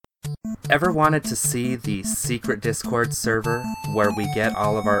Ever wanted to see the secret Discord server where we get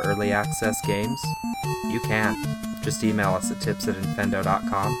all of our early access games? You can. Just email us at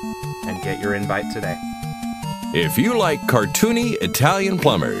tips@infendo.com and get your invite today. If you like cartoony Italian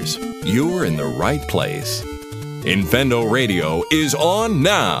plumbers, you're in the right place. Infendo Radio is on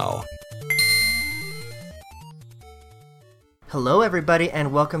now. Hello, everybody,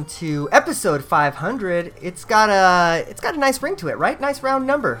 and welcome to episode 500. It's got a nice ring to it, right? Nice round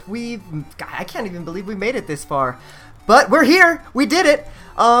number. I can't even believe we made it this far, but we're here. We did it.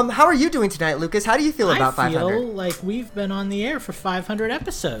 How are you doing tonight, Lucas? How do you feel about 500? I feel like we've been on the air for 500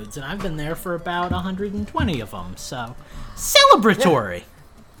 episodes, and I've been there for about 120 of them. So celebratory.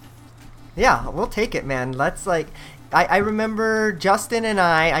 Yeah, we'll take it, man. I remember Justin and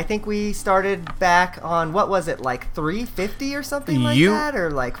I think we started back on, what was it, like 350 or something like that?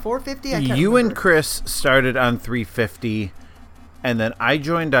 Or like 450? I can't remember. You and Chris started on 350, and then I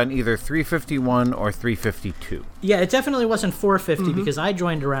joined on either 351 or 352. Yeah, it definitely wasn't 450 because I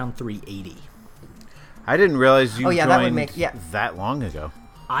joined around 380. I didn't realize you joined that would make, that long ago.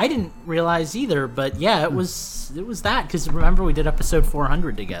 I didn't realize either, but yeah, it was that, because remember we did episode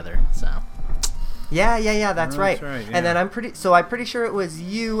 400 together, so... Yeah, that's right. Yeah. And then I'm pretty sure it was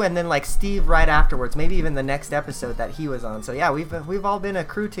you and then like Steve right afterwards, maybe even the next episode that he was on. So yeah, we've all been a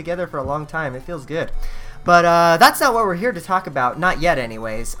crew together for a long time. It feels good. But that's not what we're here to talk about, not yet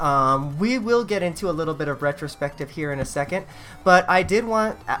anyways. We will get into a little bit of retrospective here in a second, but I did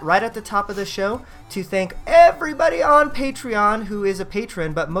want, right at the top of the show, to thank everybody on Patreon who is a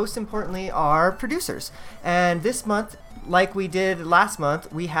patron, but most importantly our producers. And this month, like we did last month,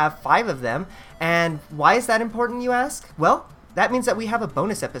 we have 5 of them. And why is that important, you ask? Well, that means that we have a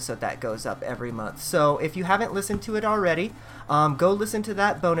bonus episode that goes up every month. So if you haven't listened to it already, go listen to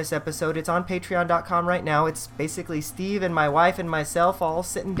that bonus episode. It's on patreon.com right now. It's basically Steve and my wife and myself all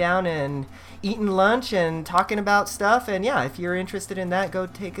sitting down and eating lunch and talking about stuff. And yeah, if you're interested in that, go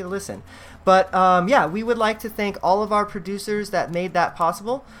take a listen. But yeah, we would like to thank all of our producers that made that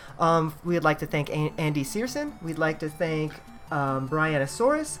possible. We would like to thank Andy Searson. We'd like to thank Brian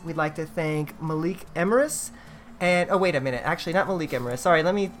Asaurus. We'd like to thank Malik Emeris. And oh, wait a minute. Actually, not Malik Emeris. Sorry,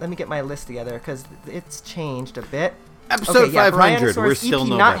 let me get my list together because it's changed a bit. Episode 500. Brian Asaurus, We're still EP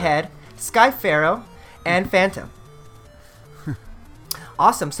no Knothead, better. Sky Pharaoh, and Phantom.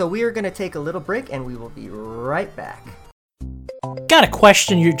 Awesome. So we are going to take a little break, and we will be right back. Got a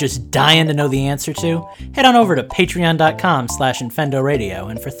question you're just dying to know the answer to? Head on over to patreon.com/InfendoRadio,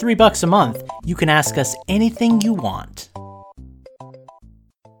 and for $3 a month, you can ask us anything you want.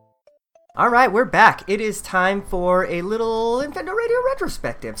 All right, we're back. It is time for a little Infendo Radio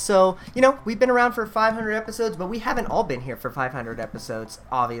retrospective. So, we've been around for 500 episodes, but we haven't all been here for 500 episodes,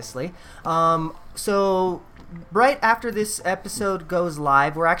 obviously. So right after this episode goes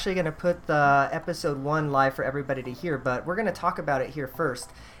live, we're actually going to put the episode 1 live for everybody to hear, but we're going to talk about it here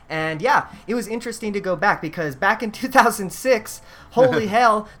first. And yeah, it was interesting to go back because back in 2006, holy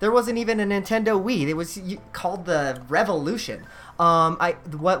hell, there wasn't even a Nintendo Wii. It was called the Revolution.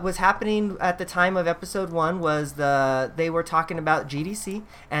 What was happening at the time of episode 1 was they were talking about GDC,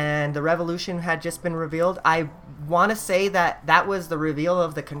 and the Revolution had just been revealed. I want to say that was the reveal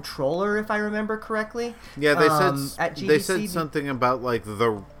of the controller, if I remember correctly. Yeah, at GDC. They said something about like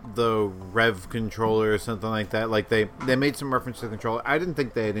the Rev controller or something like that. Like they made some reference to the controller. I didn't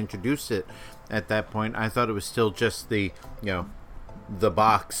think they had introduced it at that point. I thought it was still just the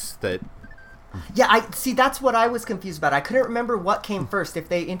box that. Yeah, that's what I was confused about. I couldn't remember what came first, if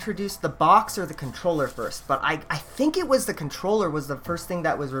they introduced the box or the controller first. But I think it was the controller was the first thing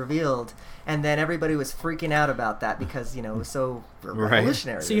that was revealed, and then everybody was freaking out about that because, it was so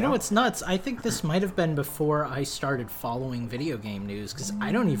revolutionary. So, what's nuts? I think this might have been before I started following video game news, because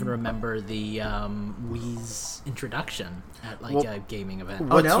I don't even remember the Wii's introduction at, a gaming event.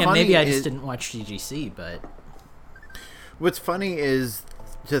 Oh, no? Yeah, maybe I just didn't watch GGC, but... What's funny is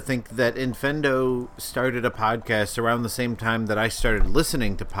to think that Infendo started a podcast around the same time that I started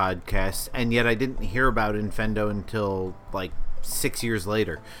listening to podcasts, and yet I didn't hear about Infendo until 6 years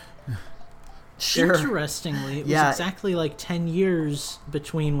later. Sure. Interestingly, it was exactly 10 years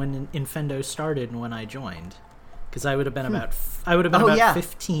between when Infendo started and when I joined, because I would have been about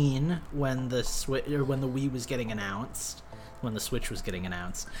 15 when the Wii was getting announced, when the Switch was getting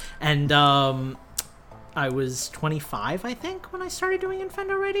announced, and I was 25, I think, when I started doing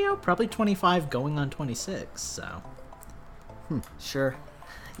Infendo Radio. Probably 25 going on 26, so. Sure.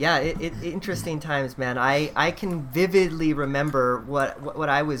 Interesting times, man. I can vividly remember what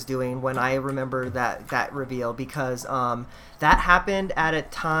I was doing when I remember that reveal, because that happened at a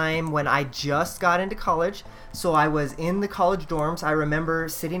time when I just got into college. So I was in the college dorms. I remember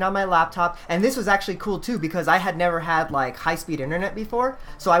sitting on my laptop, and this was actually cool too, because I had never had like high-speed internet before,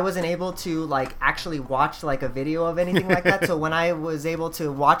 so I wasn't able to like actually watch like a video of anything like that. So when I was able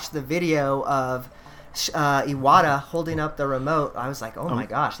to watch the video of Iwata holding up the remote, I was like, oh my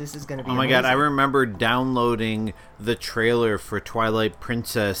gosh, this is going to be amazing. God, I remember downloading the trailer for Twilight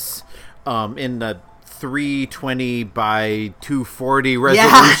Princess in the 320 by 240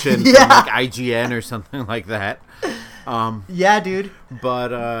 resolution from like IGN or something like that. Yeah, dude.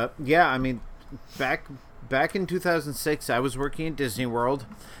 But I mean, back in 2006, I was working at Disney World,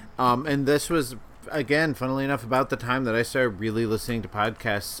 and this was, again, funnily enough, about the time that I started really listening to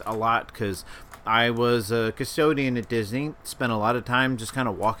podcasts a lot, because I was a custodian at Disney, spent a lot of time just kind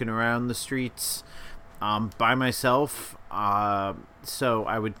of walking around the streets by myself. So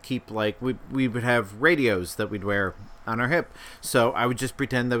I would keep, like, we would have radios that we'd wear on our hip. So I would just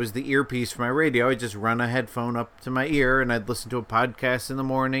pretend that was the earpiece for my radio. I'd just run a headphone up to my ear, and I'd listen to a podcast in the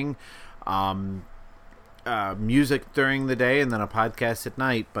morning, music during the day, and then a podcast at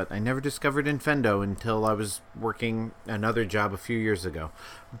night. But I never discovered Infendo until I was working another job a few years ago.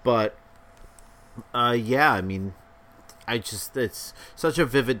 But I mean, it's such a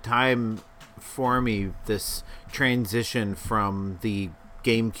vivid time for me, this transition from the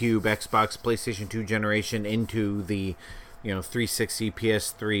GameCube, Xbox, PlayStation 2 generation into the 360,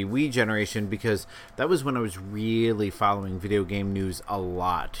 PS3, Wii generation, because that was when I was really following video game news a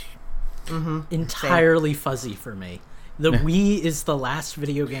lot. Entirely fuzzy for me. The Wii is the last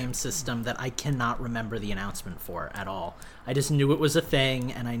video game system that I cannot remember the announcement for at all. I just knew it was a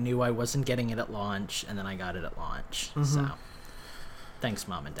thing, and I knew I wasn't getting it at launch, and then I got it at launch. So, thanks,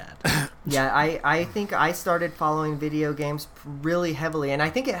 Mom and Dad. Yeah, I think I started following video games really heavily, and I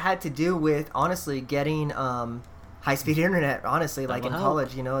think it had to do with, honestly, getting high-speed internet, honestly, like in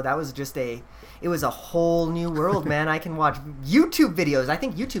college, that was just it was a whole new world, man. I can watch YouTube videos. I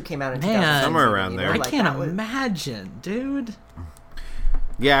think YouTube came out in 2000. Somewhere around there. I can't imagine, dude.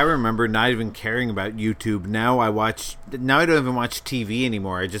 Yeah, I remember not even caring about YouTube. Now I don't even watch TV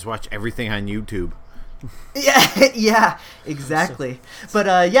anymore. I just watch everything on YouTube. Yeah, exactly.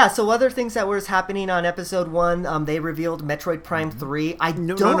 But so other things that was happening on episode 1, they revealed Metroid Prime 3. I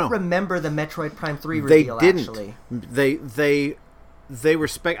don't remember the Metroid Prime 3 reveal. They didn't. Actually. They were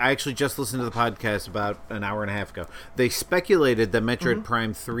I actually just listened to the podcast about an hour and a half ago. They speculated that Metroid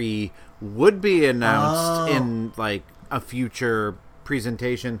Prime 3 would be announced in like a future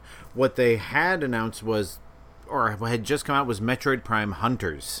presentation. What they had announced was, or had just come out, was Metroid Prime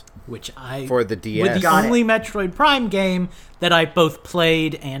Hunters, for the DS. With the only Metroid Prime game that I both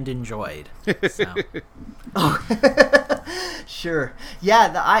played and enjoyed. So. Sure. Yeah,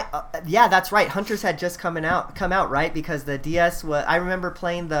 that's right. Hunters had just come out, right? Because the DS was. I remember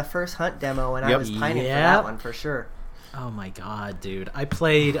playing the first Hunt demo, and I was pining for that one for sure. Oh my god, dude! I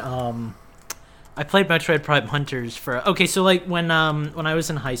played Metroid Prime Hunters for... Okay, so like when I was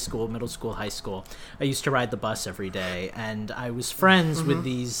in middle school, high school, I used to ride the bus every day, and I was friends with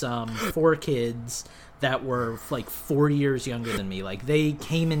these 4 kids that were like 4 years younger than me. Like they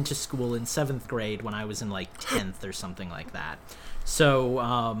came into school in 7th grade when I was in like 10th or something like that. So,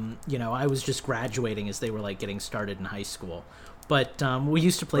 I was just graduating as they were like getting started in high school. But we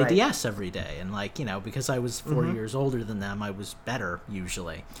used to play DS every day, and because I was 4 years older than them, I was better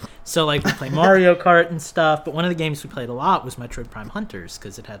usually. So we play Mario Kart and stuff. But one of the games we played a lot was Metroid Prime Hunters,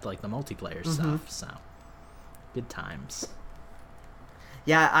 because it had like the multiplayer stuff. So good times.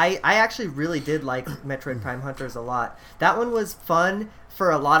 Yeah, I actually really did like Metroid Prime Hunters a lot. That one was fun for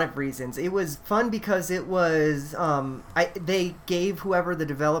a lot of reasons. It was fun because it was they gave whoever the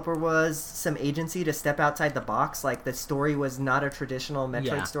developer was some agency to step outside the box. Like the story was not a traditional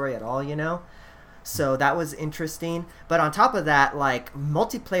Metroid story at all, So that was interesting. But on top of that, like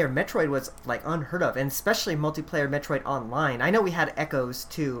multiplayer Metroid was like unheard of, and especially multiplayer Metroid Online. I know we had Echoes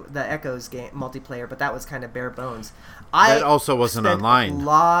too, the Echoes game multiplayer, but that was kind of bare bones. That also wasn't online.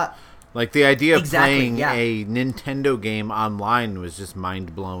 Like the idea of playing a Nintendo game online was just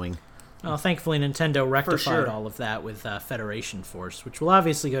mind blowing. Well, thankfully Nintendo rectified all of that with Federation Force, which will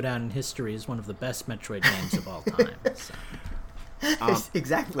obviously go down in history as one of the best Metroid games of all time. So.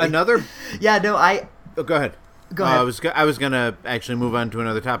 Exactly. Another. Yeah. No. Oh, go ahead. Go ahead. I was gonna actually move on to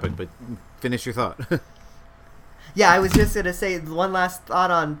another topic, but finish your thought. Yeah, I was just gonna say one last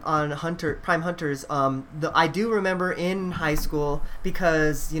thought on Prime Hunters. I do remember in high school,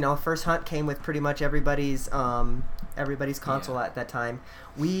 because first Hunt came with pretty much everybody's everybody's console at that time,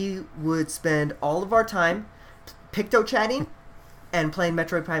 we would spend all of our time Picto chatting and playing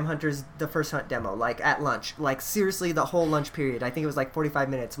Metroid Prime Hunters the First Hunt demo, like at lunch. Like seriously, the whole lunch period. I think it was like 45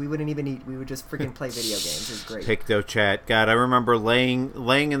 minutes. We wouldn't even eat. We would just freaking play video games. It was great. Picto chat. God, I remember laying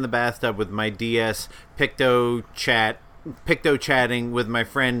in the bathtub with my DS, Picto chatting with my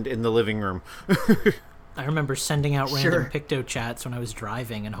friend in the living room. I remember sending out random Picto chats when I was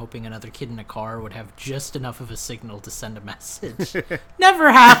driving and hoping another kid in a car would have just enough of a signal to send a message.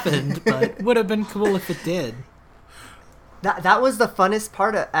 Never happened, but would have been cool if it did. That was the funnest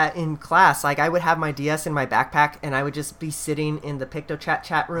part in class. Like, I would have my DS in my backpack, and I would just be sitting in the PictoChat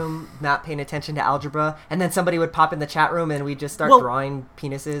chat room, not paying attention to algebra, and then somebody would pop in the chat room, and we'd just start drawing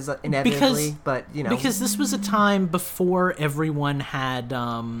penises inevitably. Because this was a time before everyone had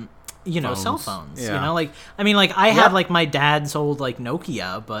phones. Cell phones. Yeah. I had like my dad's old like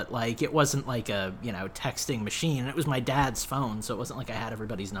Nokia, but like it wasn't like a texting machine. It was my dad's phone, so it wasn't like I had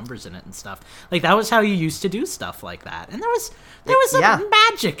everybody's numbers in it and stuff. Like that was how you used to do stuff like that, and there was a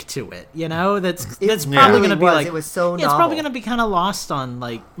magic to it. That's probably gonna be like it was so novel. It's probably gonna be kind of lost on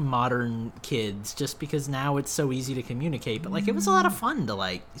like modern kids just because now it's so easy to communicate. But like it was a lot of fun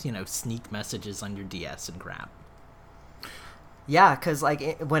to sneak messages on your DS and crap. Yeah, because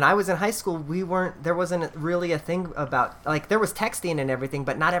like when I was in high school, there wasn't really a thing about like there was texting and everything,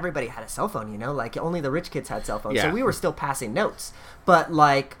 but not everybody had a cell phone. Like only the rich kids had cell phones, so we were still passing notes. But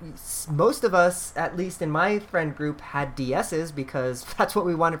like most of us, at least in my friend group, had DSs because that's what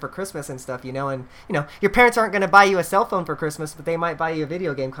we wanted for Christmas and stuff. And your parents aren't going to buy you a cell phone for Christmas, but they might buy you a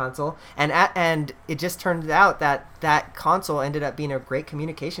video game console. And it just turned out that console ended up being a great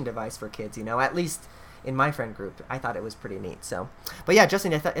communication device for kids. At least in my friend group. I thought it was pretty neat. So, but yeah,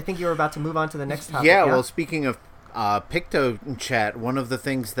 Justin, I think you were about to move on to the next topic. Yeah, well, speaking of Picto chat, one of the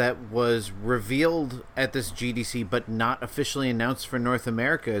things that was revealed at this GDC but not officially announced for North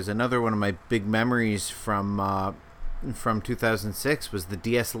America is another one of my big memories from 2006 was the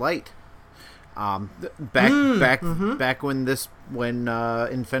DS Lite. Back when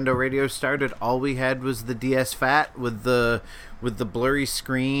Infendo Radio started, all we had was the DS Fat with the blurry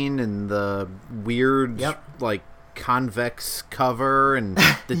screen and the weird like convex cover and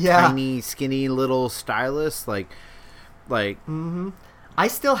the tiny skinny little stylus I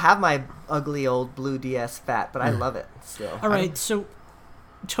still have my ugly old blue DS Fat, but I love it still. All right, so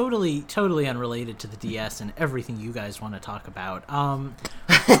totally unrelated to the DS and everything you guys want to talk about.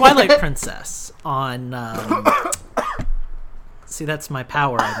 Twilight Princess on see, that's my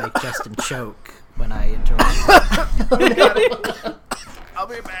power. I make Justin choke when I interrupt. I'll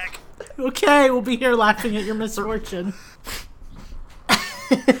be back. Okay, we'll be here laughing at your misfortune.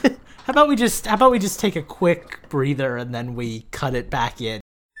 How about we just take a quick breather and then we cut it back in?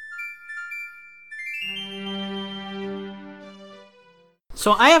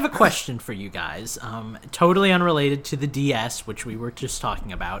 So I have a question for you guys, totally unrelated to the DS, which we were just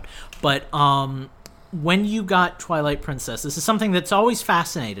talking about, but when you got Twilight Princess, this is something that's always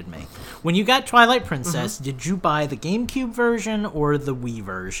fascinated me. When you got Twilight Princess, did you buy the GameCube version or the Wii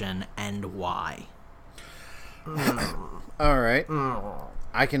version, and why? All right.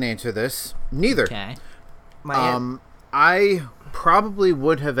 I can answer this. Neither. Okay. I probably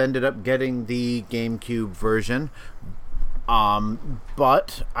would have ended up getting the GameCube version,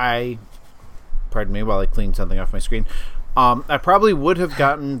 but pardon me while I clean something off my screen. I probably would have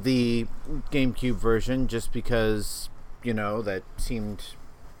gotten the GameCube version just because, that seemed,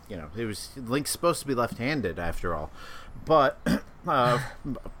 it was Link's supposed to be left-handed after all. But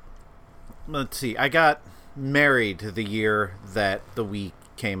let's see, I got married the year that the Wii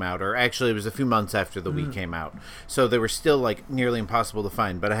came out, or actually it was a few months after the Wii came out. So they were still like nearly impossible to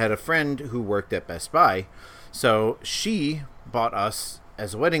find. But I had a friend who worked at Best Buy, so she bought us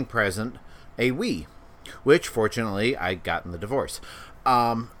as a wedding present a Wii, which fortunately I got in the divorce.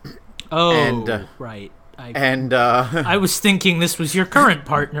 Right. I was thinking this was your current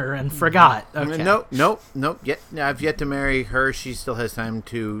partner and forgot. Okay. Nope. I've yet to marry her. She still has time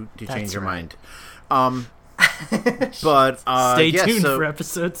to change her mind. But stay tuned for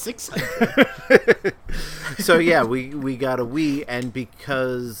episode 600. So yeah, we got a Wii, and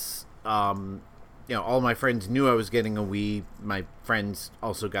because all my friends knew I was getting a Wii, my friends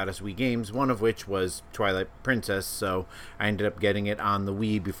also got us Wii games, one of which was Twilight Princess, so I ended up getting it on the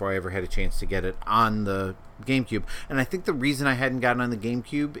Wii before I ever had a chance to get it on the GameCube. And I think the reason I hadn't gotten on the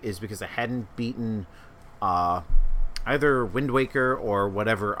GameCube is because I hadn't beaten either Wind Waker or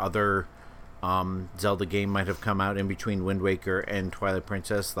whatever other Zelda game might have come out in between Wind Waker and Twilight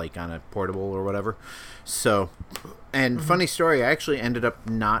Princess, like on a portable or whatever. So, and funny story, I actually ended up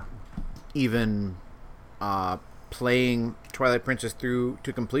not even playing Twilight Princess through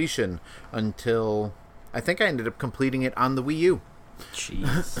to completion until I think I ended up completing it on the Wii U.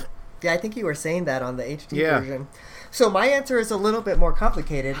 Jeez. Yeah, I think you were saying that on the HD version. So my answer is a little bit more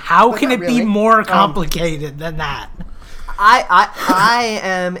complicated. How can it be more complicated than that? I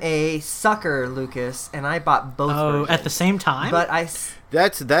am a sucker, Lucas, and I bought both versions. At the same time? But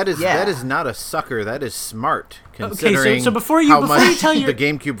that is not a sucker. That is smart. Okay, so before you tell your the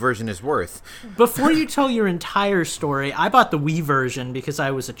GameCube version is worth. Before you tell your entire story, I bought the Wii version because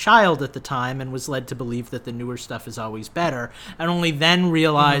I was a child at the time and was led to believe that the newer stuff is always better, and only then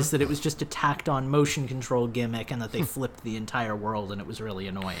realized that it was just a tacked on motion control gimmick and that they flipped the entire world and it was really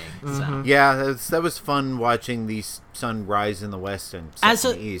annoying. So. Yeah, that was fun watching the sun rise in the west and set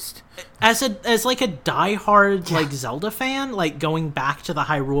in the east. As like a diehard like Zelda fan, like going back to the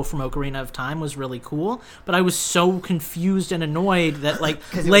Hyrule from Ocarina of Time was really cool, but I was so confused and annoyed that like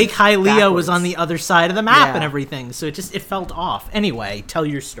Lake Hylia was on the other side of the map and everything, so it felt off. Anyway, tell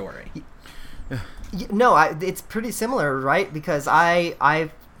your story. No, it's pretty similar, right? Because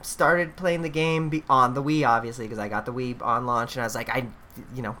I started playing the game on the Wii, obviously, because I got the Wii on launch, and I was like, I'm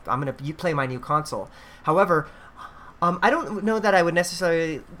gonna play my new console. However, I don't know that I would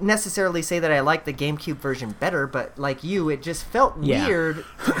necessarily say that I like the GameCube version better, but like you, it just felt weird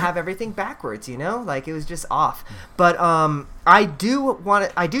to have everything backwards, like it was just off. But I do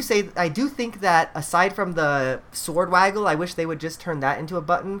think that aside from the sword waggle, I wish they would just turn that into a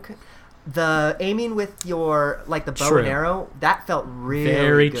button. The aiming with your the bow and arrow, that felt really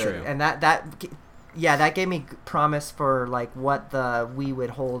very good. True. And that gave me promise for like what the Wii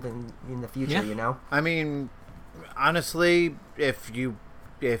would hold in the future, I mean, honestly, if you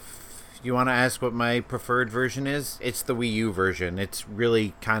want to ask what my preferred version is, it's the Wii U version. It's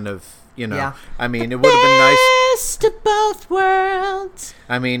really kind of, I mean, it would have been nice. Best of both worlds.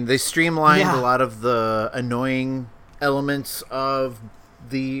 I mean, they streamlined a lot of the annoying elements of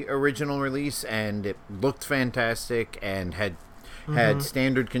the original release, and it looked fantastic and had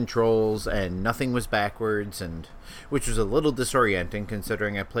standard controls, and nothing was backwards, and which was a little disorienting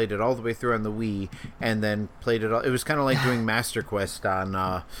considering I played it all the way through on the Wii and then played it all. It was kind of like doing Master Quest on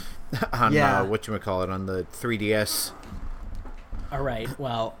whatchamacallit, on the 3DS. All right,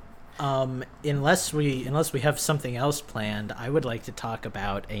 well, unless we have something else planned, I would like to talk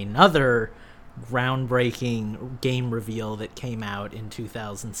about another groundbreaking game reveal that came out in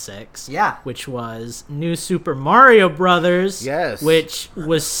 2006. Which was New Super Mario Brothers. Yes. Which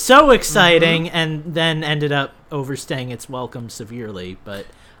was so exciting and then ended up overstaying its welcome severely, but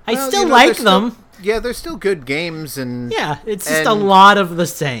I still like them. They're still good games, and it's just a lot of the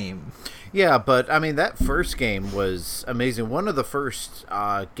same. Yeah, but I mean, that first game was amazing. One of the first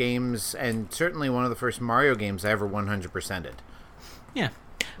games, and certainly one of the first Mario games I ever 100%ed. Yeah.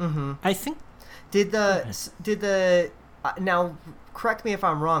 I think. Did the now correct me if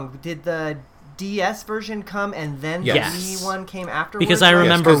I'm wrong, did the DS version come and then the Wii one came afterwards? Because I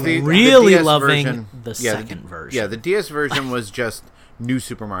remember really loving the second version. Yeah, the DS version was just New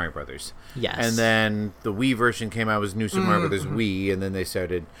Super Mario Brothers. Yes. And then the Wii version came out as New Super Mario Brothers Wii, and then they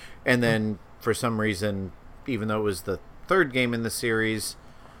started, and then for some reason, even though it was the third game in the series,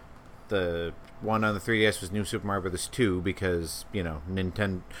 the one on the 3DS was New Super Mario Bros. 2 because,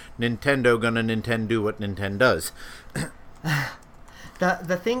 Nintendo gonna Nintendo what Nintendo does.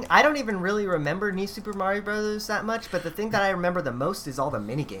 The thing, I don't even really remember New Super Mario Bros. That much, but the thing that I remember the most is all the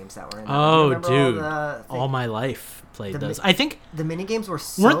mini-games that were in there. Oh, dude. All my life played those. I think the mini-games were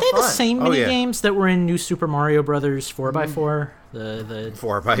so Weren't they fun. the same mini-games that were in New Super Mario Bros. 4x4? The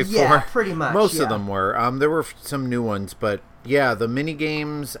 4x4? Yeah, pretty much. Most of them were. There were some new ones, but yeah, the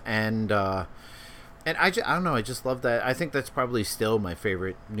mini-games and I don't know, I just love that. I think that's probably still my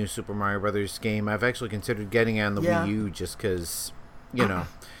favorite New Super Mario Brothers game. I've actually considered getting it on the Wii U just because,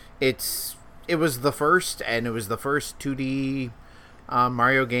 it was the first, and it was the first 2D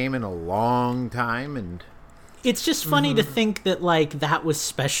Mario game in a long time, and it's just funny to think that that was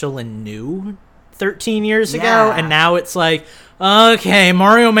special and new 13 years ago, and now it's like, okay,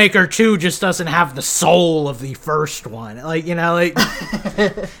 Mario Maker 2 just doesn't have the soul of the first one.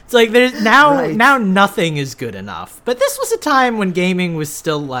 It's like there's now nothing is good enough. But this was a time when gaming was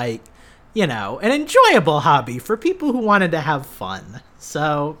still an enjoyable hobby for people who wanted to have fun.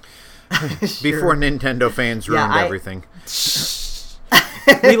 So before Nintendo fans ruined everything.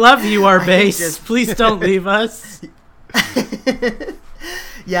 We love you, our base. Please don't leave us.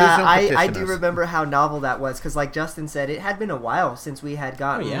 Yeah, I do remember how novel that was, because like Justin said, it had been a while since we had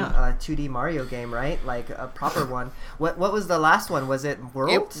gotten a 2D Mario game, right? Like a proper one. What was the last one? Was it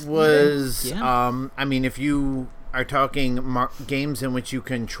World? It was, I mean, if you are talking games in which you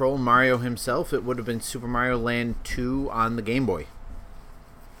control Mario himself, it would have been Super Mario Land 2 on the Game Boy.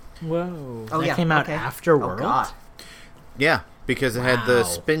 Whoa. Oh, that came out after World? Oh, God. Yeah, because it had the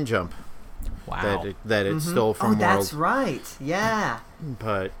spin jump. Wow. That it stole from World. That's right. Yeah.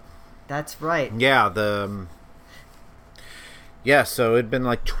 But... That's right. Yeah, so it'd been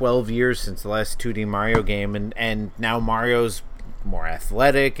like 12 years since the last 2D Mario game, and now Mario's more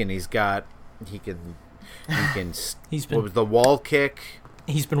athletic, and he can what was the wall kick?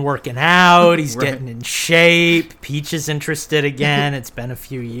 He's been working out, he's getting in shape, Peach is interested again, it's been a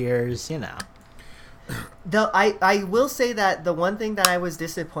few years, I will say that the one thing that I was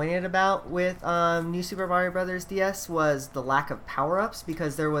disappointed about with New Super Mario Bros. DS was the lack of power-ups,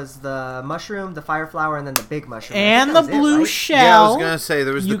 because there was the mushroom, the fire flower, and then the big mushroom. And the blue shell. Yeah, I was going to say,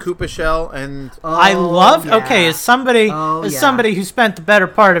 there was the Koopa shell, and... I love... Yeah. Okay, as somebody who spent the better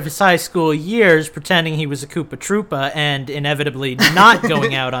part of his high school years pretending he was a Koopa Troopa and inevitably not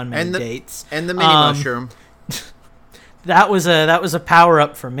going out on many dates... And the mini mushroom. That was a power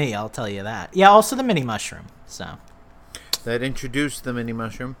up for me, I'll tell you that. Yeah, also the mini mushroom. So that introduced the mini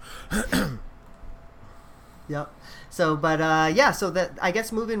mushroom. Yep. So, but so that I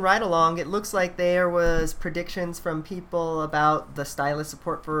guess moving right along, it looks like there was predictions from people about the stylus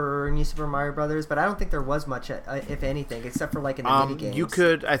support for New Super Mario Brothers, but I don't think there was much, if anything, except for like in the mini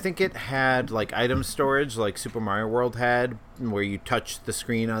games. I think it had like item storage, like Super Mario World had, where you touch the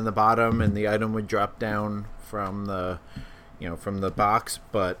screen on the bottom and the item would drop down from the box,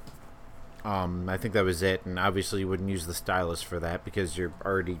 but I think that was it, and obviously you wouldn't use the stylus for that because you're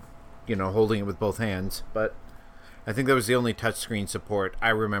already holding it with both hands. But I think that was the only touchscreen support I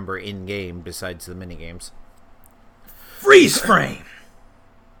remember in game besides the mini games. Freeze frame,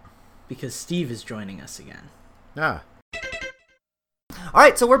 because Steve is joining us again. All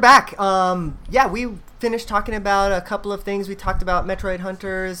right, so we're back. We finished talking about a couple of things. We talked about Metroid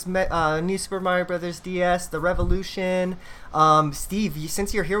Hunters, New Super Mario Bros. DS, the Revolution. Steve,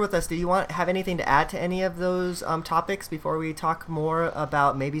 since you're here with us, do you have anything to add to any of those topics before we talk more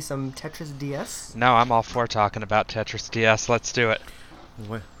about maybe some Tetris DS? No, I'm all for talking about Tetris DS. Let's do it.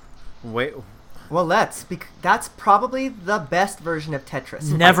 Wait. Well, that's probably the best version of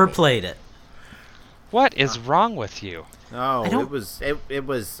Tetris. Never played it. What is wrong with you? Oh, it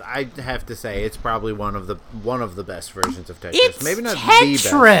was. I have to say, it's probably one of the best versions of Tetris. It's maybe not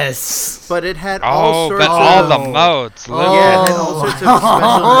Tetris, the best, but it had all sorts all the modes. Yeah, it had all sorts of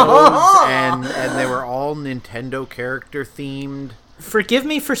special modes, and they were all Nintendo character themed. Forgive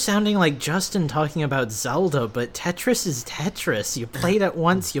me for sounding like Justin talking about Zelda, but Tetris is Tetris. You played it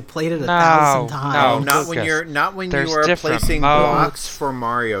once, you played it 1,000 times. No, not when you are placing blocks for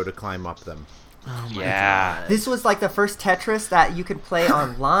Mario to climb up them. Oh my God. This was like the first Tetris that you could play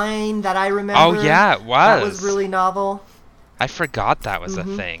online that I remember. Oh yeah, it was. That was really novel. I forgot that was a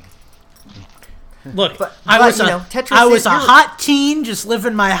thing. Look, I was a hot teen, just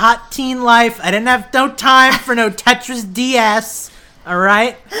living my hot teen life. I didn't have no time for no Tetris DS. All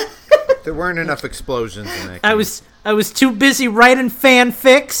right. There weren't enough explosions in that game. I was too busy writing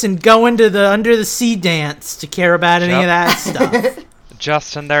fanfics and going to the Under the Sea dance to care about any of that stuff.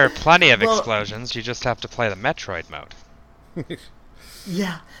 Justin, there are plenty of explosions. You just have to play the Metroid mode.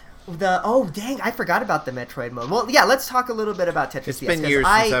 Yeah. I forgot about the Metroid mode. Well, yeah, let's talk a little bit about Tetris DS. It's been years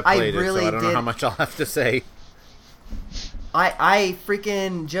since I played it, so I don't know how much I'll have to say. I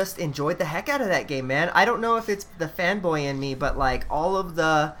freaking just enjoyed the heck out of that game, man. I don't know if it's the fanboy in me, but like all of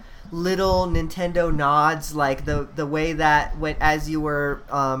the little Nintendo nods, like the way that as you were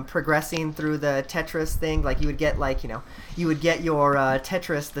progressing through the Tetris thing, like you would get your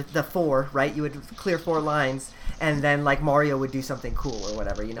Tetris, the 4, right? You would clear 4 lines, and then like Mario would do something cool or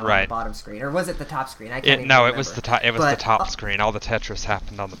whatever, on the bottom screen, or was it the top screen? I can't even remember. It was the top. It was the top screen. All the Tetris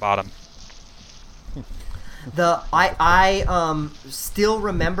happened on the bottom. I still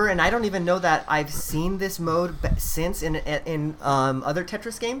remember, and I don't even know that I've seen this mode since in other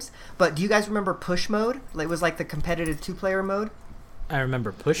Tetris games. But do you guys remember push mode? It was like the competitive 2-player mode. I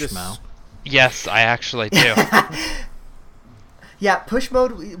remember push mode. Yes, I actually do. Yeah, push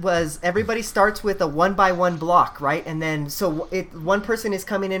mode was everybody starts with a 1x1 block, right? And then one person is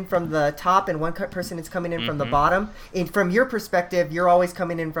coming in from the top and one person is coming in from the bottom. And from your perspective, you're always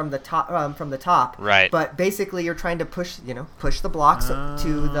coming in from the top. Right. But basically, you're trying to push the blocks to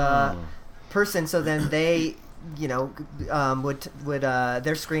the person, so then they their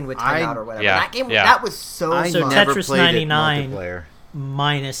screen would time out or whatever. Yeah, that game that was so fun. So Tetris 99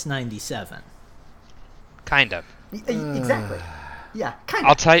 minus 97. Kind of. Exactly. Yeah, kind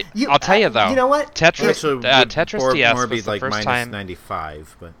of. I'll tell you though. You know what? Tetris DS more was be the like first minus time.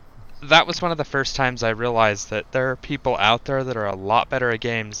 95, but that was one of the first times I realized that there are people out there that are a lot better at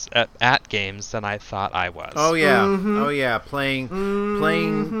games than I thought I was. Oh yeah, playing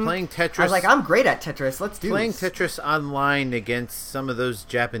Tetris. I was like, I'm great at Tetris. Let's do playing this. Tetris online against some of those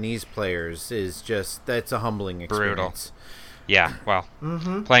Japanese players is that's a humbling experience. Brutal. Yeah, well,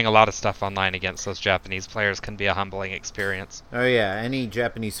 playing a lot of stuff online against those Japanese players can be a humbling experience. Oh yeah, any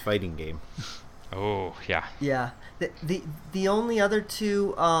Japanese fighting game. Oh yeah. Yeah. The only other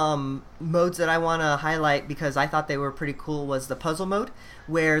two modes that I want to highlight because I thought they were pretty cool was the puzzle mode,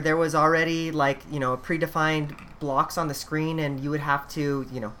 where there was already predefined blocks on the screen, and you would have to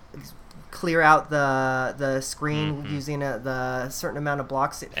clear out the screen using the certain amount of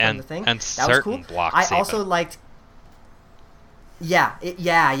blocks from the thing. And that was cool. Blocks I also liked. Yeah.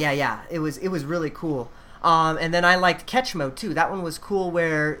 It was really cool. And then I liked catch mode too. That one was cool,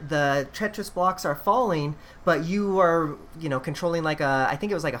 where the Tetris blocks are falling, but you are, controlling I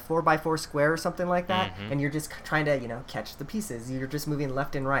think it was like a 4x4 square or something like that, and you're just trying to, catch the pieces. You're just moving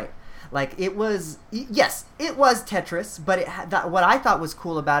left and right. It was Tetris, but what I thought was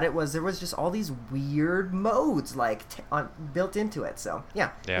cool about it was there was just all these weird modes built into it. So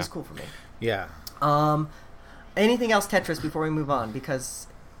yeah, it was cool for me. Yeah. Anything else Tetris before we move on? Because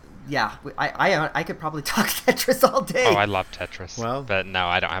yeah, I could probably talk Tetris all day. Oh, I love Tetris. Well, but no,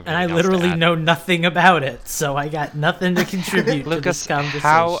 I don't have. And I literally know nothing about it, so I got nothing to contribute to this conversation.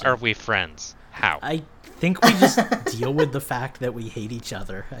 How are we friends? How? I think we just deal with the fact that we hate each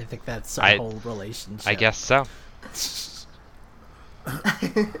other. I think that's our whole relationship. I guess so.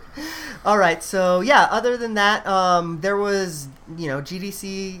 All right, so yeah, other than that, there was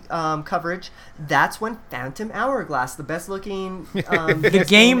GDC coverage. That's when Phantom Hourglass, the best looking the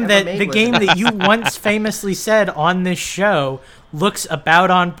game that you once famously said on this show looks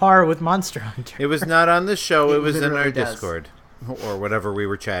about on par with Monster Hunter. It was not on the show. It was in our Discord or whatever we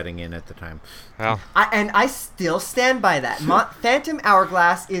were chatting in at the time. Well, I still stand by that. Phantom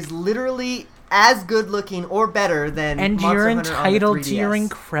Hourglass is literally as good looking or better than and Monster you're Hunter entitled to your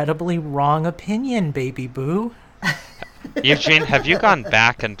incredibly wrong opinion, baby boo. Eugene, have you gone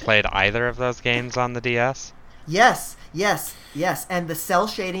back and played either of those games on the DS? Yes, and the cell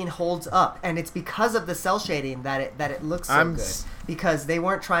shading holds up, and it's because of the cell shading that it looks so good. Because they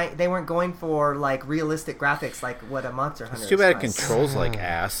weren't going for realistic graphics like what a Monster Hunter. It's too bad it controls like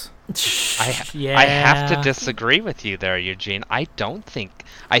ass. I have to disagree with you there, Eugene. I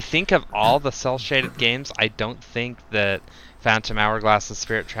think of all the cell shaded games, I don't think that Phantom Hourglass and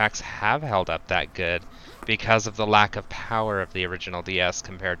Spirit Tracks have held up that good, because of the lack of power of the original DS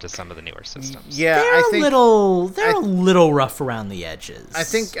compared to some of the newer systems. Yeah, they're a little rough around the edges. I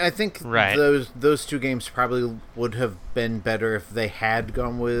think right. those two games probably would have been better if they had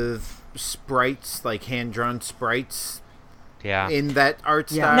gone with sprites, like hand-drawn sprites. Yeah. In that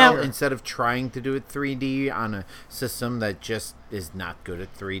art style, instead of trying to do it 3D on a system that just is not good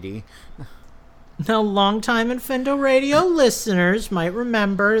at 3D. Now, longtime Infendo Radio listeners might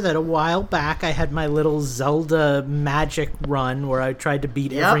remember that a while back I had my little Zelda magic run where I tried to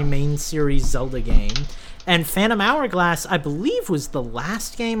beat every main series Zelda game. And Phantom Hourglass, I believe, was the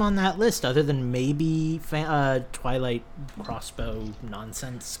last game on that list, other than maybe Twilight Crossbow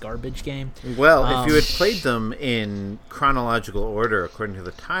nonsense garbage game. Well, if you had played them in chronological order according to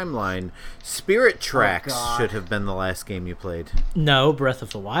the timeline, Spirit Tracks should have been the last game you played. No, Breath of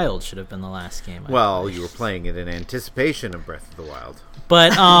the Wild should have been the last game. You were playing it in anticipation of Breath of the Wild.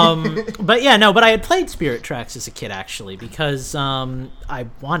 But but I had played Spirit Tracks as a kid, actually, because I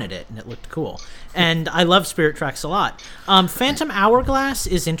wanted it and it looked cool. And I love Spirit Tracks a lot. Phantom Hourglass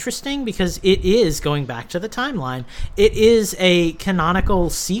is interesting because it is, going back to the timeline, it is a canonical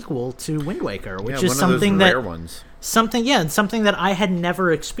sequel to Wind Waker, which is something that... rare ones. Something that I had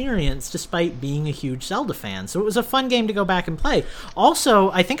never experienced despite being a huge Zelda fan. So it was a fun game to go back and play.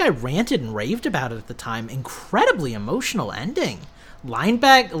 Also, I think I ranted and raved about it at the time. Incredibly emotional ending.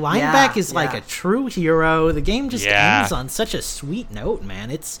 Lineback is like a true hero. The game just ends on such a sweet note,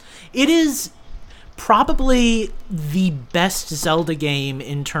 man. It is probably the best Zelda game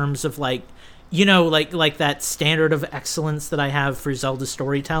in terms of like that standard of excellence that I have for Zelda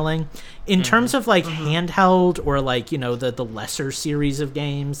storytelling. In terms of handheld or the lesser series of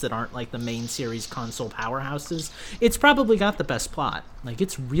games that aren't like the main series console powerhouses, it's probably got the best plot.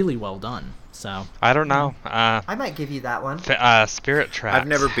 It's really well done. So I don't know. I might give you that one. Spirit Tracks. I've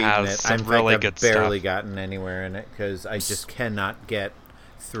never beaten it. I've barely gotten anywhere in it because I just cannot get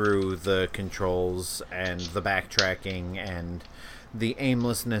through the controls and the backtracking and the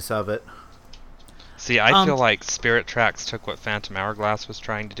aimlessness of it. See, I feel like Spirit Tracks took what Phantom Hourglass was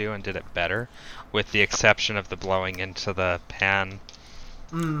trying to do and did it better, with the exception of the blowing into the pan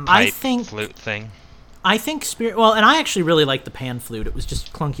pipe flute thing. I think Spirit... Well, and I actually really like the pan flute. It was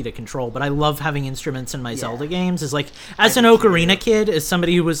just clunky to control, but I love having instruments in my Zelda games. As as an Ocarina kid, as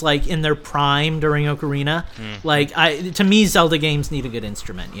somebody who was like in their prime during Ocarina, to me, Zelda games need a good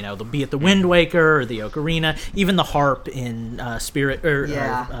instrument. You know, be it the Wind Waker or the Ocarina, even the harp in Spirit or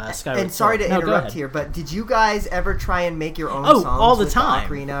Skyward. And sorry to interrupt here, but did you guys ever try and make your own songs all the time?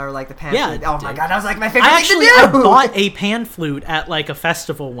 The Ocarina or like the pan flute? Oh my god, that was like my favorite thing to do. I bought a pan flute at like a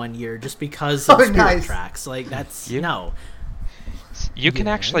festival one year just because of Spirit Tracks. Like that's you can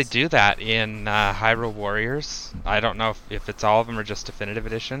actually do that in Hyrule Warriors. I don't know if it's all of them or just Definitive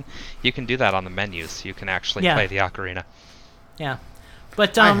Edition. You can do that on the menus. You can actually play the ocarina. Yeah,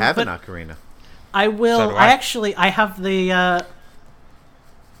 but I have an ocarina. I will. So I have the.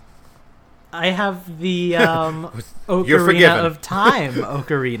 I have the Ocarina of Time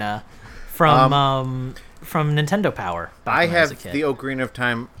ocarina from Nintendo Power. I have the Ocarina of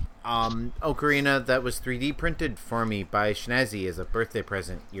Time. Ocarina that was 3D printed for me by Schnazzy as a birthday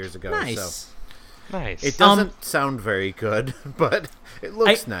present years ago. Nice. Nice. It doesn't sound very good, but it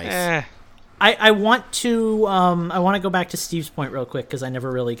looks nice. I want to go back to Steve's point real quick because I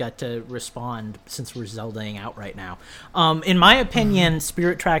never really got to respond since we're Zeldaing out right now. In my opinion,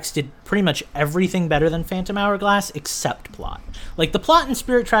 Spirit Tracks did pretty much everything better than Phantom Hourglass except plot. Like the plot in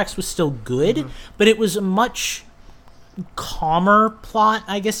Spirit Tracks was still good, but it was a much calmer plot,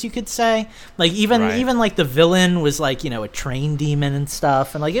 I guess you could say. Like even like the villain was like, you know, a train demon and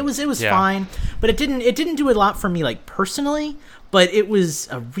stuff, and like it was fine, but it didn't do a lot for me like personally, but it was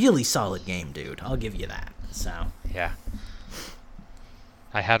a really solid game, dude. I'll give you that. So yeah,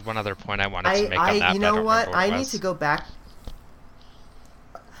 I had one other point I wanted to make on that. You know what? I need to go back.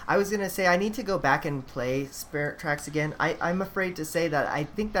 I was going to say I need to go back and play Spirit Tracks again. I'm afraid to say that I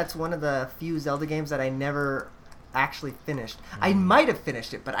think that's one of the few Zelda games that I never actually finished. I might have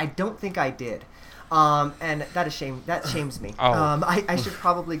finished it, but I don't think I did. And that is shame. That shames me. I should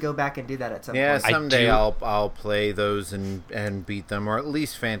probably go back and do that at some point. Yeah, someday I'll play those and beat them, or at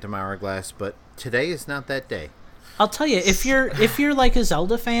least Phantom Hourglass. But today is not that day. I'll tell you, if you're like a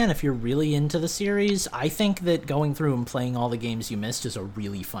Zelda fan, if you're really into the series, I think that going through and playing all the games you missed is a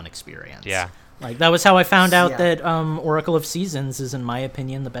really fun experience. Yeah. Like that was how I found out that Oracle of Seasons is, in my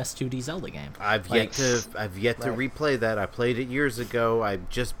opinion, the best 2D Zelda game. I've yet to replay that. I played it years ago. I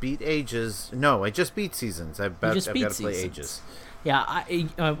just beat Ages. No, I just beat Seasons. I've got to play Ages. Yeah,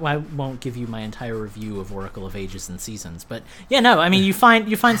 I won't give you my entire review of Oracle of Ages and Seasons, but yeah, no, I mean you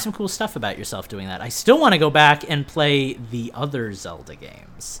find some cool stuff about yourself doing that. I still want to go back and play the other Zelda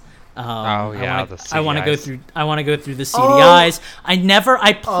games. I want to go through the CDIs.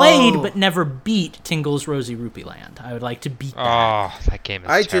 I played but never beat Tingle's Rosy Rupee Land. I would like to beat that. Oh, that game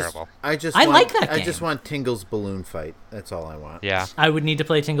is terrible. I like that game. I just want Tingle's Balloon Fight. That's all I want. Yeah. I would need to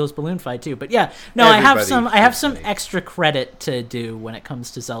play Tingle's Balloon Fight too. But yeah, no, I have some extra credit to do when it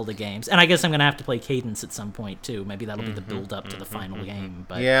comes to Zelda games. And I guess I'm going to have to play Cadence at some point too. Maybe that'll be the build up to the final game.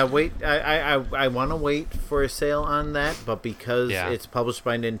 But yeah, wait, I want to wait for a sale on that, but because it's published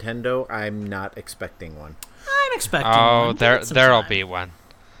by Nintendo, I'm not expecting one. I'm expecting one. There'll be one.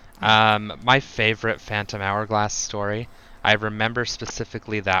 My favorite Phantom Hourglass story, I remember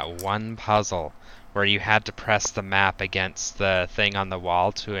specifically that one puzzle where you had to press the map against the thing on the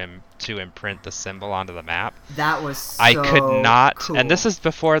wall to imprint the symbol onto the map. That was so I could not, cool. And this is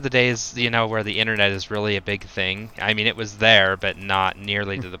before the days, where the internet is really a big thing. I mean, it was there, but not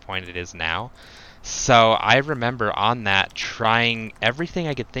nearly to the point it is now. So I remember on that trying everything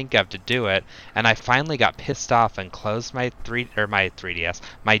I could think of to do it, and I finally got pissed off and closed my DS,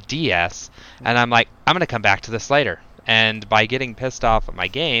 and I'm like, I'm gonna come back to this later. And by getting pissed off at my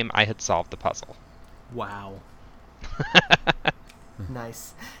game, I had solved the puzzle. Wow.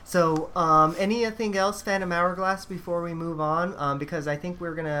 Nice. So, anything else, Phantom Hourglass, before we move on? Because I think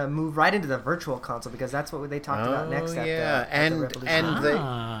we're gonna move right into the Virtual Console because that's what they talked about next. And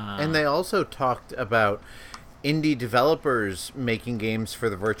they also talked about indie developers making games for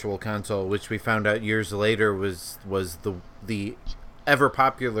the Virtual Console, which we found out years later was the ever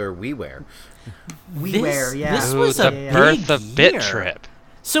popular WiiWare. This was the birth of BitTrip.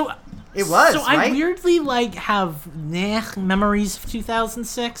 So it was. So right? I weirdly have memories of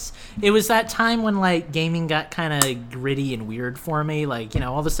 2006. It was that time when gaming got kind of gritty and weird for me.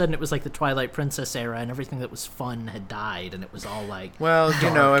 All of a sudden it was like the Twilight Princess era, and everything that was fun had died, and it was all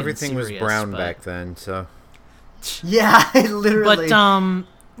everything was brown back then. So yeah, literally.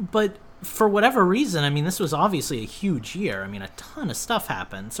 But for whatever reason, I mean, this was obviously a huge year. I mean, a ton of stuff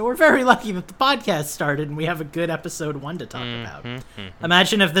happened. So we're very lucky that the podcast started and we have a good episode 1 to talk about.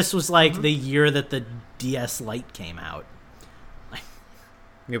 Imagine if this was the year that the DS Lite came out.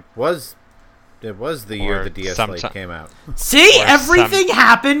 It was the year the DS Lite came out. See, everything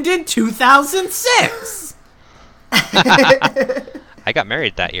happened in 2006. I got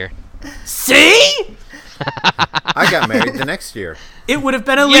married that year. See? I got married the next year. It would have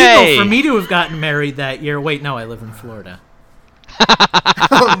been illegal for me to have gotten married that year. Wait, no, I live in Florida.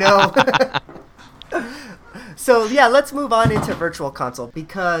 Oh, no. So, yeah, let's move on into Virtual Console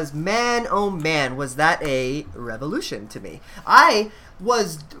because, man, oh, man, was that a revolution to me. I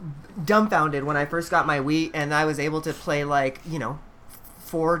was dumbfounded when I first got my Wii and I was able to play,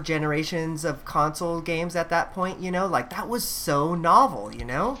 4 generations of console games at that point, that was so novel,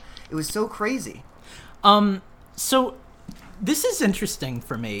 it was so crazy. So this is interesting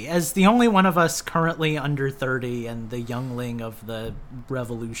for me as the only one of us currently under 30 and the youngling of the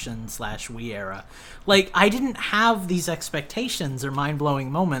Revolution / Wii era. I didn't have these expectations or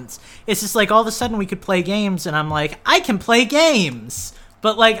mind-blowing moments. It's just all of a sudden we could play games and I'm like, I can play games.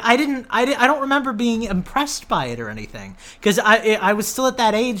 But I don't remember being impressed by it or anything because I was still at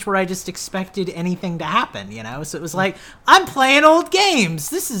that age where I just expected anything to happen, So it was I'm playing old games.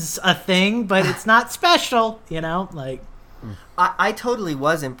 This is a thing, but it's not special, I totally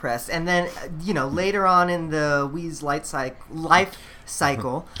was impressed, and then later on in the Wii's life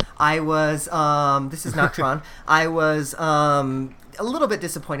cycle, I was this is not Tron. I was a little bit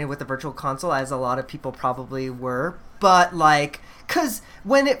disappointed with the Virtual Console, as a lot of people probably were, but because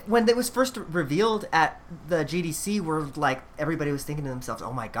when it was first revealed at the GDC, everybody was thinking to themselves,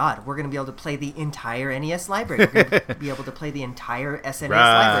 "Oh my God, we're going to be able to play the entire NES library. We're going to be able to play the entire SNES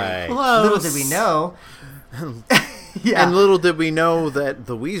library." Close. Little did we know. Yeah. And little did we know that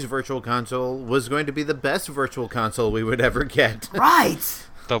the Wii's Virtual Console was going to be the best Virtual Console we would ever get. Right.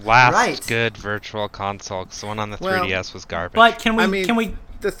 The last good Virtual Console, because the one on the 3DS was garbage. But can we?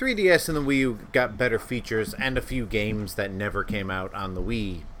 The 3DS and the Wii U got better features and a few games that never came out on the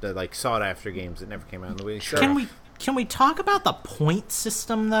Wii, the sought-after games that never came out on the Wii. Sure. Can we talk about the point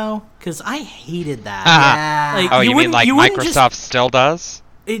system though? Because I hated that. Yeah. You mean Microsoft still does?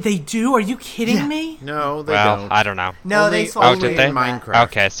 They do? Are you kidding me? No, they don't. I don't know. No, they did they? Minecraft.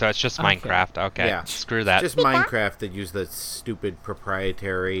 Okay, so it's just Minecraft. Okay, yeah. Screw that. It's just Minecraft that used the stupid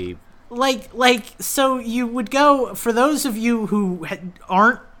proprietary. So you would go, for those of you who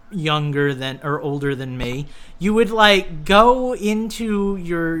aren't younger than or older than me, you would go into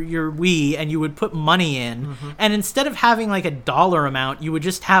your Wii and you would put money in, and instead of having a dollar amount, you would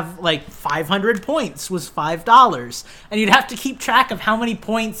just have 500 points was $5, and you'd have to keep track of how many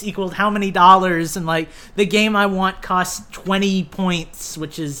points equaled how many dollars, and the game I want costs 20 points,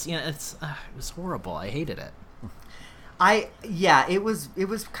 which is it was horrible. I hated it. It was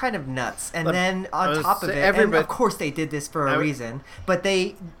kind of nuts, and then on top of it, and of course they did this for a reason, but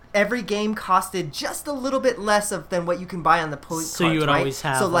every game costed just a little bit less than what you can buy on the point cards, so you would always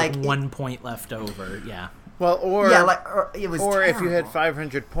have 1 point left over, Well, it was or terrible. If you had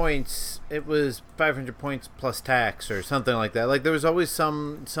 500 points, it was 500 points plus tax or something like that. There was always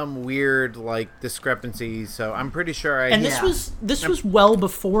some weird discrepancy. So I'm pretty sure this was well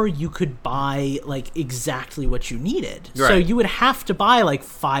before you could buy exactly what you needed. Right. So you would have to buy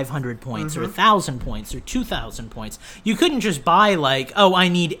 500 points or 1,000 points or 2,000 points. You couldn't just buy I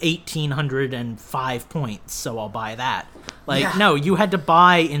need 1,805 points, so I'll buy that. No, you had to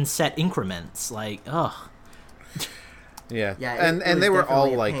buy in set increments. Yeah, and they were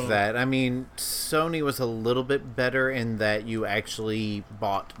all like that. I mean, Sony was a little bit better in that you actually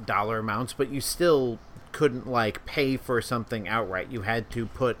bought dollar amounts, but you still couldn't pay for something outright. You had to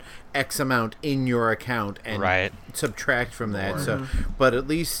put X amount in your account and subtract from that. So, but at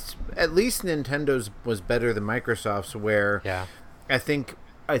least Nintendo's was better than Microsoft's, where I think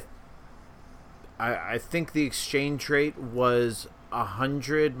the exchange rate was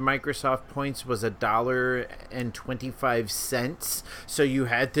 100 Microsoft points was $1.25, so you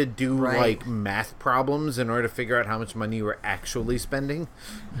had to do math problems in order to figure out how much money you were actually spending.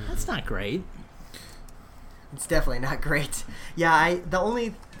 That's not great. It's definitely not great. Yeah, the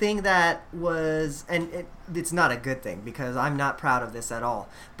only thing that was, and it's not a good thing because I'm not proud of this at all,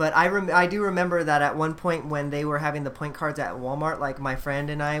 but I do remember that at one point when they were having the point cards at Walmart, my friend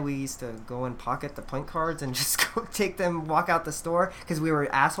and I, we used to go and pocket the point cards and just go take them, walk out the store because we were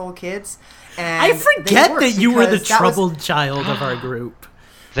asshole kids. And I forget that you were the troubled child of our group.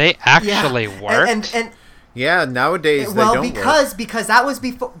 They actually worked? And yeah, nowadays they don't work. Because that was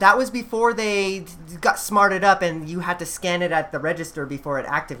before they got smarted up and you had to scan it at the register before it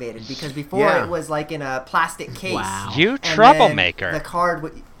activated. Because before it was in a plastic case. Wow. You troublemaker. The card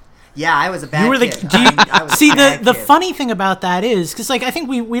would. Yeah, I was a bad you were the kid. The funny thing about that is because like I think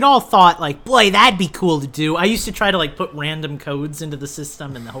we'd all thought like, boy, that'd be cool to do. I used to try to like put random codes into the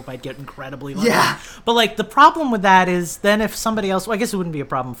system and hope I'd get incredibly lucky. Yeah. But like the problem with that is then if somebody else, well, I guess it wouldn't be a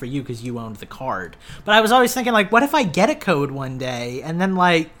problem for you because you owned the card. But I was always thinking like, what if I get a code one day and then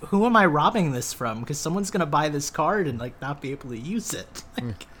like, who am I robbing this from? Because someone's gonna buy this card and like not be able to use it.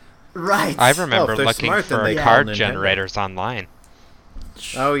 Right. I remember looking for card generators online.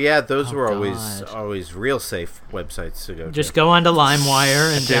 Oh yeah, those were always real safe websites to go to. Just go onto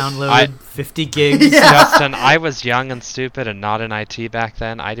LimeWire and download 50 gigs. Justin, I was young and stupid and not in IT back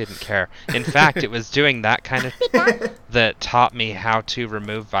then. I didn't care. In fact, it was doing that kind of that taught me how to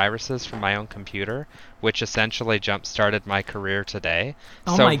remove viruses from my own computer, which essentially jump-started my career today.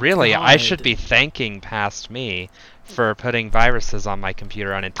 So really, I should be thanking past me for putting viruses on my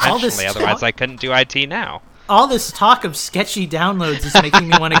computer unintentionally. Otherwise, I couldn't do IT now. All this talk of sketchy downloads is making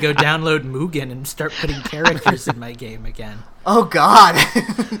me want to go download Mugen and start putting characters in my game again. Oh, God.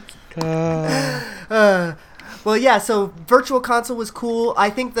 Well, yeah, so Virtual Console was cool. I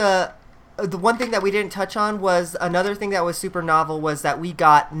think the one thing that we didn't touch on was another thing that was super novel was that we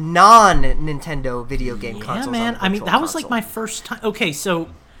got non-Nintendo video game consoles. Yeah, man. I mean, that was like my first time. Okay, so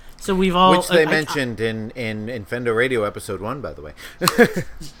we've all... Which they mentioned in Infendo Radio episode 1, by the way.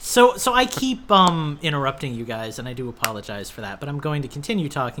 So I keep interrupting you guys, and I do apologize for that, but I'm going to continue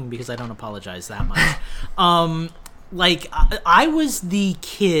talking because I don't apologize that much. Like, I was the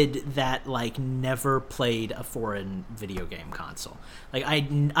kid that, like, never played a foreign video game console. Like,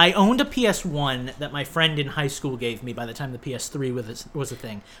 I owned a PS1 that my friend in high school gave me by the time the PS3 was a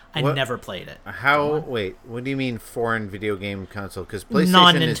thing. I never played it. Wait, what do you mean foreign video game console? Because PlayStation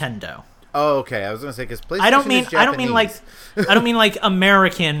non-Nintendo. Oh, okay. I was gonna say because PlayStation. I don't mean like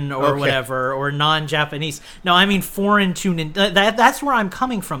American or whatever or non-Japanese. No, I mean foreign to Nintendo. That's where I'm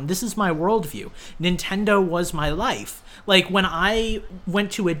coming from. This is my worldview. Nintendo was my life. Like when I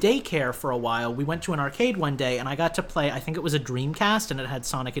went to a daycare for a while, we went to an arcade one day and I got to play. I think it was a Dreamcast and it had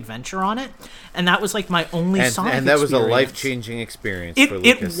Sonic Adventure on it, and that was like my only Sonic. And that was a life-changing experience. For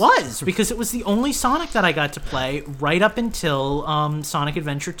Lucas. It was because it was the only Sonic that I got to play right up until Sonic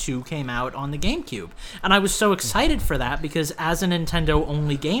Adventure 2 came out on the GameCube, and I was so excited for that because as a Nintendo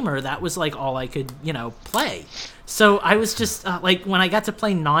only gamer, that was like all I could play. So I was just like when I got to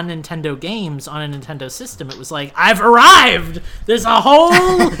play non-Nintendo games on a Nintendo system, it was like I've arrived. There's a whole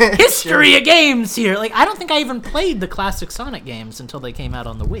history of games here. Like I don't think I even played the classic Sonic games until they came out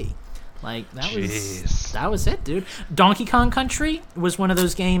on the Wii. Like that was it, dude. Donkey Kong Country was one of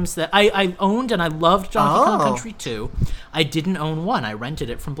those games that I owned and I loved Donkey Kong Country 2. I didn't own one. I rented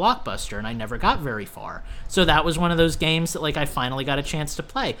it from Blockbuster and I never got very far. So that was one of those games that like I finally got a chance to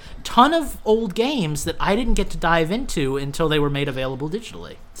play. Ton of old games that I didn't get to dive into until they were made available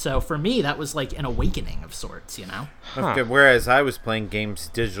digitally. So for me, that was like an awakening of sorts, Okay, whereas I was playing games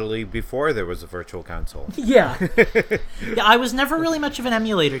digitally before there was a virtual console. Yeah. Yeah, I was never really much of an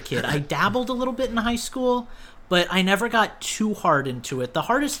emulator kid. I dabbled a little bit in high school, but I never got too hard into it. The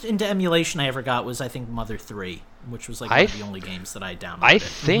hardest into emulation I ever got was, I think, Mother 3, which was like one of the only games that I downloaded. I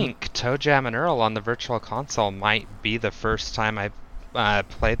think Toe Jam and Earl on the Virtual Console might be the first time I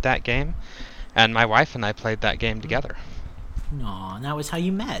played that game, and my wife and I played that game together. No, and that was how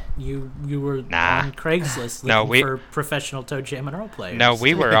you met. You were on Craigslist looking for professional Toe Jam and Earl players. No,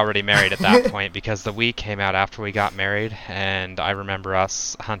 we were already married at that point because the Wii came out after we got married, and I remember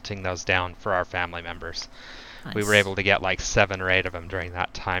us hunting those down for our family members. Nice. We were able to get like 7 or 8 of them during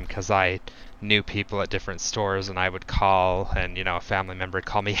that time because I knew people at different stores, and I would call, and a family member would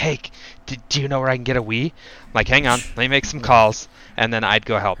call me, "Hey, do you know where I can get a Wii?" I'm like, "Hang on, let me make some calls," and then I'd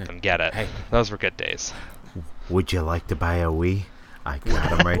go help them get it. Those were good days. Would you like to buy a Wii? I got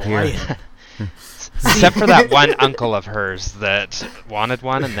them right here. Except for that one uncle of hers that wanted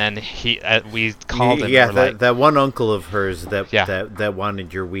one, and then we called him. Yeah, that one uncle of hers that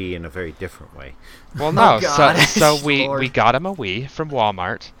wanted your Wii in a very different way. Well, no. So we got him a Wii from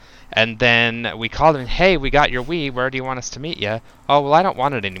Walmart, and then we called him. "Hey, we got your Wii. Where do you want us to meet you?" "Oh, well, I don't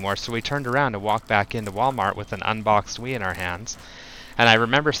want it anymore." So we turned around and walked back into Walmart with an unboxed Wii in our hands. And I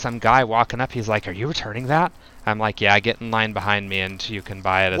remember some guy walking up. He's like, "Are you returning that?" I'm like, "Yeah, get in line behind me and you can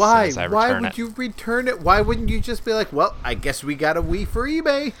buy it as soon as I return it." Why would you return it? Why wouldn't you just be like, "Well, I guess we got a Wii for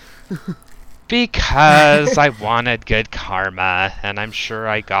eBay"? Because I wanted good karma, and I'm sure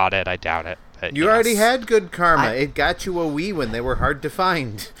I got it. I doubt it. But you already had good karma. It got you a Wii when they were hard to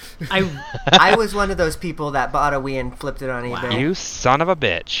find. I was one of those people that bought a Wii and flipped it on eBay. You son of a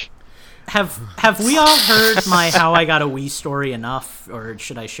bitch. Have we all heard my How I Got a Wii story enough, or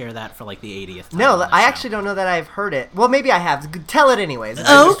should I share that for like the 80th time? No, I actually don't know that I've heard it. Well, maybe I have. Tell it anyways.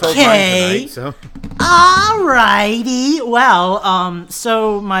 Okay. Alrighty. Well,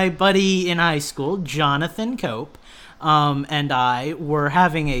 so my buddy in high school, Jonathan Cope, and I were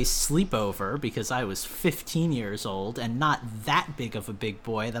having a sleepover because I was 15 years old and not that big of a big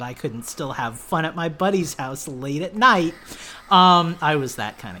boy that I couldn't still have fun at my buddy's house late at night. I was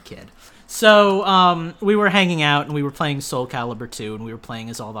that kind of kid. So we were hanging out and we were playing Soul Calibur 2 and we were playing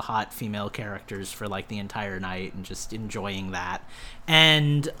as all the hot female characters for like the entire night and just enjoying that.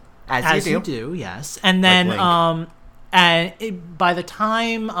 And as you do, yes. And then by the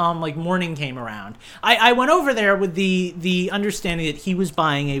time like morning came around, I went over there with the understanding that he was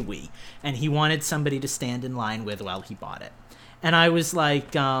buying a Wii and he wanted somebody to stand in line with while he bought it. And I was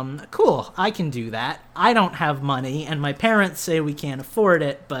like, cool, I can do that. I don't have money, and my parents say we can't afford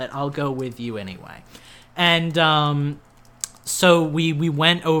it, but I'll go with you anyway. And so we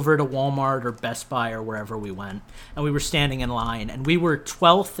went over to Walmart or Best Buy or wherever we went, and we were standing in line, and we were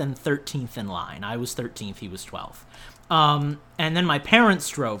 12th and 13th in line. I was 13th, he was 12th. And then my parents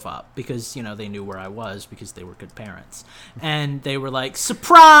drove up because, you know, they knew where I was because they were good parents. And they were like,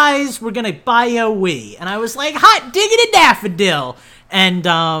 surprise, we're going to buy you a Wii. And I was like, hot diggity daffodil. And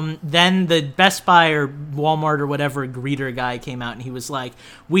then the Best Buy or Walmart or whatever greeter guy came out and he was like,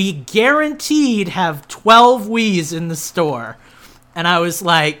 we guaranteed have 12 Wiis in the store. And I was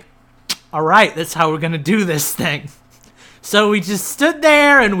like, all right, that's how we're going to do this thing. So we just stood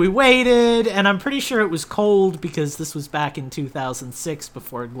there and we waited, and I'm pretty sure it was cold because this was back in 2006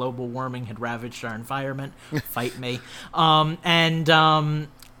 before global warming had ravaged our environment. Fight me. But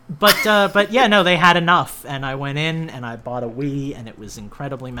yeah, no, they had enough, and I went in and I bought a Wii, and it was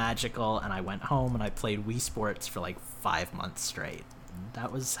incredibly magical, and I went home and I played Wii Sports for like 5 months straight. And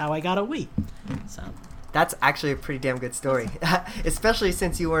that was how I got a Wii. So... That's actually a pretty damn good story, especially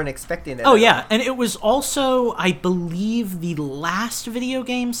since you weren't expecting it. Oh, yeah, and it was also, I believe, the last video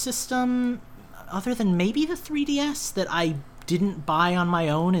game system, other than maybe the 3DS, that I didn't buy on my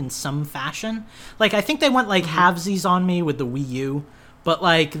own in some fashion. Like, I think they went, like, halvesies on me with the Wii U, but,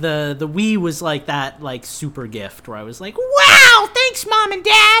 like, the Wii was, like, that, like, super gift where I was like, wow, thanks, Mom and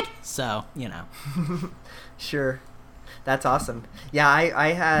Dad! So, you know. Sure. That's awesome. Yeah,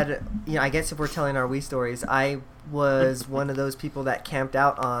 I had, you know, I guess if we're telling our Wii stories, I was one of those people that camped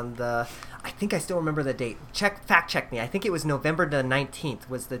out on the, I think I still remember the date. Fact check me. I think it was November the 19th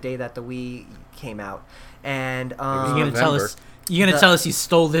was the day that the Wii came out. And you're gonna tell us you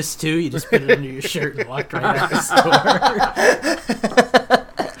stole this too? You just put it under your shirt and walked right out the store.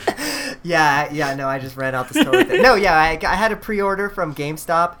 Yeah, no, I just ran out the store with it. No, yeah, I had a pre-order from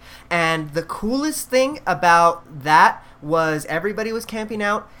GameStop, and the coolest thing about that was everybody was camping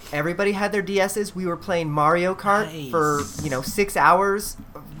out, everybody had their DSs, we were playing Mario Kart for, 6 hours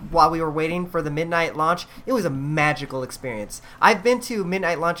while we were waiting for the midnight launch. It was a magical experience. I've been to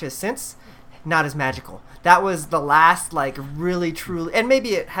midnight launches since, not as magical. That was the last, like, really, truly, and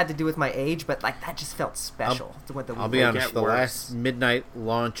maybe it had to do with my age, but, like, that just felt special. I'll be honest, the last midnight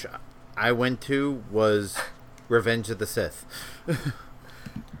launch I went to was Revenge of the Sith.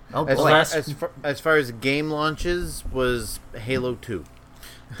 Oh boy! As far as game launches, was Halo 2.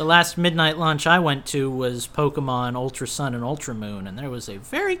 The last midnight launch I went to was Pokemon Ultra Sun and Ultra Moon, and there was a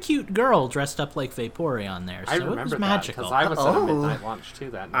very cute girl dressed up like Vaporeon there. So I remember it was magical. because I was at a midnight launch too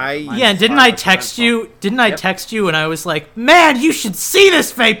that night. Didn't I text you? Didn't I text you? And I was like, "Man, you should see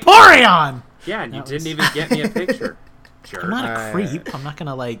this Vaporeon!" Yeah, and you didn't even get me a picture. Jerk. I'm not a creep. I'm not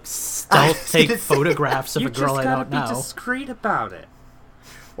gonna like stealth take photographs of a girl I don't know. You just gotta be discreet about it.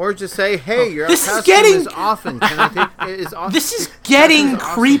 Or just say, "Hey, your costume is often. Can I take This is getting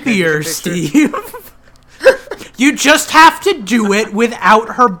creepier, Steve. You just have to do it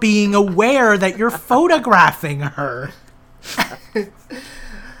without her being aware that you're photographing her.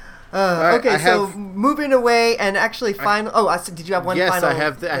 Okay, so moving away and actually final. Did you have one? Yes, final?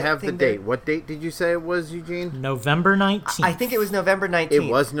 Yes, I have the date. What date did you say it was, Eugene? November 19th. I think it was November 19th. It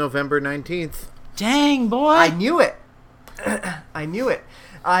was November 19th. Dang, boy! I knew it. I knew it.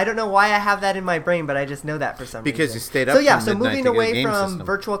 I don't know why I have that in my brain, but I just know that for some reason. Because you stayed up. So moving away from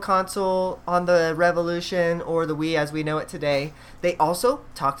Virtual Console on the Revolution or the Wii as we know it today, they also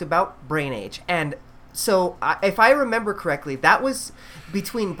talked about Brain Age. And so if I remember correctly, that was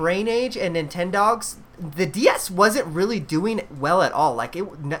between Brain Age and Nintendogs. the DS wasn't really doing well at all. Like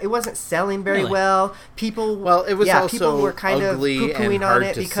it wasn't selling very well. People it was also people were kind of poo-pooing on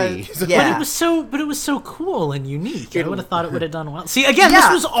it because but it was so cool and unique. I would have thought it would have done well. See, again, this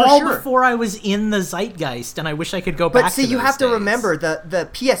was all before I was in the zeitgeist, and I wish I could go back. But see, you have to remember the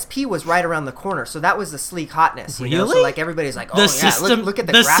PSP was right around the corner, so that was the sleek hotness. You know? So like everybody's like, oh look at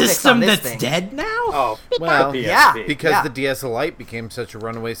the graphics system on this that's thing. Dead now. Oh well, because the DS Lite became such a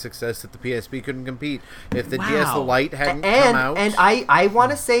runaway success that the PSP couldn't compete. If the DS Lite hadn't come out, and I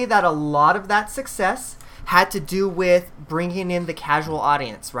want to say that a lot of that success had to do with bringing in the casual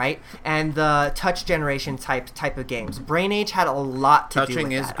audience, right? And the touch generation type of games. Brain Age had a lot to do with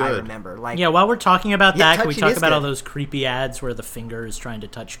that. Good. I remember. While we're talking about that, can we talk about all those creepy ads where the finger is trying to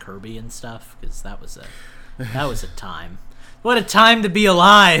touch Kirby and stuff? Because that was a time. What a time to be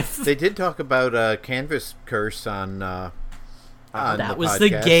alive! They did talk about Canvas Curse on that was the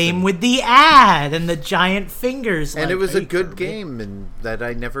game with the ad and the giant fingers. And it was a good game and that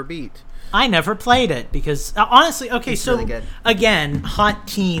I never beat. I never played it because honestly, it's really good. Again, hot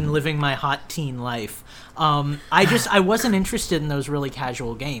teen, living my hot teen life. I wasn't interested in those really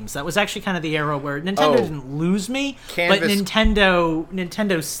casual games. That was actually kind of the era where Nintendo didn't lose me, but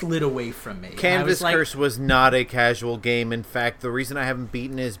Nintendo slid away from me. Canvas Curse was not a casual game. In fact, the reason I haven't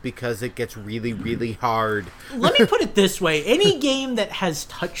beaten it is because it gets really, really hard. Let me put it this way. Any game that has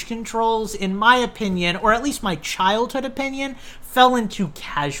touch controls, in my opinion, or at least my childhood opinion, fell into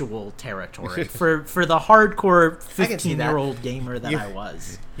casual territory for the hardcore 15-year-old gamer that I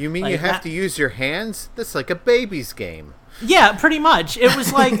was. You mean you have to use your hands? That's like a baby's game. Yeah, pretty much. It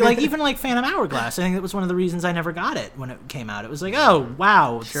was like even like Phantom Hourglass. I think that was one of the reasons I never got it when it came out. It was like, oh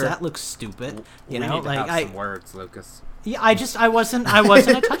wow, that looks stupid. We need to have some words, Lucas. Yeah, I wasn't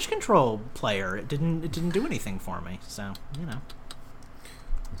a touch control player. It didn't do anything for me. So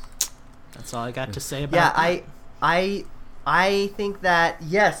that's all I got to say about that. I think that,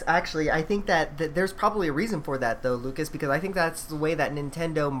 yes, actually, I think that there's probably a reason for that, though, Lucas, because I think that's the way that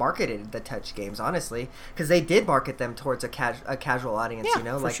Nintendo marketed the touch games, honestly, because they did market them towards a casual audience,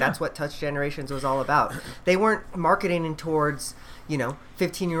 that's what Touch Generations was all about. They weren't marketing towards,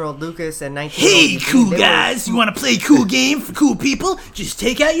 15-year-old Lucas and 19-year-old... Hey, cool guys, you want to play a cool game for cool people? Just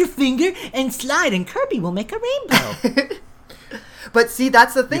take out your finger and slide, and Kirby will make a rainbow. But see,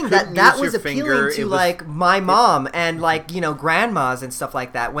 that's the thing, that was appealing to like my mom and like, grandmas and stuff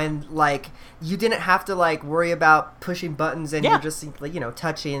like that, when like you didn't have to like worry about pushing buttons and you're just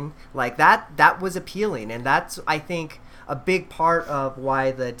touching like that was appealing. And that's, I think, a big part of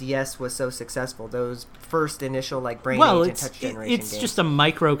why the DS was so successful. Those first initial like Brain Age and Touch Generation it's games. Just a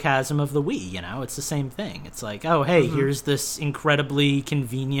microcosm of the Wii, it's the same thing. It's like, oh hey, here's this incredibly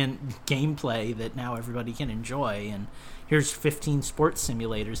convenient gameplay that now everybody can enjoy, and here's 15 sports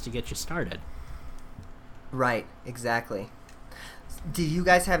simulators to get you started. Right, exactly. Do you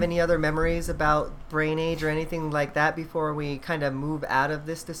guys have any other memories about Brain Age or anything like that before we kind of move out of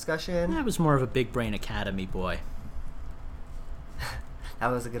this discussion? I was more of a Big Brain Academy boy. That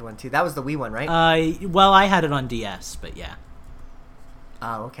was a good one, too. That was the Wii one, right? I had it on DS, but yeah.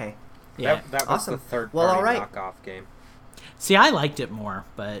 Oh, okay. Yeah, that was awesome. The third-party knockoff game. See, I liked it more,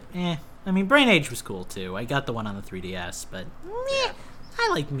 but I mean, Brain Age was cool, too. I got the one on the 3DS, but I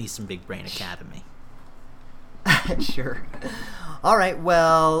like me some Big Brain Academy. Sure. All right,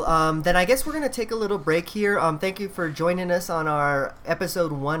 well, then I guess we're going to take a little break here. Thank you for joining us on our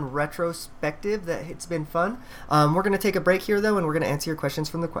Episode 1 retrospective. It's been fun. We're going to take a break here, though, and we're going to answer your questions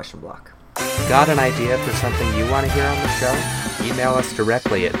from the question block. Got an idea for something you want to hear on the show? Email us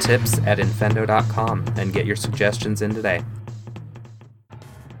directly at tips@infendo.com and get your suggestions in today.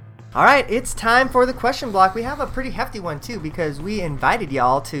 All right, it's time for the question block. We have a pretty hefty one, too, because we invited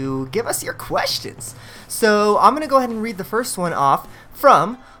y'all to give us your questions. So I'm going to go ahead and read the first one off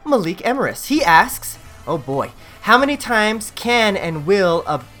from Malik Emeris. He asks, oh boy, how many times can and will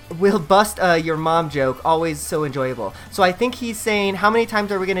bust your mom joke always so enjoyable? So I think he's saying, how many times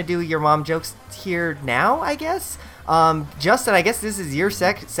are we going to do your mom jokes here now, I guess? Justin, I guess this is your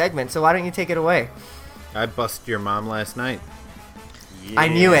segment, so why don't you take it away? I busted your mom last night. Yeah. I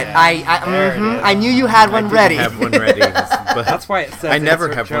knew it. I knew you had one ready. I didn't have one ready. But that's why it says I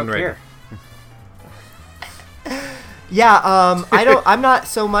never have one ready. Yeah, I'm not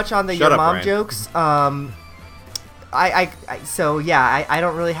so much on the your mom jokes. I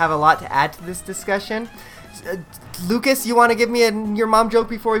don't really have a lot to add to this discussion. Lucas, you want to give me your mom joke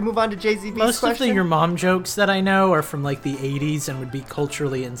before we move on to JZB's Most question? of the your mom jokes that I know are from like the 80s and would be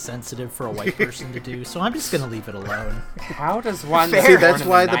culturally insensitive for a white person to do, so I'm just going to leave it alone. How does one See, that's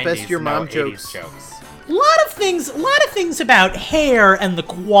why the best your mom jokes. A lot of things about hair and the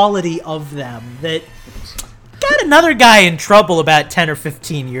quality of them that got another guy in trouble about 10 or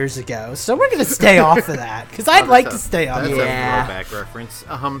 15 years ago, so we're going to stay off of that, because I'd like to stay off of that. That's a throwback reference.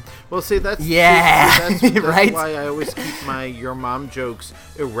 Well, see, that's right? why I always keep my your mom jokes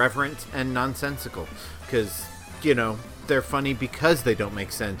irreverent and nonsensical, because, you know, they're funny because they don't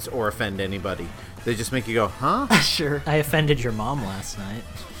make sense or offend anybody. They just make you go, huh? Sure. I offended your mom last night.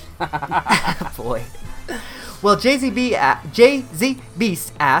 Boy. Well, JZ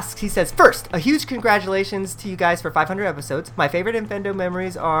Beast asks, he says, first, a huge congratulations to you guys for 500 episodes. My favorite Infendo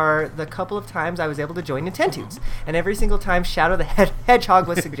memories are the couple of times I was able to join Nintendo's, and every single time Shadow the Hedgehog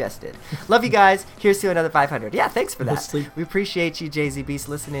was suggested. Love you guys. Here's to another 500. Yeah, thanks for that. We appreciate you, JZ Beast,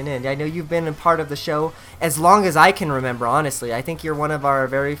 listening in. I know you've been a part of the show as long as I can remember, honestly. I think you're one of our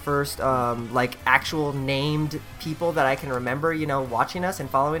very first, actual named people that I can remember, watching us and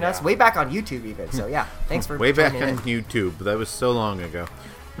following us. Way back on YouTube, even. So, yeah, thanks for Way back on YouTube. That was so long ago.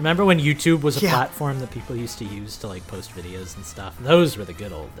 Remember when YouTube was a platform that people used to use to post videos and stuff? Those were the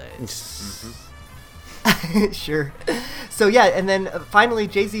good old days. Sure. So yeah, and then finally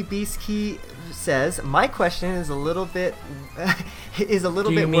JZ Beast he says, my question is a little bit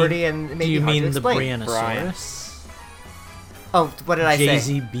wordy and maybe hard to explain. Do you mean the Brianosaurus? Oh, what did I say?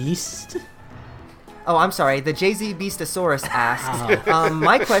 JZ Beast? Oh, I'm sorry. The JZ Beastosaurus asks,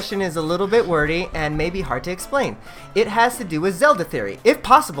 my question is a little bit wordy and maybe hard to explain. It has to do with Zelda theory. If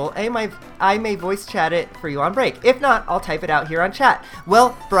possible, I may voice chat it for you on break. If not, I'll type it out here on chat.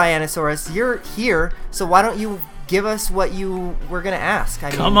 Well, Brianosaurus, you're here, so why don't you give us what you were going to ask?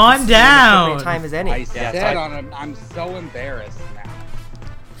 Come on down. Time as any. I said I'm so embarrassed now.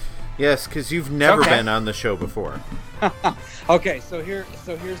 Yes, because you've never been on the show before. Okay, so here's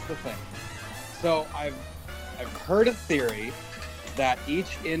the thing. So I've heard a theory that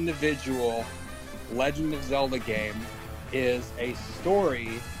each individual Legend of Zelda game is a story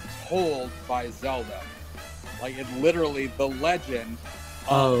told by Zelda. Like, it's literally the legend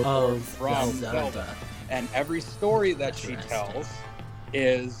of Zelda. And every story that she tells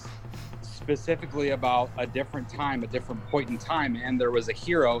is specifically about a different time, a different point in time, and there was a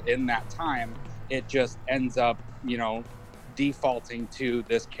hero in that time. It just ends up, defaulting to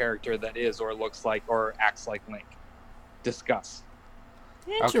this character that is or looks like or acts like Link. Discuss.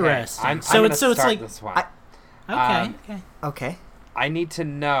 Interesting. Okay. So it's like this one. Okay. I need to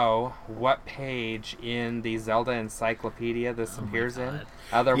know what page in the Zelda Encyclopedia this appears in.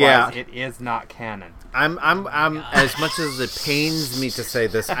 Otherwise, it is not canon. I'm as much as it pains me to say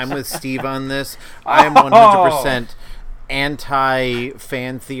this, I'm with Steve on this. I am 100%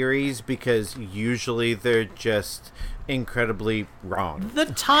 anti-fan theories because usually they're just incredibly wrong. The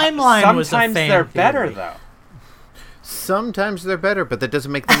timeline was a fan Sometimes they're theory. better, though. Sometimes they're better, but that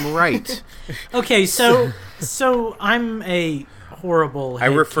doesn't make them right. Okay, so I'm a horrible I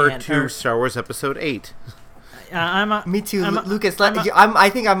refer to Star Wars Episode 8. Me too, Lucas. I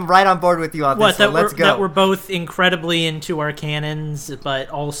think I'm right on board with you on this one. Let's go. That we're both incredibly into our canons, but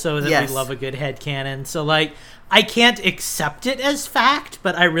also that we love a good headcanon. So, I can't accept it as fact,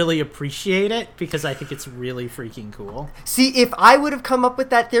 but I really appreciate it because I think it's really freaking cool. See, if I would have come up with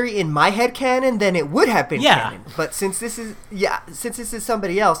that theory in my headcanon, then it would have been canon. But since this is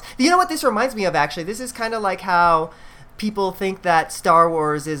somebody else, you know what this reminds me of? Actually, this is kind of like how people think that Star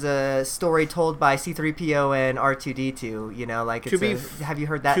Wars is a story told by C-3PO and R2-D2, have you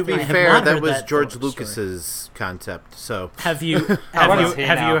heard that? To be fair, that was George Lucas's concept. So have you heard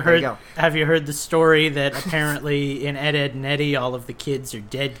the story that apparently in Ed, Edd and Eddy all of the kids are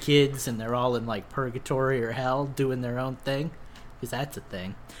dead kids and they're all in purgatory or hell doing their own thing? Because that's a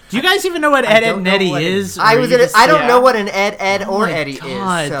thing. Do you guys even know what Ed, Edd and Eddy is? I don't know what an Ed or Eddie is.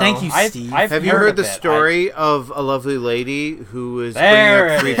 So. Thank you, Steve. Have you heard the story of a lovely lady who is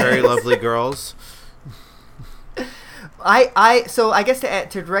bringing up 3 very lovely girls? So I guess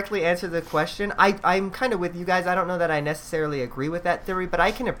to directly answer the question, I'm kind of with you guys. I don't know that I necessarily agree with that theory, but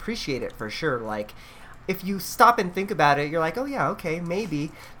I can appreciate it for sure. If you stop and think about it, you're like, oh yeah, okay,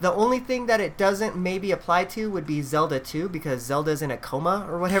 maybe. The only thing that it doesn't maybe apply to would be Zelda 2, because Zelda's in a coma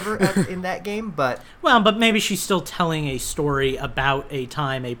or whatever in that game, but maybe she's still telling a story about a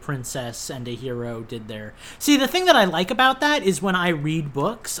time a princess and a hero did their... See, the thing that I like about that is when I read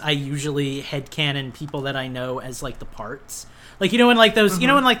books, I usually headcanon people that I know as the parts.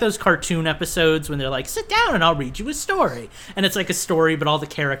 In those cartoon episodes when they're sit down and I'll read you a story, and it's a story, but all the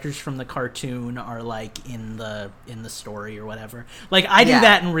characters from the cartoon are in the story or whatever. I do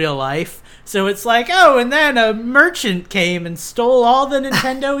that in real life, so it's and then a merchant came and stole all the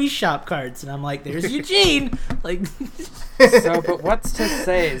Nintendo eShop cards, and I'm there's Eugene. So, but what's to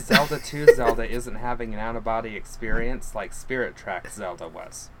say Zelda 2 Zelda isn't having an out-of-body experience like Spirit Tracks Zelda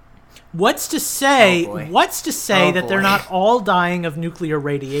was? What's to say that they're not all dying of nuclear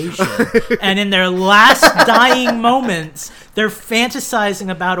radiation, and in their last dying moments, they're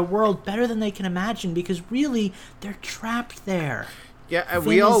fantasizing about a world better than they can imagine because really, they're trapped there. Yeah,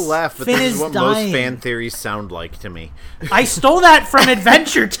 we all laugh, but this is what most fan theories sound like to me. I stole that from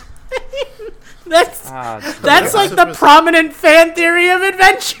Adventure Time. That's like the prominent fan theory of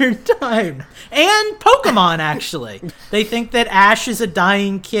Adventure Time. And Pokemon, actually. They think that Ash is a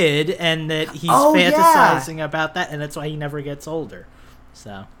dying kid and that he's fantasizing about that, and that's why he never gets older.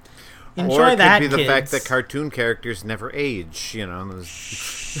 So, enjoy that, Or it could be the kids. fact that cartoon characters never age, you know.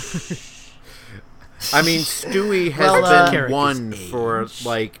 I mean, Stewie has been one for,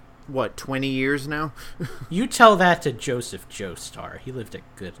 like, what, 20 years now? You tell that to Joseph Joestar. He lived a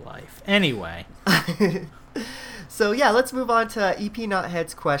good life. Anyway. So, yeah, let's move on to EP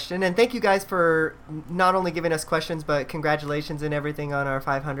Knothead's question. And thank you guys for not only giving us questions, but congratulations and everything on our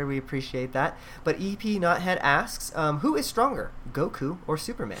 500. We appreciate that. But EP Knothead asks, who is stronger, Goku or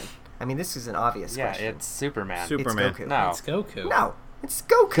Superman? I mean, this is an obvious question. Yeah, it's Superman. It's Goku. No. It's Goku. No. It's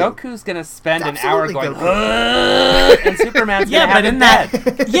Goku. Goku's gonna spend an hour going, and Superman's gonna have him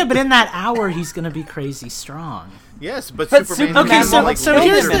dead. Yeah, but in that hour, he's gonna be crazy strong. Yes, but Superman. Okay, so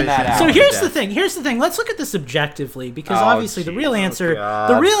here's the thing. Here's the thing. Let's look at this objectively, because obviously the real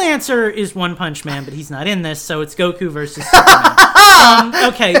answer is One Punch Man, but he's not in this, so it's Goku versus Superman.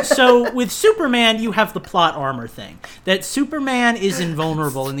 Okay, so with Superman, you have the plot armor thing. That Superman is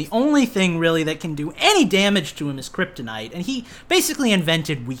invulnerable, and the only thing really that can do any damage to him is kryptonite, and he basically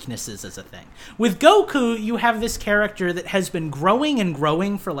invented weaknesses as a thing. With Goku, you have this character that has been growing and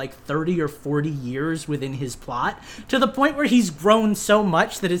growing for like 30 or 40 years within his plot, to the point where he's grown so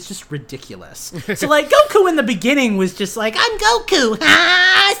much that it's just ridiculous. So, like, Goku in the beginning was just like, I'm Goku,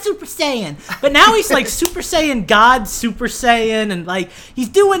 Super Saiyan. But now he's like Super Saiyan God, Super Saiyan, and like, he's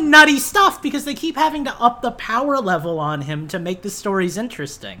doing nutty stuff because they keep having to up the power level on him to make the stories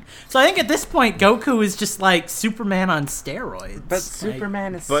interesting. So I think at this point, Goku is just like Superman on steroids. But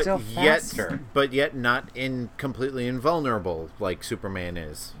Superman is still faster. But yet not completely invulnerable like Superman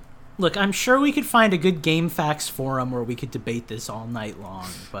is. Look, I'm sure we could find a good GameFAQs forum where we could debate this all night long,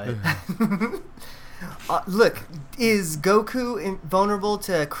 but... Look, is Goku vulnerable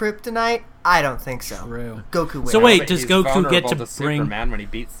to kryptonite? I don't think so. True. Goku wins. So wait, does Goku get to bring... Superman when he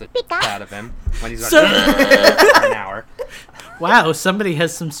beats the out of him when he's for an hour. Wow, somebody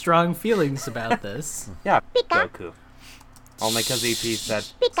has some strong feelings about this. Yeah, Goku. Only because EP said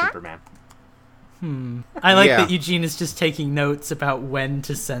Superman. I like that Eugene is just taking notes about when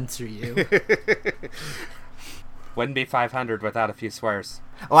to censor you. Wouldn't be 500 without a few swears.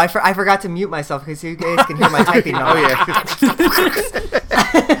 Oh, I forgot to mute myself because you guys can hear my typing noise.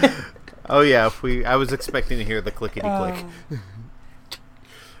 Oh yeah, I was expecting to hear the clickety click.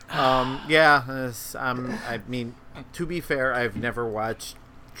 I mean, to be fair, I've never watched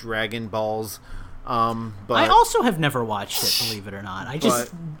Dragon Balls. But I also have never watched it, believe it or not. I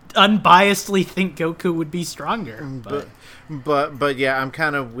just unbiasedly think Goku would be stronger. But yeah, I'm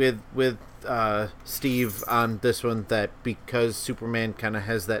kind of with Steve on this one, that because Superman kind of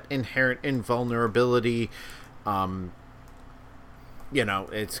has that inherent invulnerability,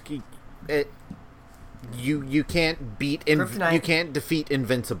 you can't defeat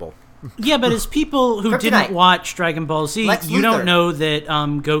Invincible. Yeah, but as people who didn't watch Dragon Ball Z, you don't know that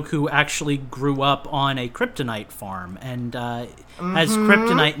Goku actually grew up on a kryptonite farm and has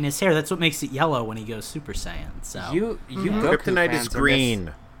kryptonite in his hair. That's what makes it yellow when he goes Super Saiyan. So you Goku kryptonite is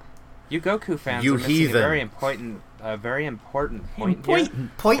green. You Goku fans are missing a very important point here.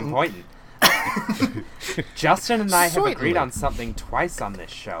 Important. Justin and I have agreed on something twice on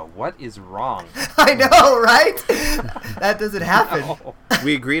this show. What is wrong? I know, right? That doesn't happen. No.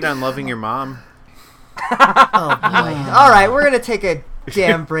 We agreed on loving your mom. Oh boy. All right, we're gonna take a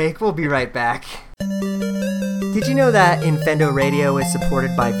damn break. We'll be right back. Did you know that Infendo Radio is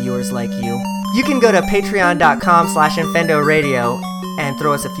supported by viewers like you? You can go to patreon.com/Infendo Radio and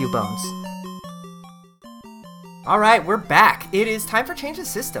throw us a few bones. Alright, we're back. It is time for Change the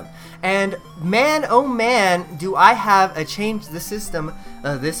System. And man, oh man, do I have a Change the System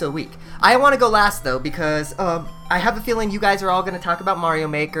this a week. I want to go last though, because I have a feeling you guys are all going to talk about Mario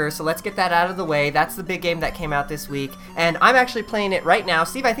Maker, so let's get that out of the way. That's the big game that came out this week, and I'm actually playing it right now.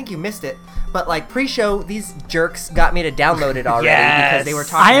 Steve, I think you missed it, but like pre-show, these jerks got me to download it already because they were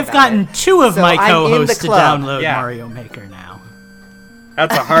talking about it. I have gotten two of my co-hosts to download Mario Maker now.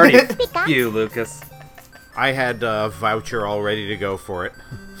 That's a hearty you, Lucas. I had a voucher all ready to go for it.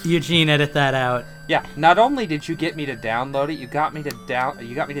 Eugene, edit that out. Yeah, not only did you get me to download it, you got me to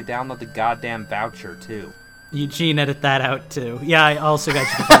download the goddamn voucher too. Eugene, edit that out too. Yeah, I also got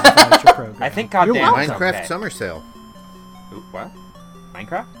you the voucher program. I think goddamn Minecraft okay. Summer Sale. Ooh, what?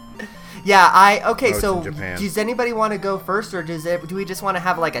 Minecraft? Yeah, okay, it's so in Japan. does anybody want to go first, or do we just want to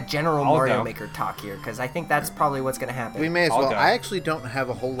have like a general Mario go. Maker talk here? Because I think that's probably what's going to happen. We may as I'll well. go. I actually don't have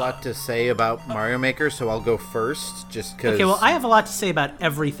a whole lot to say about Mario Maker, so I'll go first, just because... Okay, well, I have a lot to say about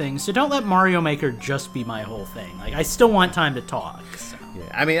everything, so don't let Mario Maker just be my whole thing. Like, I still want time to talk, so. Yeah,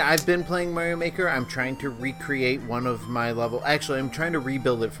 I mean, I've been playing Mario Maker. I'm trying to recreate one of my level. Actually, I'm trying to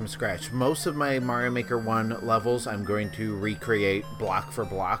rebuild it from scratch. Most of my Mario Maker 1 levels, I'm going to recreate block for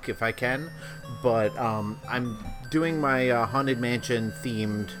block if I can. But I'm doing my Haunted Mansion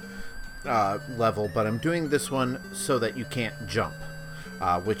themed level, but I'm doing this one so that you can't jump.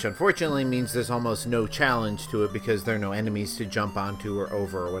 Which unfortunately means there's almost no challenge to it because there are no enemies to jump onto or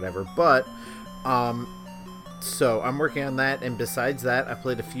over or whatever. But so I'm working on that, and besides that, I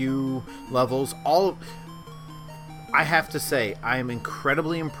played a few levels. I have to say, I am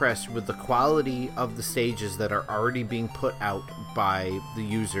incredibly impressed with the quality of the stages that are already being put out by the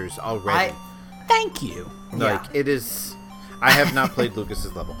users already. Thank you. Like, it is... I have not played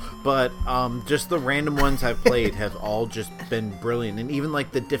Lucas's level, but just the random ones I've played have all just been brilliant, and even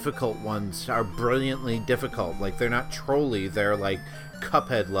like the difficult ones are brilliantly difficult. Like, they're not trolly, they're like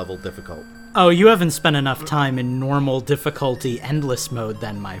Cuphead level difficult. Oh, you haven't spent enough time in normal difficulty endless mode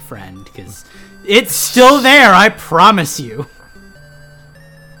then, my friend, because it's still there, I promise you.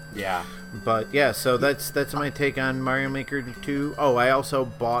 Yeah. But yeah, so that's my take on Mario Maker 2. Oh, I also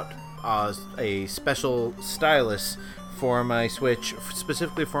bought a special stylus for my Switch,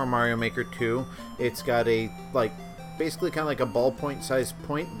 specifically for Mario Maker 2. It's got a, like, basically kind of like a ballpoint size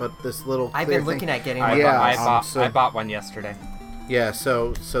point, but this little I've been looking at getting one. Yeah, I bought one yesterday. Yeah,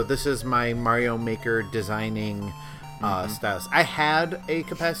 so this is my Mario Maker designing stylus. I had a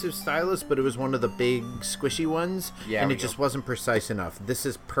capacitive stylus, but it was one of the big squishy ones, and it just wasn't precise enough. This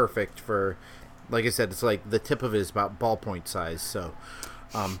is perfect for, like I said, it's like the tip of it is about ballpoint size, so...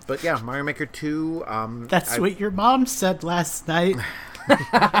 but yeah, Mario Maker 2... That's what your mom said last night.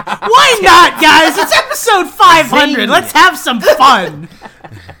 Why not, guys? It's episode 500. Let's have some fun.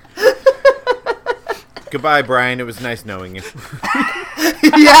 Goodbye, Brian. It was nice knowing you.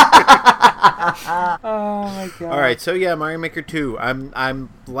 Yeah. Oh my god. All right, so yeah, Mario Maker 2. I'm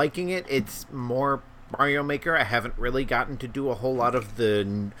liking it. It's more Mario Maker. I haven't really gotten to do a whole lot of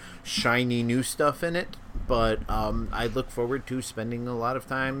the shiny new stuff in it, but I look forward to spending a lot of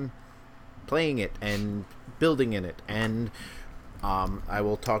time playing it and building in it. And I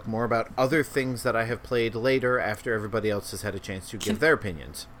will talk more about other things that I have played later after everybody else has had a chance to give their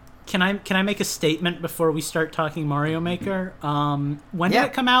opinions. Can I make a statement before we start talking Mario Maker? When did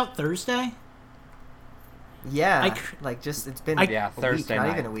it come out? Thursday? Yeah, it's been Thursday night.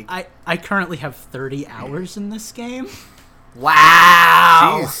 Not even a week. I currently have 30 hours in this game.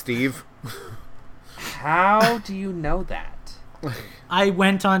 Wow! Jeez, Steve. How do you know that? I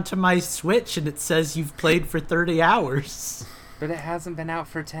went onto my Switch and it says you've played for 30 hours. But it hasn't been out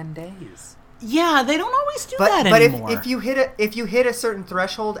for 10 days. Yeah, they don't always do that anymore. But if you hit a certain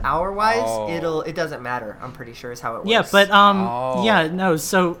threshold hour wise, it doesn't matter. I'm pretty sure is how it works. Yeah, but yeah, no.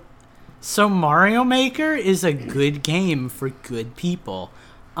 So Mario Maker is a good game for good people.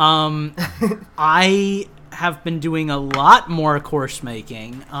 I have been doing a lot more course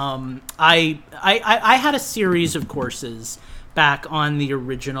making. I had a series of courses back on the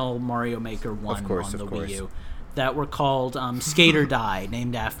original Mario Maker 1 on the Wii U. That were called Skate or Die,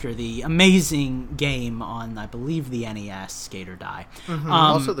 named after the amazing game on, I believe, the NES, Skate or Die. Mm-hmm.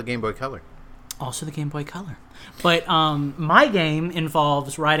 Also the Game Boy Color. Also the Game Boy Color. But my game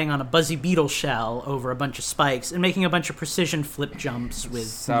involves riding on a Buzzy Beetle shell over a bunch of spikes and making a bunch of precision flip jumps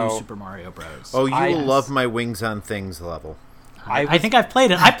with New Super Mario Bros. Oh, you will love my Wings on Things level. I think I've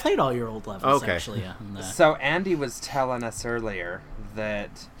played it. I played all your old levels, actually. Yeah, so Andy was telling us earlier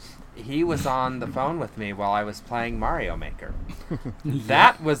that he was on the phone with me while I was playing Mario Maker.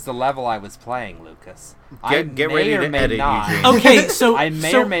 That was the level I was playing, Lucas. Get ready to edit, Eugene. Okay, so I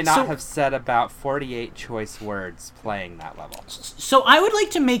may or may not have said about 48 choice words playing that level. So I would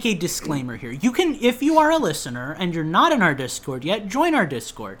like to make a disclaimer here. You can, if you are a listener and you're not in our Discord yet, join our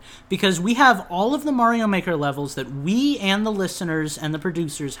Discord, because we have all of the Mario Maker levels that we and the listeners and the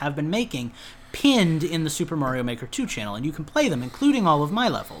producers have been making pinned in the Super Mario Maker 2 channel, and you can play them, including all of my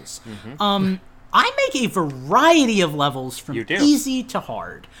levels. Mm-hmm. I make a variety of levels from easy to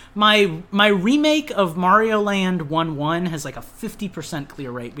hard. My remake of Mario Land 1-1 has like a 50%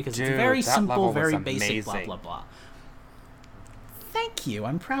 clear rate because it's very simple, very basic, blah, blah, blah. Thank you.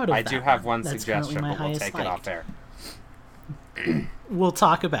 I'm proud of that. I do have one suggestion, but we'll take it off air. we'll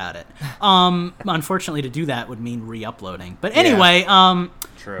talk about it. Unfortunately, to do that would mean re-uploading. But anyway,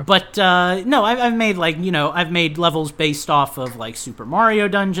 True. But no, I've made I've made levels based off of like Super Mario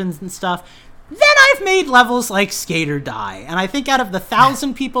dungeons and stuff. Then I've made levels like Skate or Die, and I think out of the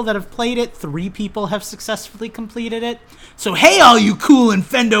 1,000 people that have played it, 3 people have successfully completed it. So hey, all you cool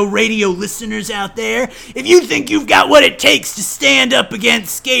Infendo Radio listeners out there, if you think you've got what it takes to stand up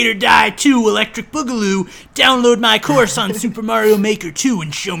against Skate or Die 2 Electric Boogaloo, download my course on Super Mario Maker 2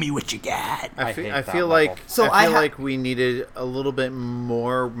 and show me what you got. I feel like we needed a little bit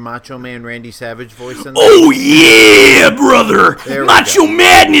more Macho Man Randy Savage voice in there. Oh yeah, brother! Macho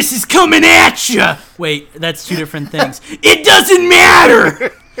Madness is coming at you! Wait, that's 2 different things. It doesn't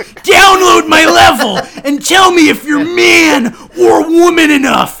matter! Download my level and tell me if you're man or woman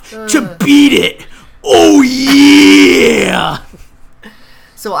enough to beat it. Oh yeah!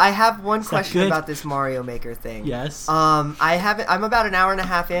 So I have one question about this Mario Maker thing. Yes. I'm about an hour and a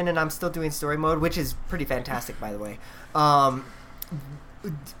half in, and I'm still doing story mode, which is pretty fantastic, by the way.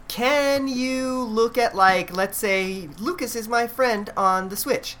 Can you look at, like, let's say Lucas is my friend on the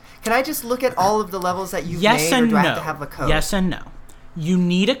Switch? Can I just look at all of the levels that you've made, or do I have to have a code? Yes and no. You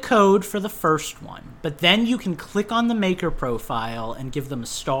need a code for the first one, but then you can click on the Maker profile and give them a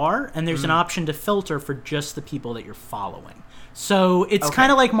star, and there's an option to filter for just the people that you're following. So it's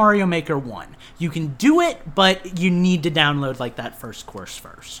kind of like Mario Maker 1. You can do it, but you need to download like that first course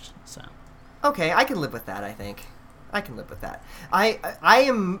first. So okay, I can live with that, I think. I can live with that. I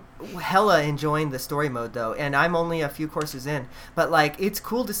am hella enjoying the story mode, though, and I'm only a few courses in. But, like, it's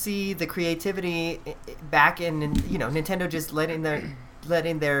cool to see the creativity back in, Nintendo just letting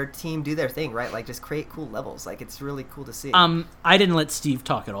their team do their thing, right? Like, just create cool levels. Like, it's really cool to see. I didn't let Steve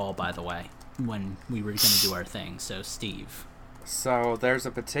talk at all, by the way, when we were going to do our thing. So, Steve. So, there's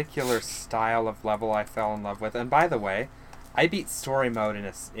a particular style of level I fell in love with. And by the way, I beat story mode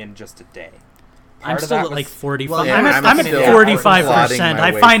in just a day. I'm still at like 45. Well, I'm at 45%.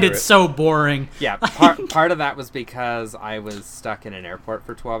 I find it so boring. Yeah, part of that was because I was stuck in an airport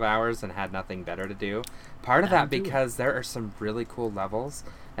for 12 hours and had nothing better to do. Part of that because there are some really cool levels,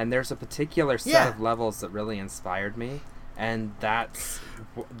 and there's a particular set of levels that really inspired me, and that's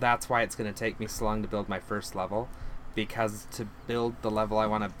why it's going to take me so long to build my first level, because to build the level I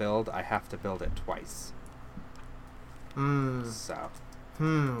want to build, I have to build it twice. So.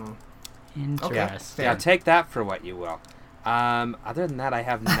 Interesting. Yeah, take that for what you will. Other than that, I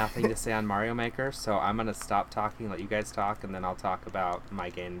have nothing to say on Mario Maker, so I'm going to stop talking, let you guys talk, and then I'll talk about my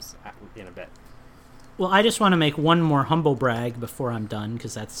games in a bit. Well, I just want to make one more humble brag before I'm done,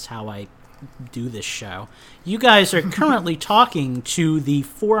 because that's how I do this show. You guys are currently talking to the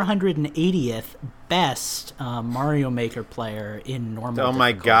 480th best Mario Maker player in normal difficulty. Oh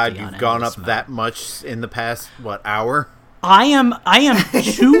my god, you've gone up that much in the past, hour? I am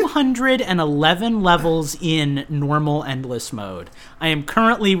 211 levels in normal endless mode. I am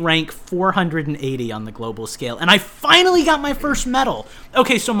currently rank 480 on the global scale, and I finally got my first medal.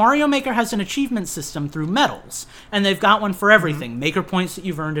 Okay, so Mario Maker has an achievement system through medals, and they've got one for everything. Maker points that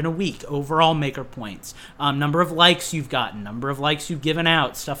you've earned in a week, overall Maker points, number of likes you've gotten, number of likes you've given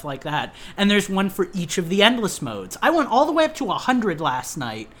out, stuff like that. And there's one for each of the endless modes. I went all the way up to 100 last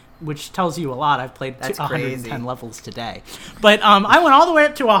night, which tells you a lot. I've played 110 levels today. But I went all the way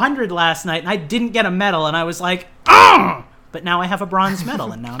up to 100 last night, and I didn't get a medal, and I was like, ah! But now I have a bronze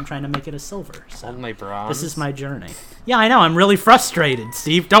medal, and now I'm trying to make it a silver. So only bronze? This is my journey. Yeah, I know. I'm really frustrated,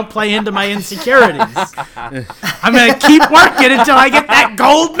 Steve. Don't play into my insecurities. I'm going to keep working until I get that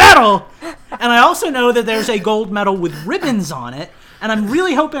gold medal. And I also know that there's a gold medal with ribbons on it, and I'm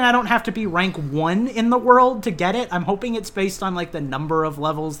really hoping I don't have to be rank 1 in the world to get it. I'm hoping it's based on like the number of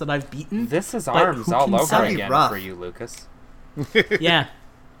levels that I've beaten. This is ARMS all over again for you, Lucas. Yeah.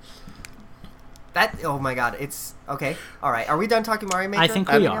 Oh my god, it's... Okay, alright. Are we done talking Mario Maker? I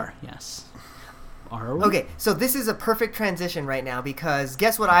think we are, yes. Are we? Okay, so this is a perfect transition right now, because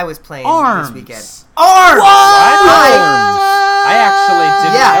guess what I was playing ARMS. this weekend? ARMS! What? I actually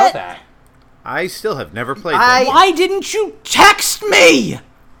didn't know that. I still have never played that. Why didn't you text me?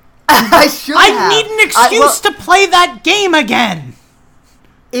 I should have. I need an excuse to play that game again.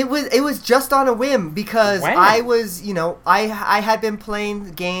 It was just on a whim, because when? I was, I had been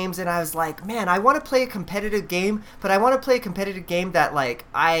playing games, and I was like, man, I want to play a competitive game, but I want to play a competitive game that, like,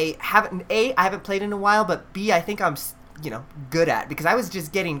 I haven't played in a while, but B, I think I'm, good at, because I was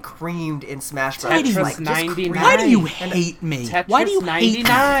just getting creamed in Smash Bros. Tetris 99. Why do you hate me? Tetris Why do you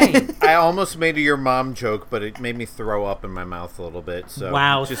 99. hate me? I almost made a your mom joke, but it made me throw up in my mouth a little bit. So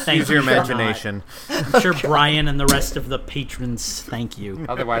wow, just thank use your you. imagination. I'm sure Brian and the rest of the patrons thank you.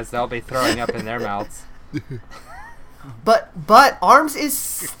 Otherwise, they'll be throwing up in their mouths. But ARMS is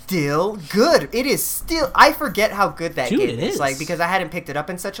still good. It is still... I forget how good that game is. Like, because I hadn't picked it up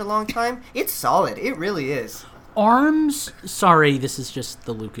in such a long time. It's solid. It really is. ARMS, sorry, this is just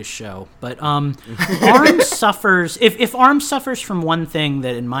the Lucas show, but ARMS suffers... If ARMS suffers from one thing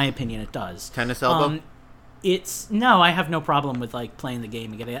that, in my opinion, it does... Tennis elbow? No, I have no problem with like playing the game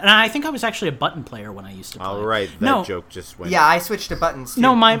and getting it. And I think I was actually a button player when I used to play. All right, that joke just went. Yeah, I switched to buttons too.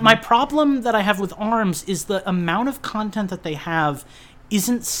 No, my problem that I have with ARMS is the amount of content that they have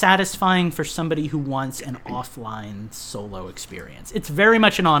isn't satisfying for somebody who wants an offline solo experience. It's very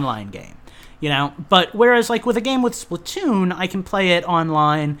much an online game. You know, but whereas like with a game with Splatoon, I can play it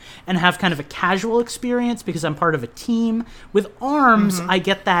online and have kind of a casual experience because I'm part of a team. With ARMS, I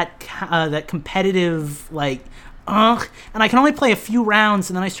get that competitive like, and I can only play a few rounds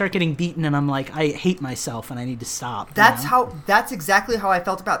and then I start getting beaten and I'm like, I hate myself and I need to stop. That's exactly how I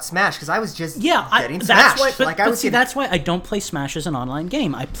felt about Smash because I was just getting smashed. That's why I don't play Smash as an online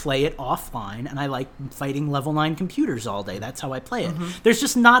game. I play it offline and I like fighting level 9 computers all day. That's how I play it. There's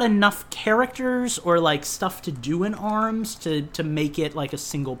just not enough characters or like stuff to do in ARMS to make it like a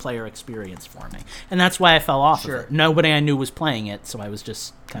single player experience for me. And that's why I fell off of it. Nobody I knew was playing it, so I was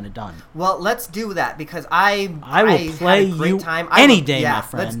just kind of done. Well, let's do that because I will play you any day, my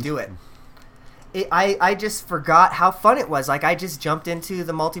friend. Let's do it. I just forgot how fun it was. Like, I just jumped into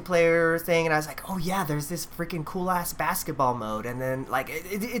the multiplayer thing, and I was like, oh, yeah, there's this freaking cool-ass basketball mode. And then, like,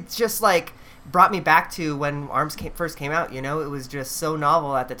 it just, like, brought me back to when ARMS first came out, you know? It was just so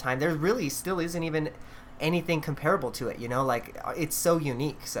novel at the time. There really still isn't even anything comparable to it, you know? Like, it's so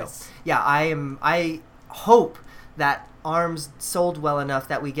unique. So, yeah, I hope that ARMS sold well enough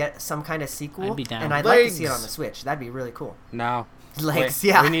that we get some kind of sequel. I'd be down. And I'd like to see it on the Switch. That'd be really cool. No. Legs,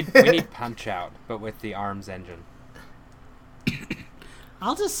 yeah. We need Punch-Out, but with the ARMS engine.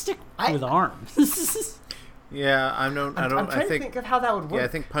 I'll just stick with ARMS. Yeah, I'm trying to think of how that would work. Yeah, I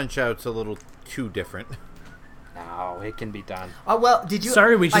think Punch-Out's a little too different. No, it can be done. Oh, well, did you...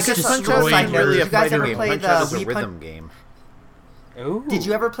 Sorry, we just destroyed... Really did you guys ever play Punch-Out is a rhythm game. Ooh. Did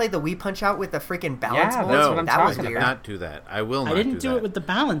you ever play the Wii Punch-Out with the freaking balance board? No, that was weird. Not do that. I will not. I didn't do it with the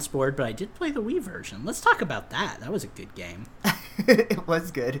balance board, but I did play the Wii version. Let's talk about that. That was a good game. It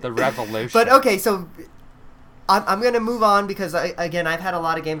was good. The Revolution. But okay, so I'm going to move on because, I've had a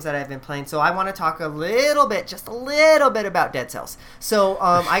lot of games that I've been playing. So I want to talk just a little bit about Dead Cells. So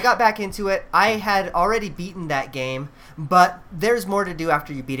I got back into it. I had already beaten that game, but there's more to do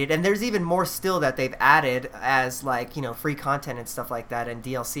after you beat it. And there's even more still that they've added as, like, you know, free content and stuff like that and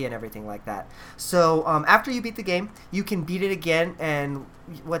DLC and everything like that. So after you beat the game, you can beat it again and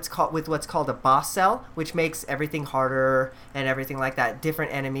what's called a boss cell, which makes everything harder and everything like that.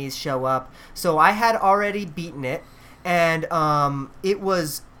 Different enemies show up. So I had already beaten it, and it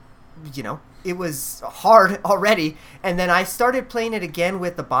was, you know, it was hard already. And then I started playing it again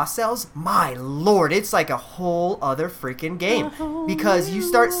with the boss cells. My lord, it's like a whole other freaking game because you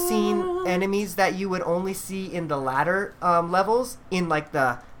start seeing enemies that you would only see in the latter levels in like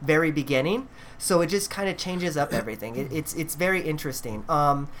the very beginning. So it just kind of changes up everything. It's very interesting.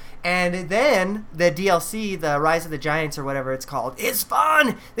 And then the DLC, the Rise of the Giants or whatever it's called, is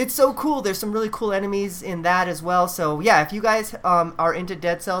fun. It's so cool. There's some really cool enemies in that as well. So yeah, if you guys are into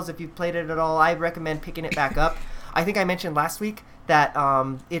Dead Cells, if you've played it at all, I recommend picking it back up. I think I mentioned last week that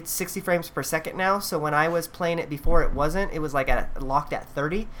it's 60 frames per second now. So when I was playing it before, it wasn't. It was like locked at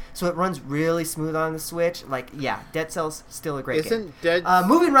 30. So it runs really smooth on the Switch. Like, yeah, Dead Cells still a great game.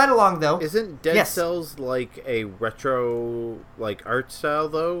 Moving right along though. Isn't Dead Cells like a retro like art style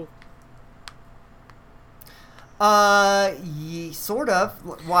though? Sort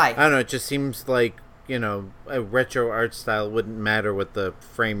of. Why? I don't know. It just seems like, you know, a retro art style wouldn't matter what the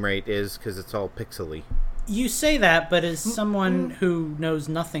frame rate is because it's all pixely. You say that, but as someone who knows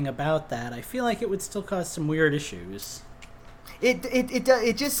nothing about that, I feel like it would still cause some weird issues.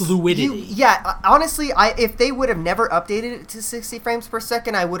 It just fluidity. Honestly, if they would have never updated it to 60 frames per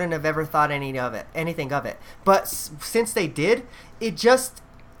second, I wouldn't have ever thought anything of it. But since they did,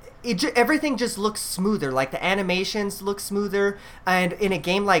 everything just looks smoother. Like the animations look smoother, and in a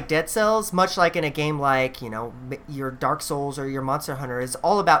game like Dead Cells, much like in a game like, you know, your Dark Souls or your Monster Hunter, is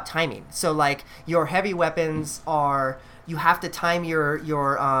all about timing. So like your heavy weapons are, you have to time your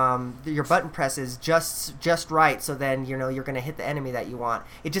button presses just right, so then, you know, you're going to hit the enemy that you want.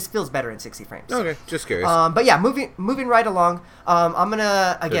 It just feels better in 60 frames. Okay, just curious. But yeah, moving right along. I'm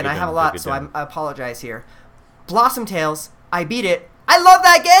gonna I have a lot, so I apologize here. Blossom Tales, I beat it. I love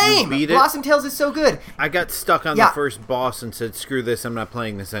that game! You beat it? Blossom Tales is so good. I got stuck on the first boss and said, screw this, I'm not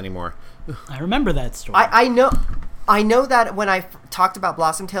playing this anymore. I remember that story. I know I know that when I talked about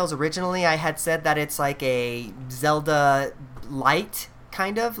Blossom Tales originally, I had said that it's like a Zelda light,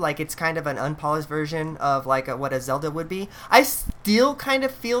 kind of. Like, it's kind of an unpolished version of, like, what a Zelda would be. I still kind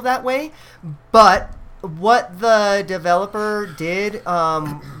of feel that way, but what the developer did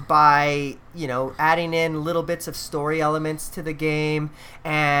by, you know, adding in little bits of story elements to the game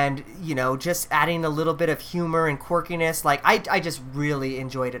and, you know, just adding a little bit of humor and quirkiness, like, I just really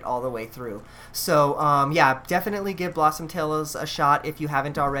enjoyed it all the way through. So, yeah, definitely give Blossom Tales a shot if you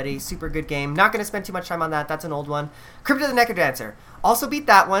haven't already. Super good game. Not going to spend too much time on that. That's an old one. Crypt of the Necrodancer. Also beat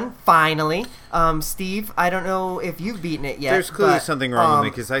that one, finally. Steve, I don't know if you've beaten it yet. There's clearly something wrong with me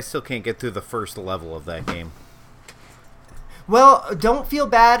because I still can't get through the first level of that game. Well, don't feel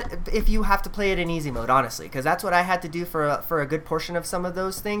bad if you have to play it in easy mode, honestly, because that's what I had to do for a good portion of some of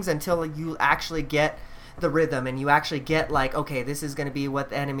those things until you actually get the rhythm and you actually get, like, okay, this is going to be what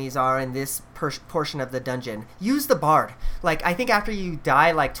the enemies are in this portion of the dungeon. Use the Bard. Like, I think after you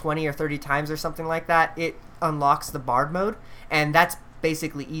die like 20 or 30 times or something like that, it unlocks the Bard mode, and that's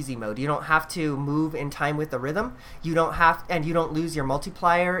basically easy mode. You don't have to move in time with the rhythm. You don't have, and you don't lose your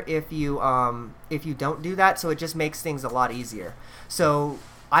multiplier if you don't do that. So it just makes things a lot easier. So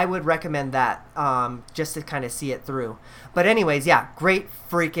I would recommend that just to kind of see it through. But anyways, yeah, great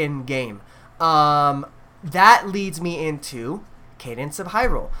freaking game. That leads me into Cadence of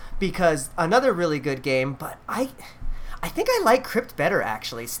Hyrule, because another really good game, but I think I like Crypt better,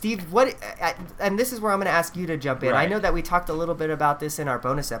 actually. Steve, and this is where I'm going to ask you to jump in. Right. I know that we talked a little bit about this in our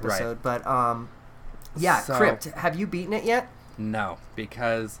bonus episode, right. But yeah, so, Crypt, have you beaten it yet? No,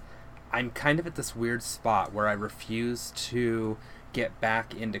 because I'm kind of at this weird spot where I refuse to get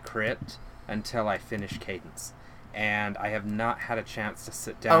back into Crypt until I finish Cadence. And I have not had a chance to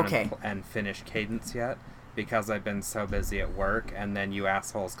sit down and finish Cadence yet because I've been so busy at work, and then you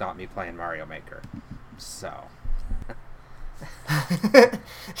assholes got me playing Mario Maker. So...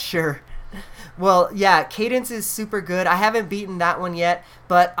 Sure. Well, yeah, Cadence is super good. I haven't beaten that one yet,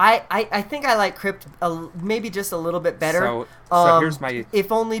 but I think I like Crypt maybe just a little bit better. So here's my...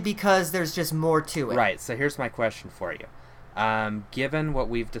 If only because there's just more to it. Right, so here's my question for you. Given what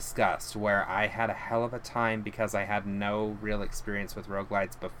we've discussed, where I had a hell of a time because I had no real experience with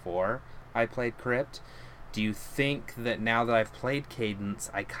roguelites before I played Crypt, do you think that now that I've played Cadence,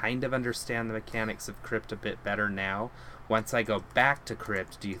 I kind of understand the mechanics of Crypt a bit better now? Once I go back to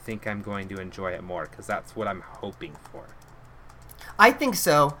Crypt, do you think I'm going to enjoy it more? Because that's what I'm hoping for. I think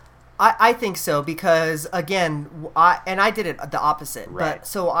so. I think so because, again, I did it the opposite. Right. But,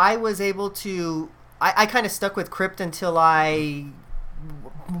 so I was able to... I kind of stuck with Crypt until I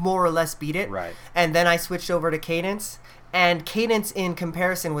more or less beat it. Right. And then I switched over to Cadence. And Cadence, in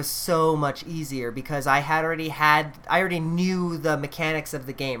comparison, was so much easier because I already knew the mechanics of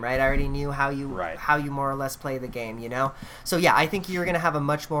the game, right? I already knew how you more or less play the game, you know? So yeah, I think you're going to have a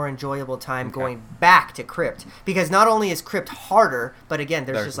much more enjoyable time going back to Crypt, because not only is Crypt harder, but again,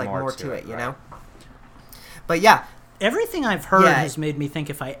 there's just like more to it, you know? But yeah. Everything I've heard has made me think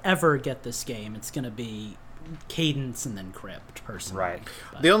if I ever get this game, it's going to be Cadence and then Crypt, personally. Right.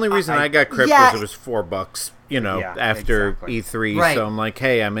 But the only reason I got Crypt was it was $4, you know, after E3. Right. So I'm like,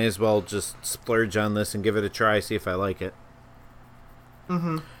 hey, I may as well just splurge on this and give it a try, see if I like it.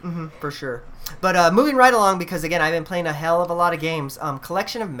 For sure. But moving right along, because again, I've been playing a hell of a lot of games.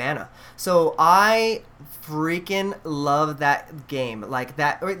 Collection of Mana. So I freaking love that game. Like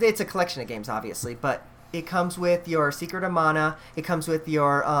that, it's a collection of games, obviously, but it comes with your Secret of Mana. It comes with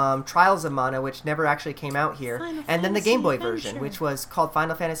your Trials of Mana, which never actually came out here, and then the Game Boy version, which was called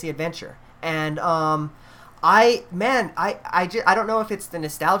Final Fantasy Adventure. And I don't know if it's the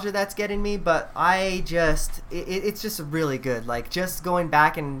nostalgia that's getting me, but it's just really good. Like, just going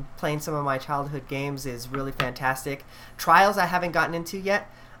back and playing some of my childhood games is really fantastic. Trials I haven't gotten into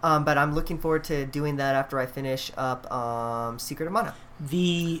yet, but I'm looking forward to doing that after I finish up Secret of Mana.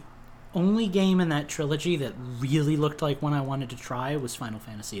 The only game in that trilogy that really looked like one I wanted to try was Final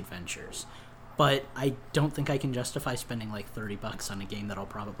Fantasy Adventures. But I don't think I can justify spending like $30 on a game that I'll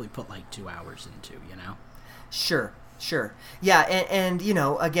probably put like 2 hours into, you know? Sure. Yeah, and you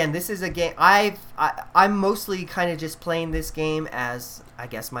know, again, this is a game I'm mostly kind of just playing this game as, I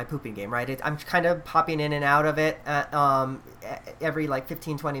guess, my pooping game, right? I'm kind of popping in and out of it every like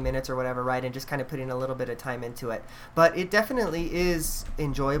 15-20 minutes or whatever, right? And just kind of putting a little bit of time into it. But it definitely is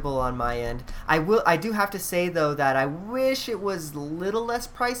enjoyable on my end. I do have to say though that I wish it was a little less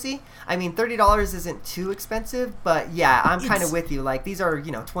pricey. I mean, $30 isn't too expensive, but yeah, I'm kind of with you. Like, these are,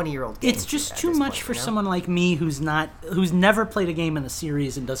 you know, 20-year-old games. It's just too much for someone like me who's never played a game in the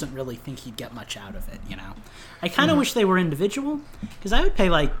series and doesn't really think he'd get much out of it, you know? I kind of wish they were individual, because I I'd pay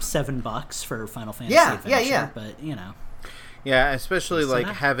like $7 for Final Fantasy Adventure, but you know. Yeah, especially like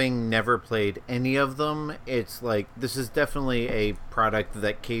having never played any of them, it's like this is definitely a product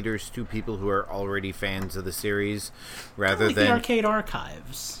that caters to people who are already fans of the series, rather like than the arcade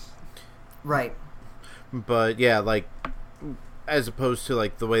archives. Right. But yeah, like as opposed to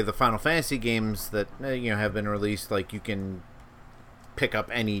like the way the Final Fantasy games that have been released, like you can pick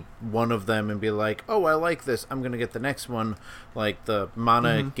up any one of them and be like, oh, I like this, I'm gonna get the next one. Like the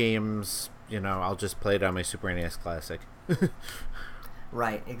Mana games, I'll just play it on my Super NES Classic.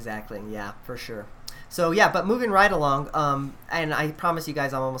 Right, exactly. Yeah, for sure. So yeah, but moving right along, and I promise you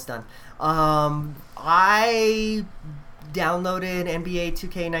guys I'm almost done. I downloaded NBA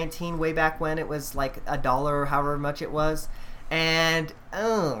 2K19 way back when it was like $1 or however much it was, and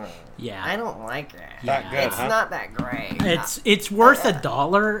I don't like it. That good, it's not that great. It's worth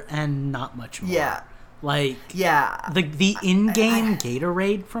 $1 and not much more. Yeah. Like the in-game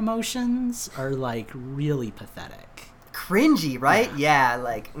Gatorade promotions are like really pathetic. Cringy, right? Yeah,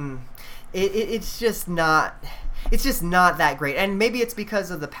 like it's just not that great. And maybe it's because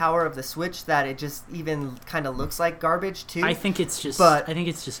of the power of the Switch that it just even kind of looks like garbage too. I think it's just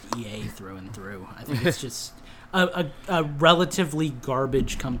EA through and through. I think it's just a relatively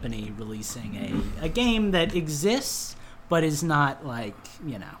garbage company releasing a game that exists but is not like,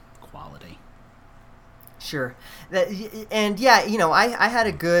 quality. Sure. And yeah, I had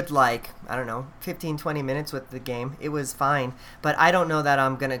a good 15-20 minutes with the game. It was fine, but I don't know that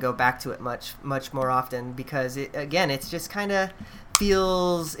I'm going to go back to it much more often because it's just kind of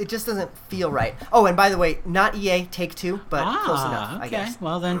it just doesn't feel right. Oh, and by the way, not EA, Take-Two, but close enough, okay. I guess.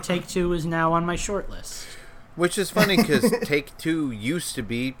 Well, then Take-Two is now on my short list. Which is funny because Take-Two used to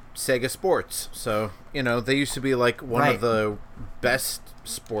be Sega Sports. So, they used to be like one of the best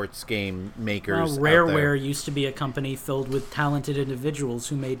sports game makers. Well, Rareware used to be a company filled with talented individuals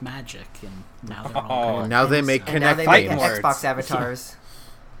who made Magic, and now they're all now they make Kinect games. Xbox avatars.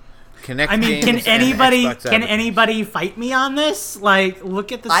 Kinect can anybody fight me on this? Like,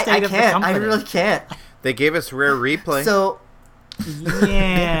 look at the state of the company. I really can't. They gave us Rare Replay. So,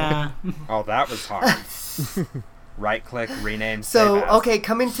 yeah. Oh, that was hard. Right click, rename. So, okay,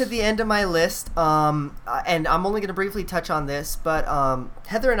 coming to the end of my list, and I'm only going to briefly touch on this, but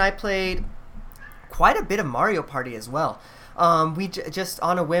Heather and I played quite a bit of Mario Party as well. We just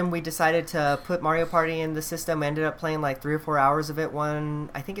on a whim, we decided to put Mario Party in the system. We ended up playing like 3 or 4 hours of it.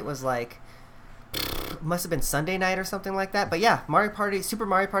 I think it was must have been Sunday night or something like that. But yeah, Super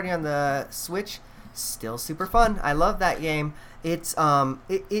Mario Party on the Switch, still super fun. I love that game. It's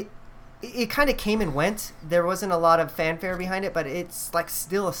it kind of came and went. There wasn't a lot of fanfare behind it, but it's like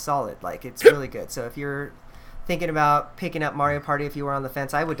still a solid. Like, it's really good. So if you're thinking about picking up Mario Party, if you were on the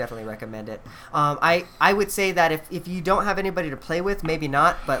fence, I would definitely recommend it. I would say that if you don't have anybody to play with, maybe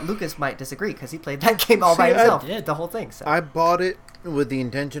not, but Lucas might disagree because he played that game all by himself, the whole thing. So. I bought it with the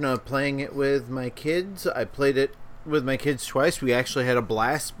intention of playing it with my kids. I played it with my kids twice. We actually had a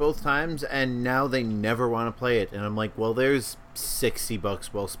blast both times, and now they never want to play it. And I'm like, well, there's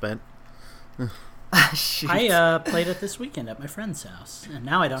 $60 well spent. I played it this weekend at my friend's house, and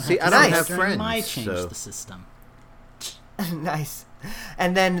now I don't have friends. I changed the system. Nice.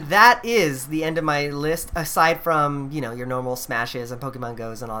 And then that is the end of my list, aside from your normal Smashes and Pokemon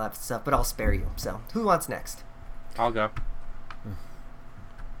Go's and all that stuff. But I'll spare you. So who wants next? I'll go.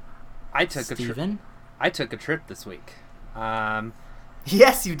 I took a trip this week.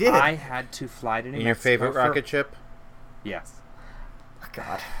 Yes, you did. I had to fly to New Mexico. Your favorite rocket ship? Yes. Oh,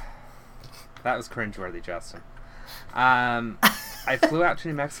 God. That was cringeworthy, Justin. I flew out to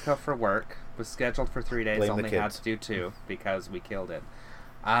New Mexico for work. Was scheduled for 3 days. Only had to do 2 because we killed it.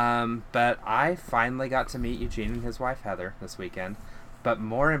 But I finally got to meet Eugene and his wife Heather this weekend. But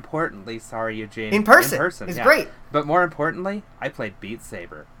more importantly, sorry Eugene, in person, it's great. But more importantly, I played Beat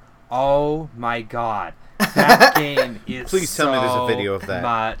Saber. Oh my God, that game is. Please tell me there's a video of that.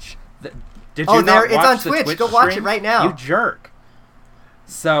 Much. Did you not watch it's on the Twitch. Go watch it right now. You jerk.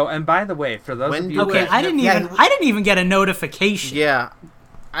 So, and by the way, for those of you I didn't even get a notification. Yeah.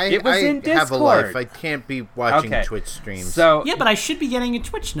 It was in Discord. Have a life. I can't be watching Twitch streams. So yeah, but I should be getting a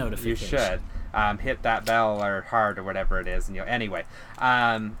Twitch notification. You should. Hit that bell or heart or whatever it is, and anyway.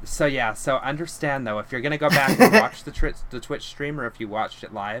 So understand though, if you're gonna go back and watch the Twitch stream, or if you watched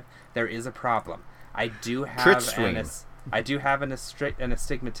it live, there is a problem. I do have an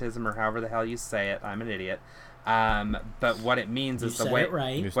astigmatism, or however the hell you say it. I'm an idiot. But what it means is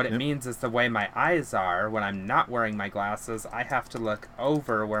what it means is the way my eyes are when I'm not wearing my glasses. I have to look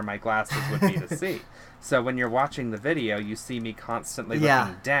over where my glasses would be to see. So when you're watching the video, you see me constantly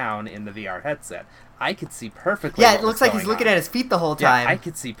looking down in the VR headset. I could see perfectly. Yeah, it looks like he's looking at his feet the whole time. Yeah, I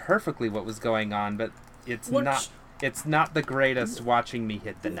could see perfectly what was going on, but it's not the greatest watching me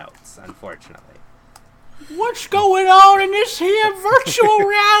hit the notes, unfortunately. What's going on in this here virtual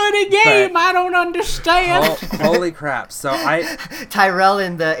reality game? I don't understand. Holy crap! So Tyrell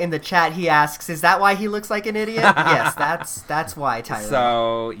in the chat, he asks, "Is that why he looks like an idiot?" Yes, that's why, Tyrell.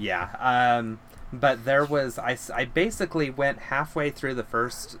 So yeah, but there was I basically went halfway through the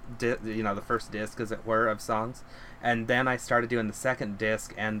first the first disc, as it were, of songs, and then I started doing the second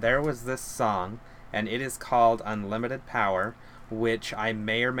disc, and there was this song, and it is called "Unlimited Power," which I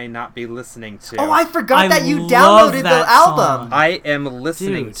may or may not be listening to. Oh, I forgot that you downloaded the album. I am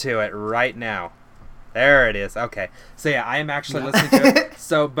listening to it right now. There it is. Okay. So yeah, I am actually listening to it.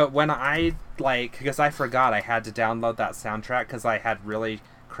 So, but when I, because I forgot I had to download that soundtrack because I had really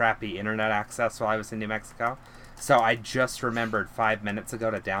crappy internet access while I was in New Mexico. So I just remembered 5 minutes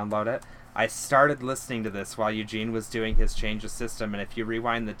ago to download it. I started listening to this while Eugene was doing his change of system, and if you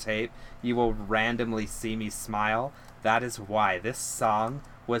rewind the tape, you will randomly see me smile. That is why this song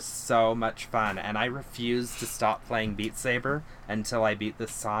was so much fun, and I refused to stop playing Beat Saber until I beat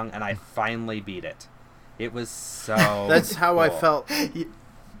this song, and I finally beat it. It was so That's how cool. I felt.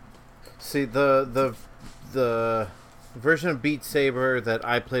 See, the version of Beat Saber that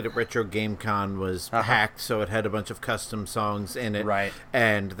I played at Retro Game Con was hacked, so it had a bunch of custom songs in it. Right.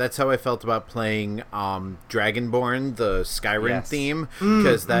 And that's how I felt about playing Dragonborn, the Skyrim theme,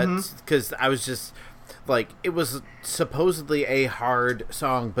 because I was just... it was supposedly a hard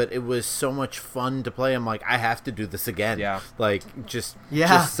song, but it was so much fun to play. I'm like, I have to do this again. Yeah. Just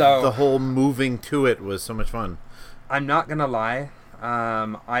so the whole moving to it was so much fun. I'm not going to lie.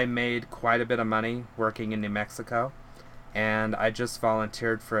 I made quite a bit of money working in New Mexico, and I just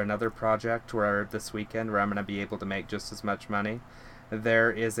volunteered for another project this weekend where I'm going to be able to make just as much money.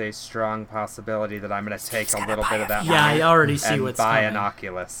 There is a strong possibility that I'm going to take a little bit of that money. Yeah, I already see and what's buy coming. an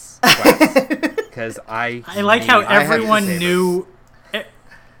Oculus Quest. Because I like how everyone knew.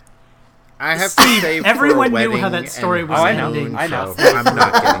 I have to say, everyone knew how that story was ending. I know. So I'm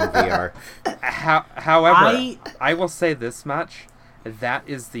not getting VR. However, I will say this much: that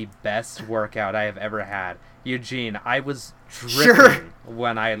is the best workout I have ever had. Eugene, I was dripping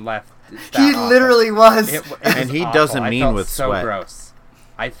when I left. He literally was. It and he awful. doesn't mean with so sweat. Gross.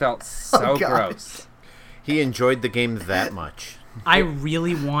 I felt so gross. He enjoyed the game that much. I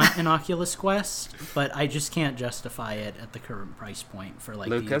really want an Oculus Quest, but I just can't justify it at the current price point for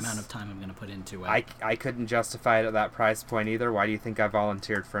Lucas, the amount of time I'm going to put into it. I couldn't justify it at that price point either. Why do you think I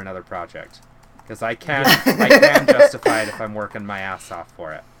volunteered for another project? Because I can justify it if I'm working my ass off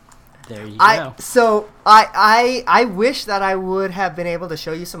for it. There you go. So I wish that I would have been able to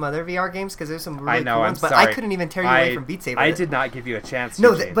show you some other VR games because there's some really cool ones, but I couldn't even tear you away from Beat Saber. I did not give you a chance.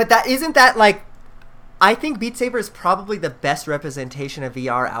 No, but that isn't that like. I think Beat Saber is probably the best representation of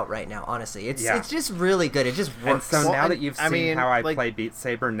VR out right now, honestly. It's just really good. It just works. And so now that you've seen how I play Beat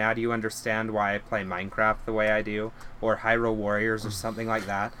Saber, now do you understand why I play Minecraft the way I do? Or Hyrule Warriors or something like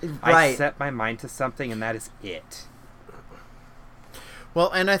that? Right. I set my mind to something and that is it.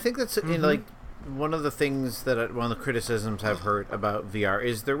 Well, and I think that's one of the things one of the criticisms I've heard about VR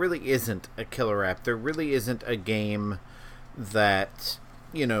is there really isn't a killer app. There really isn't a game that,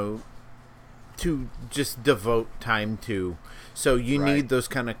 to just devote time to. So you need those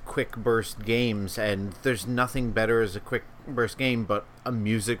kind of quick burst games, and there's nothing better as a quick burst game but a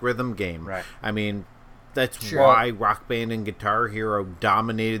music rhythm game. Right. I mean, that's why Rock Band and Guitar Hero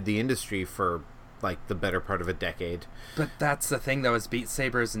dominated the industry for the better part of a decade. But that's the thing, though, is Beat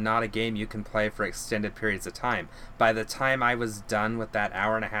Saber is not a game you can play for extended periods of time. By the time I was done with that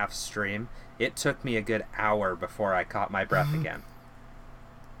hour-and-a-half stream, it took me a good hour before I caught my breath again.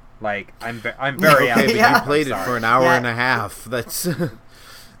 I'm very okay, but you played it for an hour and a half. That's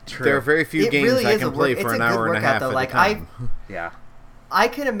true. There are very few games I can play for an hour and a half at a time. I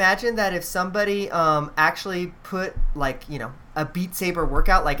can imagine that if somebody actually put a Beat Saber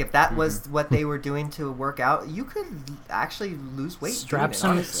workout, if that was what they were doing to work out, you could actually lose weight. Strap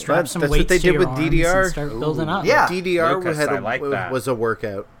some weights that's what they did with DDR. And start building up. Yeah, DDR Lucas, was a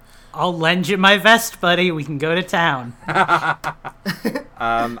workout. I'll lend you my vest, buddy. We can go to town.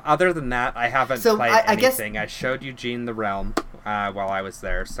 Other than that, I haven't played anything. I showed Eugene the Realm while I was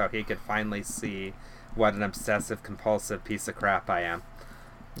there, so he could finally see what an obsessive-compulsive piece of crap I am.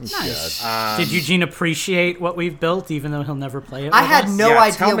 Nice. Did Eugene appreciate what we've built, even though he'll never play it? I had no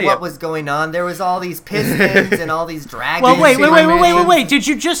idea what was going on. There was all these pistons and all these dragons. Well, wait! Did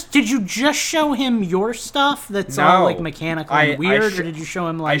you just show him your stuff? That's all like mechanical and weird, or did you show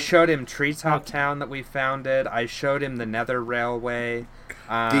him like? I showed him Treetop Town that we founded. I showed him the Nether Railway.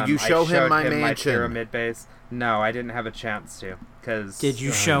 Did you show him my mansion? My pyramid base. No, I didn't have a chance to. Did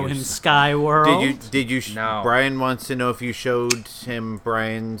you show him Skyworld? Did you? No. Brian wants to know if you showed him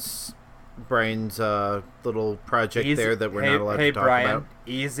Brian's little project there that we're not allowed to talk Brian, about.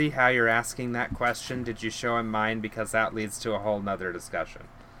 Easy how you're asking that question. Did you show him mine? Because that leads to a whole nother discussion.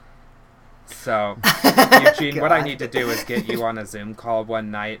 So, Eugene, what I need to do is get you on a Zoom call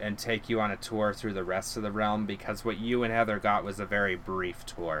one night and take you on a tour through the rest of the realm, because what you and Heather got was a very brief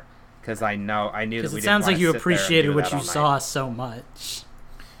tour. Because I knew that we didn't. It sounds like you appreciated what you saw so much.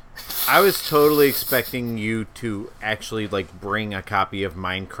 I was totally expecting you to actually bring a copy of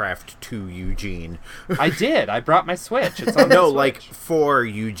Minecraft to Eugene. I did. I brought my Switch. It's on the Switch. For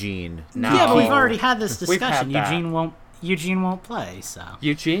Eugene. No. Yeah, but we've already had this discussion. Eugene won't play, so.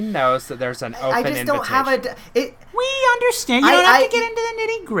 Eugene knows that there's an open invitation. I just don't have we understand. You don't have to get into the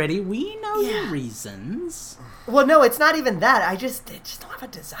nitty-gritty. We know your reasons. Well, no, it's not even that. I just don't have a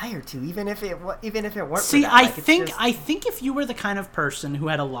desire to, even if it weren't. See, for that. I think if you were the kind of person who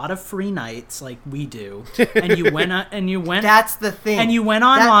had a lot of free nights like we do, and you went, that's the thing, and you went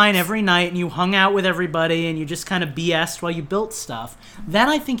online every night and you hung out with everybody and you just kind of BS'd while you built stuff, then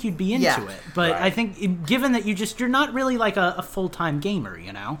I think you'd be into it. But I think given that you're not really like a full-time gamer,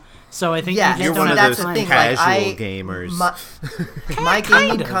 you know. So I think you just you're don't one have of those casual gamers. My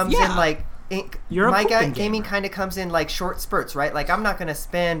gaming comes in like. Gaming kind of comes in like short spurts, right? Like I'm not gonna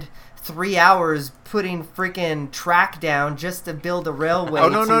spend 3 hours putting freaking track down just to build a railway. Oh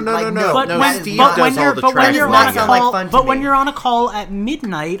no! But when you're on a call at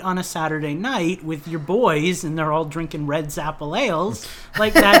midnight on a Saturday night with your boys and they're all drinking red Zappa ales,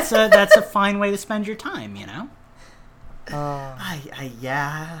 like that's a fine way to spend your time, you know.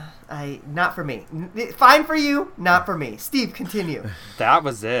 Not for me. Fine for you, not for me. Steve, continue. That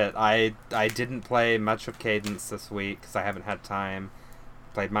was it. I didn't play much of Cadence this week because I haven't had time.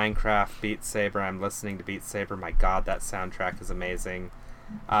 Played Minecraft, Beat Saber. I'm listening to Beat Saber. My God, that soundtrack is amazing.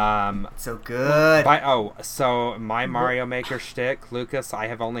 So good. So my Mario Maker shtick, Lucas, I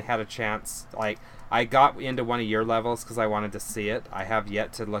have only had a chance. I got into one of your levels because I wanted to see it. I have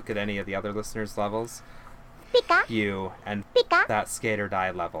yet to look at any of the other listeners' levels. You and that Skate or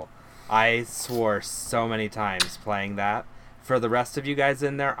Die level. I swore so many times playing that. For the rest of you guys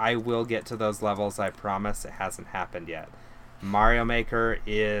in there, I will get to those levels, I promise. It hasn't happened yet. Mario Maker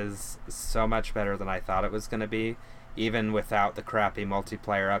is so much better than I thought it was going to be, even without the crappy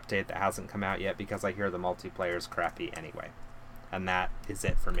multiplayer update that hasn't come out yet, because I hear the multiplayer is crappy anyway. And that is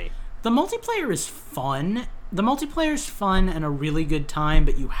it for me. The multiplayer is fun. The multiplayer is fun and a really good time,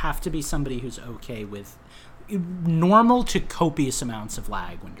 but you have to be somebody who's okay with normal to copious amounts of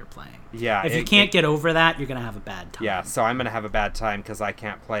lag when you're playing. Yeah. If you can't get over that, you're going to have a bad time. Yeah, so I'm going to have a bad time because I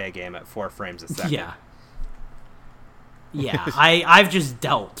can't play a game at 4 frames a second. Yeah. Yeah, I've just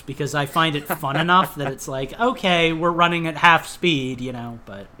dealt because I find it fun enough that it's like, okay, we're running at half speed, you know,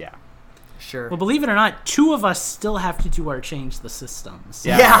 but... Yeah. Sure. Well, believe it or not, 2 of us still have to do our Change the Systems. So.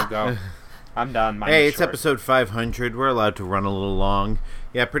 Yeah. Go. I'm done. Hey, it's episode 500. We're allowed to run a little long.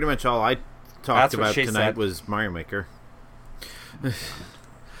 Yeah, pretty much all I talked about tonight was Mario Maker.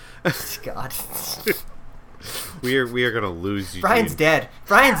 God. we are gonna lose you. Brian's dead.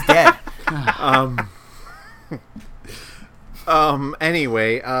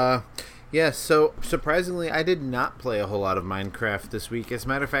 Anyway, yeah, so surprisingly I did not play a whole lot of Minecraft this week. As a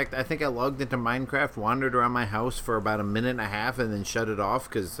matter of fact, I think I logged into Minecraft, wandered around my house for about a minute and a half, and then shut it off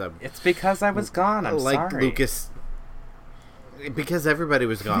because it's because I was gone. I'm sorry. Lucas, because everybody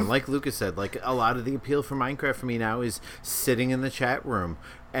was gone. Like Lucas said, like a lot of the appeal for Minecraft for me now is sitting in the chat room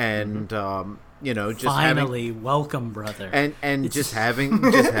and you know, just welcome, brother, and just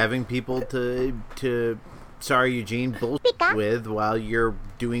having people to sorry, Eugene, bullshit with while you're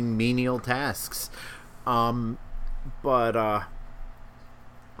doing menial tasks. But I've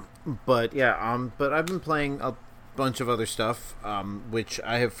been playing a bunch of other stuff, which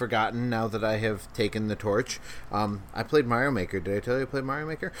I have forgotten now that I have taken the torch. I played Mario Maker. Did I tell you I played Mario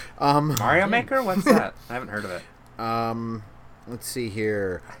Maker? Mario Maker? What's that? I haven't heard of it. Let's see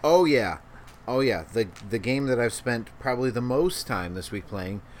here. Oh yeah. The game that I've spent probably the most time this week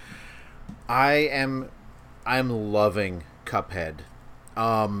playing. I'm loving Cuphead.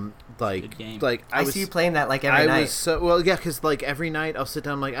 I see you playing that like every night. Because like every night I'll sit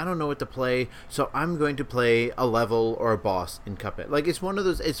down, I'm like, I don't know what to play, so I'm going to play a level or a boss in Cuphead. Like, it's one of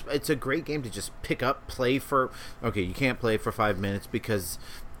those. It's a great game to just pick up, play for. Okay, you can't play for 5 minutes because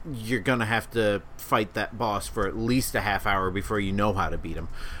you're gonna have to fight that boss for at least a half hour before you know how to beat him.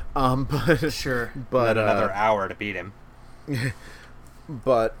 But sure, but another hour to beat him.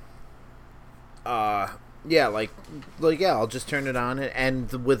 But yeah, I'll just turn it on,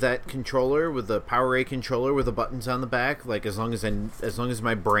 and with that controller, with the PowerA controller with the buttons on the back, like as long as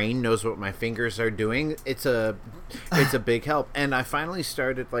my brain knows what my fingers are doing, it's a big help. And I finally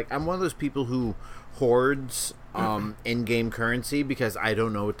started, like, I'm one of those people who hoards in-game currency because I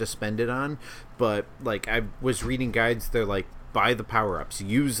don't know what to spend it on. But like, I was reading guides, they're like, buy the power-ups,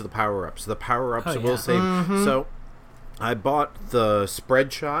 use the power-ups. The power-ups will save. Mm-hmm. So I bought the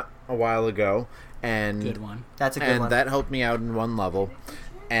spread shot a while ago. And good one. That's a good one. And that helped me out in one level,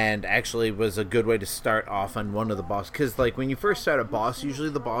 and actually was a good way to start off on one of the bosses. Because like when you first start a boss,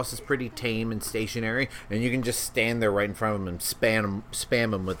 usually the boss is pretty tame and stationary, and you can just stand there right in front of him and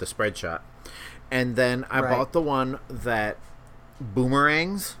spam him with the spread shot. And then I bought the one that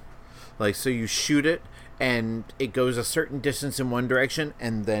boomerangs, like, so you shoot it and it goes a certain distance in one direction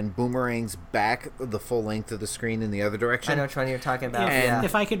and then boomerangs back the full length of the screen in the other direction. I know which one you're talking about.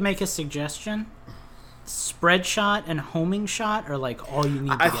 If I could make a suggestion, spread shot and homing shot are like all you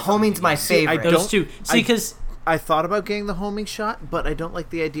need to get. Homing's my favorite. Those two. See, because I thought about getting the homing shot, but I don't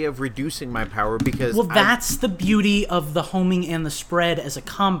like the idea of reducing my power because... Well, that's the beauty of the homing and the spread as a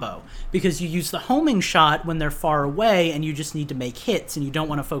combo. Because you use the homing shot when they're far away and you just need to make hits and you don't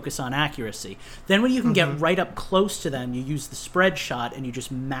want to focus on accuracy. Then when you can get right up close to them, you use the spread shot and you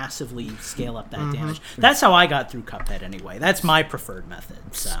just massively scale up that damage. That's how I got through Cuphead anyway. That's my preferred method.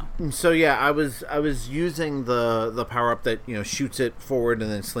 So yeah, I was using the power-up that, shoots it forward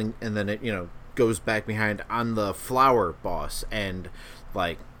and then it, goes back behind on the flower boss, and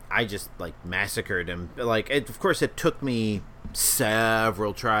like I just like massacred him. Like, of course it took me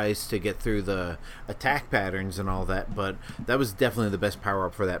several tries to get through the attack patterns and all that, but that was definitely the best power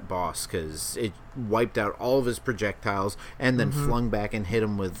up for that boss because it wiped out all of his projectiles and then flung back and hit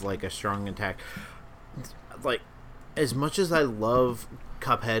him with like a strong attack. Like, as much as I love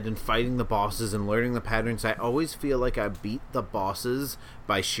Cuphead and fighting the bosses and learning the patterns, I always feel like I beat the bosses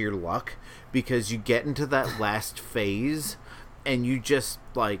by sheer luck, because you get into that last phase and you just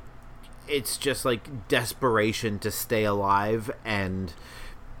like, it's just like desperation to stay alive, and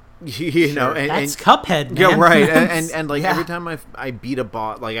you know, and that's Cuphead, man. Yeah, right. and like every time I beat a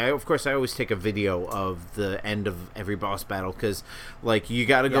boss, like I always take a video of the end of every boss battle, because like you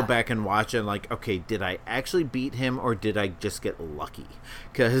got to go back and watch and like, okay, did I actually beat him or did I just get lucky?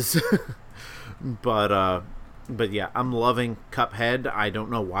 Because but yeah, I'm loving Cuphead. I don't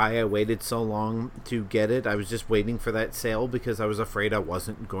know why I waited so long to get it. I was just waiting for that sale because I was afraid I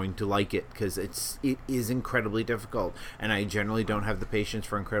wasn't going to like it, because it is incredibly difficult, and I generally don't have the patience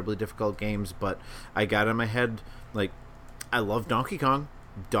for incredibly difficult games. But I got in my head, like, I love Donkey Kong.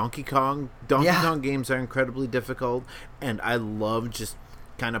 Donkey Kong games are incredibly difficult, and I love just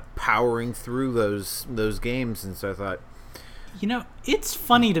kind of powering through those games. And so I thought, you know, it's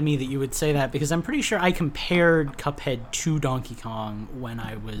funny to me that you would say that, because I'm pretty sure I compared Cuphead to Donkey Kong when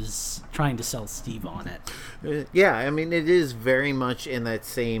I was trying to sell Steve on it. Yeah, I mean, it is very much in that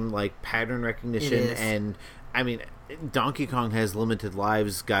same, like, pattern recognition, and, I mean, Donkey Kong has limited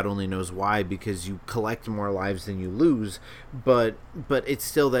lives, God only knows why, because you collect more lives than you lose, but it's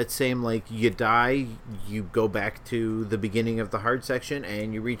still that same, like, you die, you go back to the beginning of the hard section,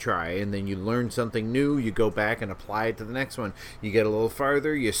 and you retry, and then you learn something new, you go back and apply it to the next one. You get a little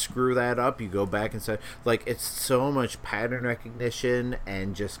farther, you screw that up, you go back and say, like, it's so much pattern recognition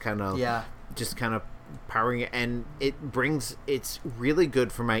and just kind of powering it, and it's really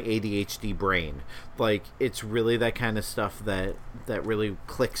good for my ADHD brain. Like, it's really that kind of stuff that really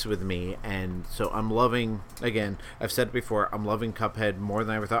clicks with me, and so I'm loving, again, I've said it before, I'm loving Cuphead more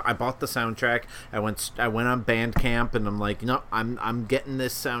than I ever thought. I bought the soundtrack. I went on Bandcamp, and I'm like, no, I'm getting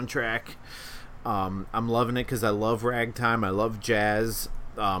this soundtrack. I'm loving it because I love ragtime, I love jazz.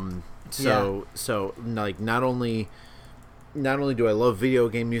 So like, not only do I love video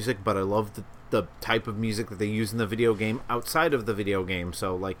game music, but I love the type of music that they use in the video game outside of the video game.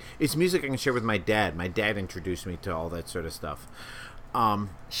 So, like, it's music I can share with my dad. My dad introduced me to all that sort of stuff.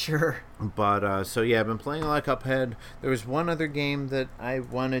 Sure. But, so yeah, I've been playing a lot of Cuphead. There was one other game that I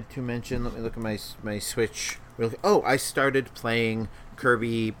wanted to mention. Let me look at my Switch. I started playing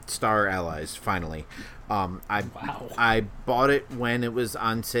Kirby Star Allies, finally. I bought it when it was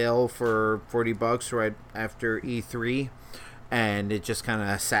on sale for $40 right after E3. and it just kind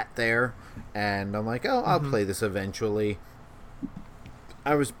of sat there, and I'm like, oh, I'll play this eventually.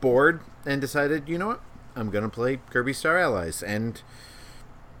 I was bored and decided, you know what, I'm going to play Kirby Star Allies, and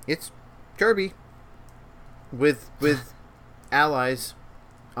it's Kirby with allies.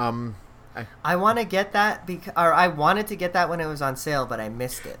 I want to get that I wanted to get that when it was on sale, but I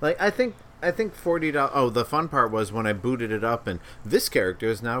missed it. Like I think $40. Oh, the fun part was when I booted it up and this character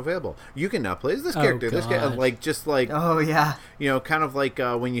is now available. You can now play as this character. God. This guy, oh yeah, kind of like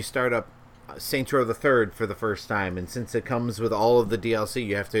when you start up Saints Row the Third for the first time, and since it comes with all of the DLC,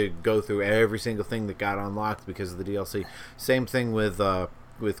 you have to go through every single thing that got unlocked because of the DLC. Same thing with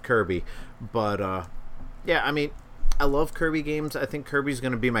Kirby, but yeah, I mean, I love Kirby games. I think Kirby's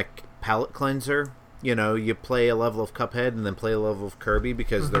going to be my palate cleanser. You play a level of Cuphead and then play a level of Kirby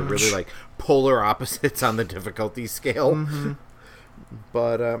because they're really like polar opposites on the difficulty scale.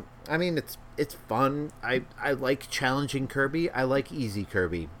 But I mean, it's fun. I like challenging Kirby. I like easy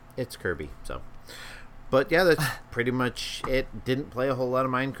Kirby. It's Kirby, so. But yeah, that's pretty much it. Didn't play a whole lot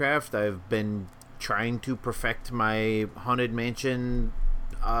of Minecraft. I've been trying to perfect my Haunted Mansion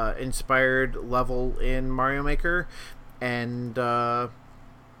inspired level in Mario Maker, and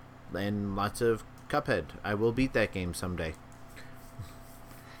lots of Cuphead. I will beat that game someday.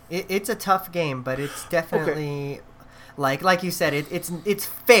 It's a tough game, but it's definitely like you said, it's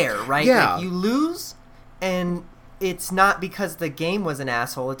fair, right? Yeah. Like, you lose, and it's not because the game was an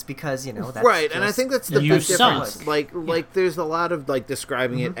asshole. It's because that's right. And I think that's the big difference. Suck. Like there's a lot of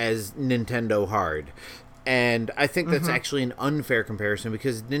describing it as Nintendo hard. And I think that's actually an unfair comparison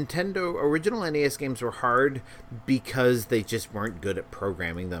because Nintendo original NES games were hard because they just weren't good at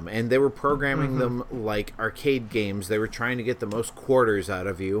programming them. And they were programming them like arcade games. They were trying to get the most quarters out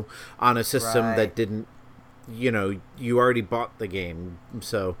of you on a system that didn't, you already bought the game.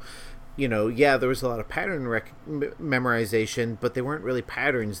 So, yeah, there was a lot of pattern memorization, but they weren't really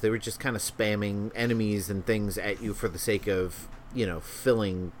patterns. They were just kind of spamming enemies and things at you for the sake of,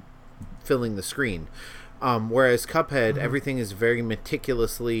 filling the screen. Whereas Cuphead, everything is very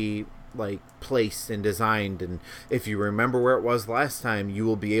meticulously placed and designed, and if you remember where it was last time, you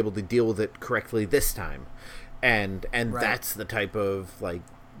will be able to deal with it correctly this time. And that's the type of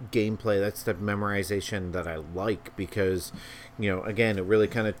gameplay, that's the memorization that I like, because again, it really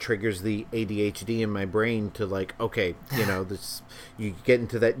kind of triggers the ADHD in my brain to okay, this, you get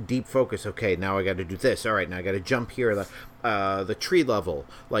into that deep focus. Okay, now I got to do this. All right, now I got to jump here. The tree level,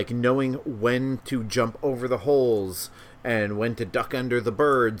 knowing when to jump over the holes and when to duck under the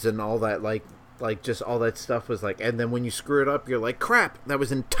birds and all that, just all that stuff was and then when you screw it up, you're like, crap, that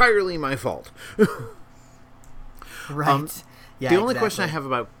was entirely my fault. Right. Yeah, the only question I have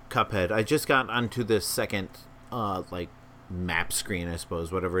about Cuphead, I just got onto this second, map screen, I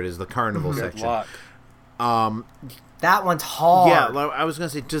suppose, whatever it is, the carnival section. Luck. That one's hard. Yeah, I was going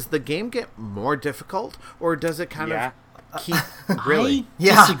to say, does the game get more difficult, or does it kind of keep... Really? I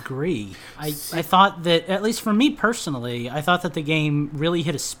disagree. I thought that, at least for me personally, I thought that the game really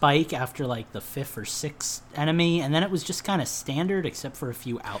hit a spike after the 5th or 6th enemy, and then it was just kind of standard except for a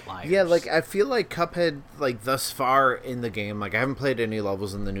few outliers. Yeah, I feel like Cuphead, thus far in the game, I haven't played any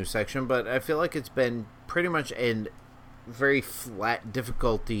levels in the new section, but I feel like it's been pretty much in very flat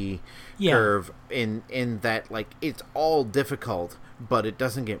difficulty curve in that it's all difficult, but it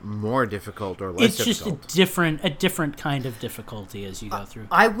doesn't get more difficult or less difficult. It's just a different kind of difficulty as you go through.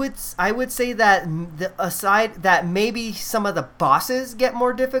 I would say that aside that maybe some of the bosses get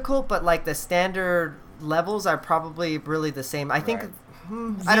more difficult, but the standard levels are probably really the same. I think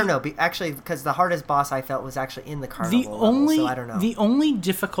I don't know, actually, because the hardest boss I felt was actually in the carnival level, so I don't know. The only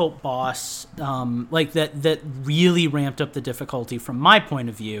difficult boss that really ramped up the difficulty from my point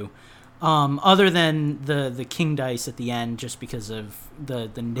of view, other than the King Dice at the end, just because of the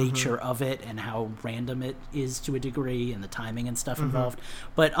nature of it and how random it is to a degree and the timing and stuff involved,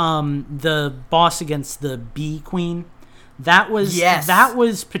 but the boss against the Bee Queen, that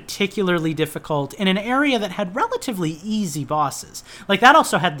was particularly difficult in an area that had relatively easy bosses. That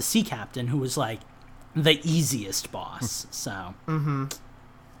also had the Sea Captain, who was the easiest boss. So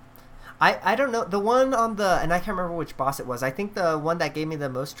I don't know, the one on and I can't remember which boss it was. I think the one that gave me the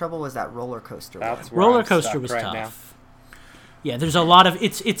most trouble was that roller coaster. Roller coaster was tough. Now. Yeah, there's a lot of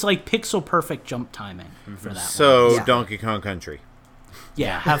it's pixel perfect jump timing for that. So one. Donkey Kong Country.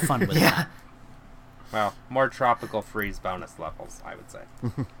 Yeah, have fun with that. Well, more tropical freeze bonus levels, I would say.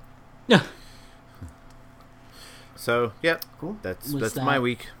 Yeah. So, cool. That's my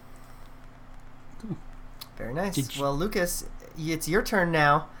week. Cool. Very nice. Well, Lucas, it's your turn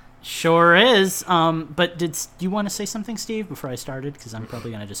now. Sure is. But do you want to say something, Steve, before I started? Because I'm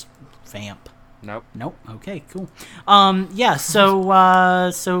probably going to just vamp. Nope. Okay, cool. Yeah,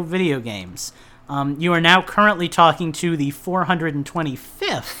 so video games. You are now currently talking to the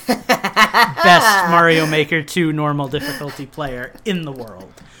 425th best Mario Maker 2 normal difficulty player in the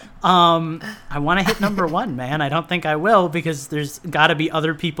world. I want to hit number 1, man. I don't think I will, because there's got to be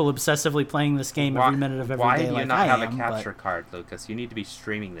other people obsessively playing this game every minute of every day like I am. Why do you not have a capture card, Lucas? You need to be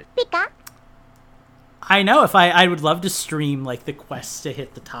streaming it. I know. If I would love to stream like the quest to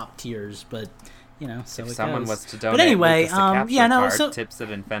hit the top tiers, but so if it someone goes. was to donate but anyway, Lucas a capture card, so tips at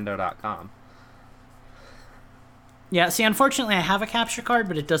infendo.com. Yeah, see, unfortunately, I have a capture card,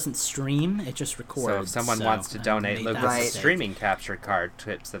 but it doesn't stream. It just records. So if someone wants to donate Lucas a streaming capture card,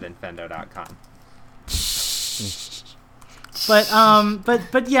 tips at infendo.com.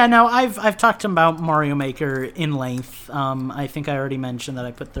 But yeah, no, I've talked about Mario Maker in length. I think I already mentioned that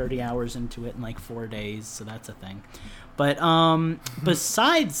I put 30 hours into it in like 4 days, so that's a thing. But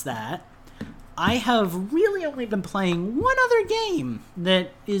besides that, I have really only been playing one other game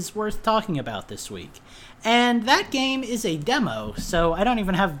that is worth talking about this week. And that game is a demo, so I don't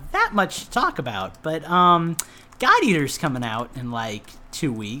even have that much to talk about. But God Eater's coming out in like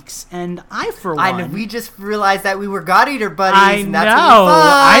 2 weeks, and we just realized that we were God Eater buddies. I know.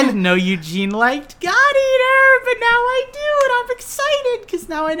 I didn't know Eugene liked God Eater, but now I do, and I'm excited because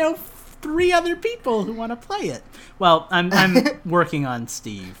now I know 3 other people who want to play it. Well, I'm working on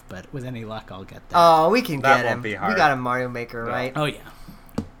Steve, but with any luck, I'll get there. Oh, we can get him. Won't be hard. We got a Mario Maker, right? Oh yeah.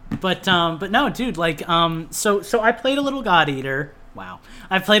 But no, dude, like, so I played a little God Eater. Wow.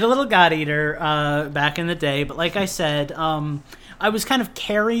 I played a little God Eater back in the day, but like I said, I was kind of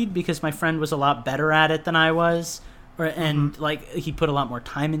carried because my friend was a lot better at it than I was. And like he put a lot more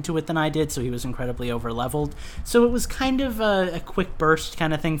time into it than I did, so he was incredibly over-leveled. So it was kind of a quick burst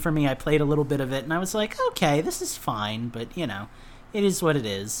kind of thing for me. I played a little bit of it, and I was like, okay, this is fine, but, it is what it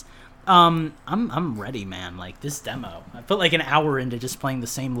is. I'm ready, man. Like, this demo, I put like an hour into just playing the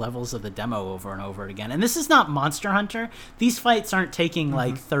same levels of the demo over and over again. And this is not Monster Hunter. These fights aren't taking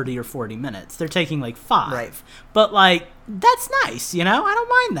like 30 or 40 minutes. They're taking like 5. Right. But like, that's nice, I don't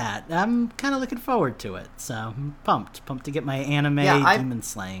mind that. I'm kind of looking forward to it. So I'm pumped to get my anime demon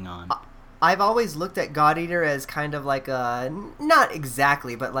slaying on. I've always looked at God Eater as kind of like not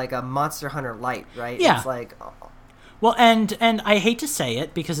exactly, but like a Monster Hunter Light, right? Yeah. It's like... Well, and I hate to say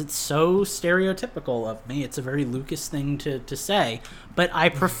it because it's so stereotypical of me. It's a very Lucas thing to say, but I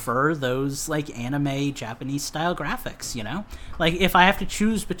prefer those like anime Japanese style graphics, Like if I have to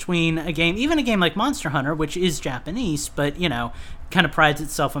choose between a game, even a game like Monster Hunter, which is Japanese, but kind of prides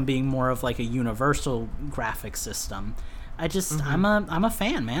itself on being more of like a universal graphic system. I just I'm a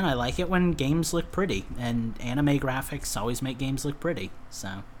fan, man. I like it when games look pretty, and anime graphics always make games look pretty.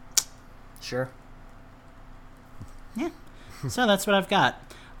 So sure. Yeah, so that's what I've got.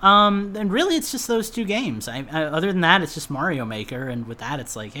 And really, it's just those 2 games. I other than that, it's just Mario Maker, and with that,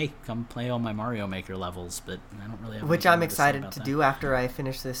 it's like, hey, come play all my Mario Maker levels. But I don't really have which I'm excited to do after I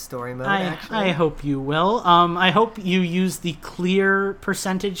finish this story mode. I hope you will. I hope you use the clear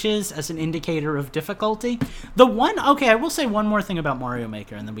percentages as an indicator of difficulty. I will say one more thing about Mario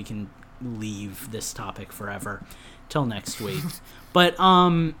Maker, and then we can leave this topic forever till next week. But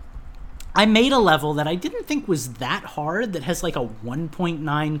I made a level that I didn't think was that hard that has like a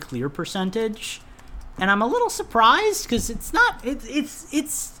 1.9 clear percentage, and I'm a little surprised because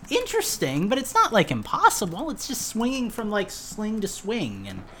it's interesting, but it's not like impossible. It's just swinging from like sling to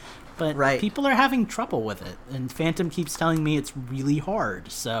swing, but people are having trouble with it, and Phantom keeps telling me it's really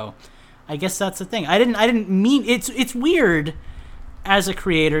hard. So I guess that's the thing. I didn't mean it's weird as a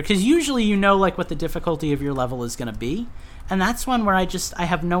creator because usually like what the difficulty of your level is going to be. And that's one where I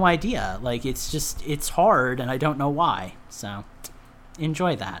have no idea. Like, it's hard, and I don't know why. So,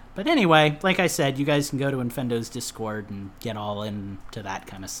 enjoy that. But anyway, like I said, you guys can go to Infendo's Discord and get all into that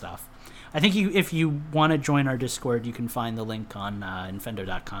kind of stuff. I think if you want to join our Discord, you can find the link on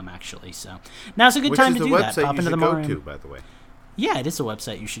infendo.com, actually. So, now's a good time to do that. Pop into the Mario... go to, by the way. Yeah, it is a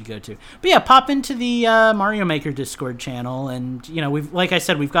website you should go to. But yeah, pop into the Mario Maker Discord channel, and, like I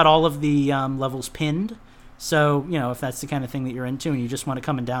said, we've got all of the levels pinned. So, if that's the kind of thing that you're into and you just want to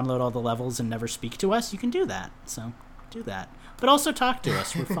come and download all the levels and never speak to us, you can do that. So, do that. But also talk to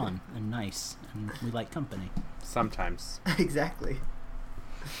us. We're fun and nice, and we like company. Sometimes. Exactly.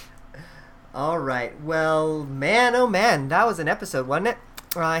 All right. Well, man, oh man, that was an episode, wasn't it?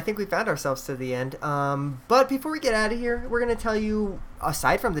 I think we found ourselves to the end. But before we get out of here, we're going to tell you,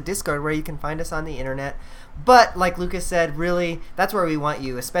 aside from the Discord, where you can find us on the internet. But like Lucas said, really, that's where we want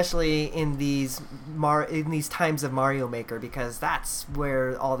you, especially in these times of Mario Maker, because that's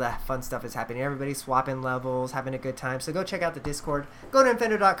where all the fun stuff is happening. Everybody's swapping levels, having a good time. So go check out the Discord. Go to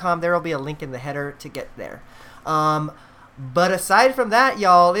Infendo.com. There will be a link in the header to get there. But aside from that,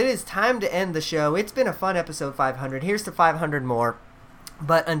 y'all, it is time to end the show. It's been a fun episode 500. Here's to 500 more.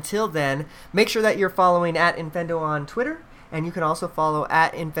 But until then, make sure that you're following at Infendo on Twitter. And you can also follow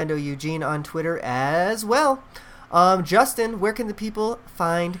at Infendo Eugene on Twitter as well. Justin, where can the people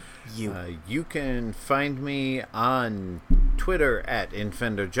find you? You can find me on Twitter at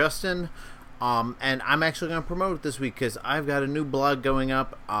Infendo Justin. And I'm actually going to promote it this week because I've got a new blog going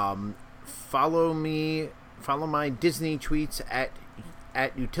up. Follow my Disney tweets at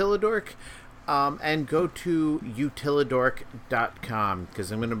Utilidork. And go to utilidork.com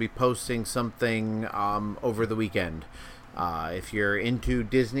because I'm going to be posting something over the weekend. If you're into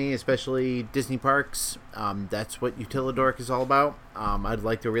Disney, especially Disney parks, that's what Utilidork is all about. I'd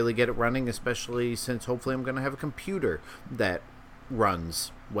like to really get it running, especially since hopefully I'm going to have a computer that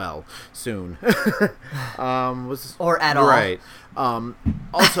runs well soon. Or at all. Right.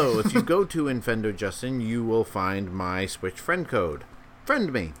 Also, if you go to Infendo Justin, you will find my Switch friend code.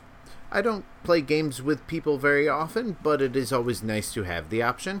 Friend me. I don't play games with people very often, but it is always nice to have the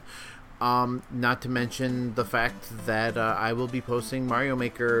option. Not to mention the fact that I will be posting Mario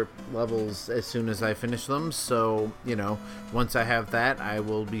Maker levels as soon as I finish them. So, once I have that, I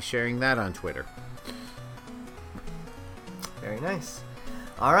will be sharing that on Twitter. Very nice.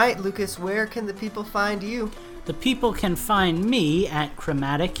 All right, Lucas, where can the people find you? The people can find me at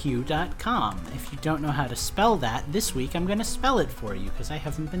chromaticu.com. If you don't know how to spell that, this week I'm going to spell it for you because I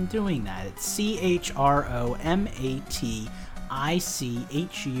haven't been doing that. It's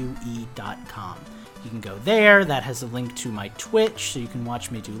CHROMATICHUE.com. You can go there. That has a link to my Twitch, so you can watch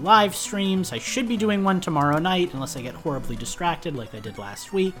me do live streams. I should be doing one tomorrow night, unless I get horribly distracted like I did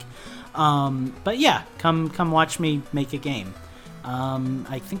last week. But yeah, come watch me make a game.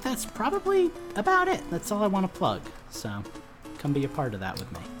 I think that's probably about it. That's all I want to plug. So come be a part of that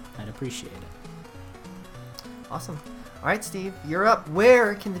with me. I'd appreciate it. Awesome. All right, Steve, you're up.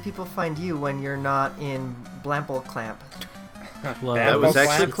 Where can the people find you when you're not in Blample Clamp? That was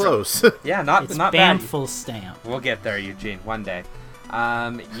actually close. Yeah, not bad. Bamful Stamp. We'll get there, Eugene, one day.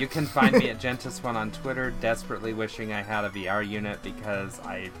 You can find me at Gentis1 on Twitter, desperately wishing I had a VR unit because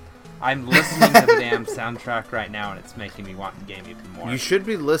I'm listening to the damn soundtrack right now, and it's making me want the game even more. You should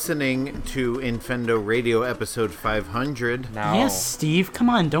be listening to Infendo Radio episode 500. No. Yes, Steve, come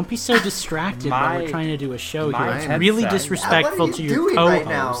on, don't be so distracted while we're trying to do a show here. It's really disrespectful to your co-host. Right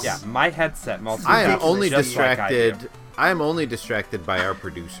now? Yeah, my headset multitasks. I am only distracted. I am only distracted by our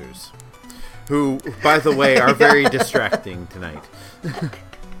producers, who, by the way, are very distracting tonight.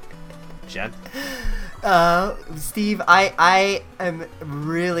 Jen? Steve, I am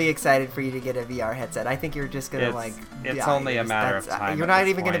really excited for you to get a VR headset. I think you're just gonna It's only a matter of time. You're not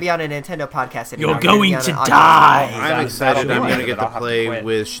even gonna be on a Nintendo podcast anymore. You're going to die. I'm excited. I'm gonna get to play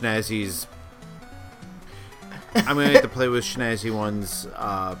with Schnazzy's. I'm gonna get to play with Schnazzy One's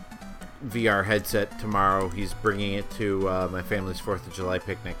VR headset tomorrow. He's bringing it to my family's 4th of July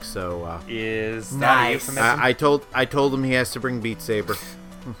picnic. So is that nice. I told him he has to bring Beat Saber.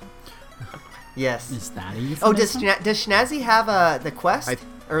 Yes. Is that a euphemism? Does Schnazzy have the Quest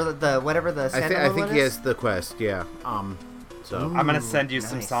or the whatever the standalone I think one he is? has the Quest. Yeah. So I'm gonna send you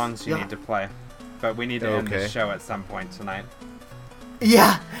some nice. songs you need to play, but we need to end the show at some point tonight.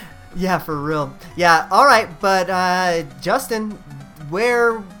 Yeah, for real. Yeah. All right, but Justin,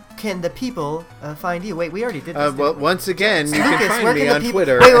 where can the people find you? Wait, we already did this. Well, once again, you can find me on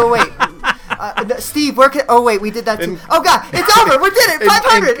Twitter. Wait. Steve, where can... Oh, wait, we did that too. Oh, God, it's over. We did it.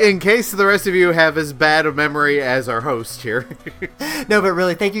 500. In case the rest of you have as bad a memory as our host here. No, but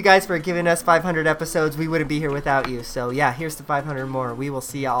really, thank you guys for giving us 500 episodes. We wouldn't be here without you. So, yeah, here's to 500 more. We will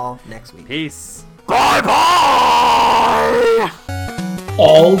see y'all next week. Peace. Bye-bye!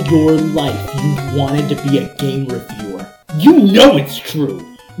 All your life you've wanted to be a game reviewer. You know it's true.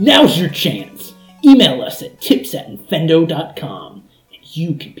 Now's your chance. Email us at tips@infendo.com.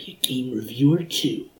 You can be a game reviewer too.